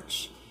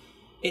March,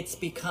 it's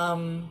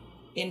become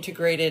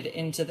integrated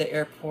into the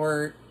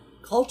airport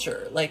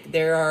culture.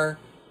 There are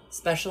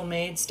special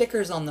made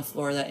stickers on the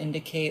floor that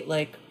indicate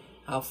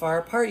how far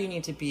apart you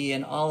need to be,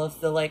 and all of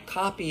the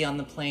copy on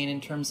the plane in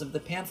terms of the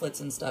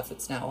pamphlets and stuff.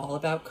 It's now all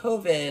about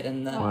COVID,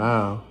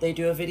 and they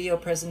do a video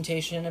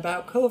presentation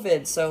about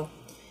COVID. So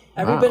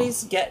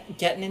everybody's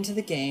getting into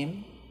the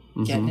game,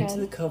 getting into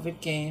the COVID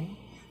game.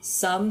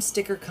 Some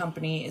sticker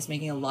company is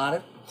making a lot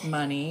of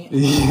money.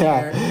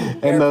 Yeah,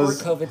 and and airport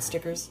COVID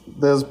stickers.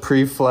 Those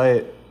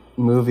pre-flight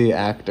movie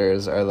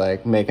actors are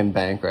making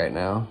bank right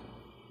now.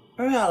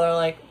 Oh yeah,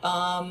 they're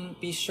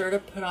be sure to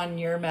put on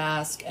your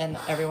mask, and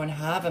everyone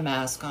have a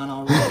mask on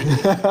already.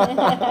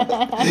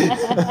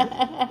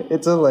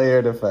 It's a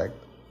layered effect.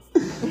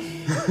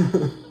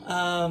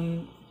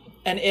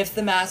 And if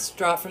the masks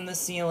drop from the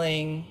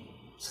ceiling,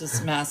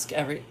 just mask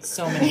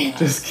so many masks.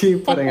 Just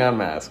keep putting on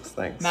masks,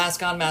 thanks.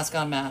 Mask on, mask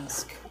on,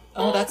 mask.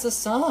 Oh, that's a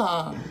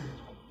song.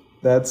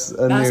 That's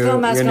a Mask new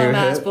on, mask your on, new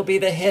mask hit? will be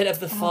the hit of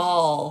the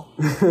fall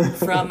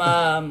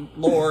from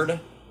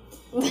Lord.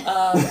 Is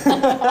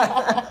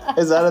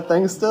that a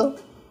thing still?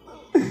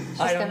 I don't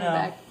coming know.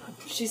 back.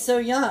 She's so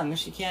young.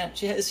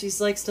 She's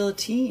still a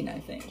teen, I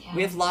think. Yeah.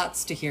 We have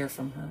lots to hear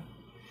from her.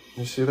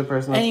 Is she the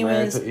person that's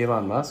Anyways. married to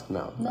Elon Musk?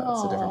 No,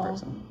 that's a different No.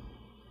 person.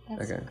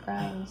 That's Okay.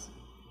 crimes.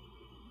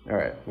 All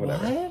right,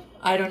 whatever. What?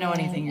 I don't know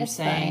anything you're It's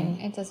saying.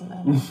 fine. It doesn't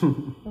matter.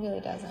 It really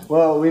doesn't.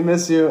 Well, we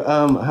miss you.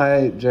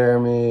 Hi,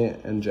 Jeremy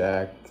and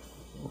Jack.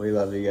 We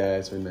love you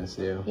guys. We miss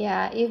you.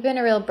 Yeah, you've been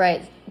a real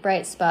bright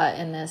spot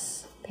in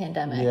this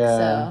pandemic. Yeah.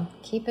 So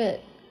keep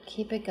it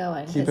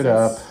going. Keep 'cause it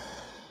up.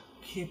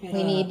 Keep it We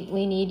up.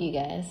 need you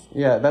guys.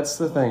 Yeah, that's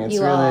the thing. It's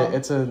You really all.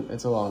 it's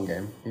a long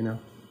game, you know.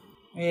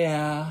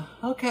 Yeah.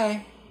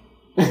 Okay.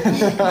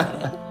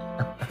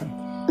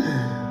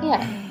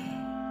 Yeah.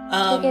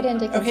 Take it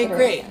into Okay,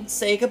 consideration. great.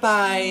 Say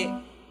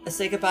goodbye.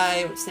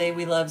 Say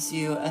we loves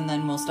you, and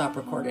then we'll stop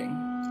recording.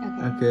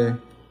 Okay. Okay.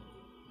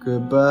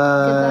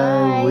 Goodbye.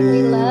 Goodbye.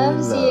 We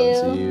loves you.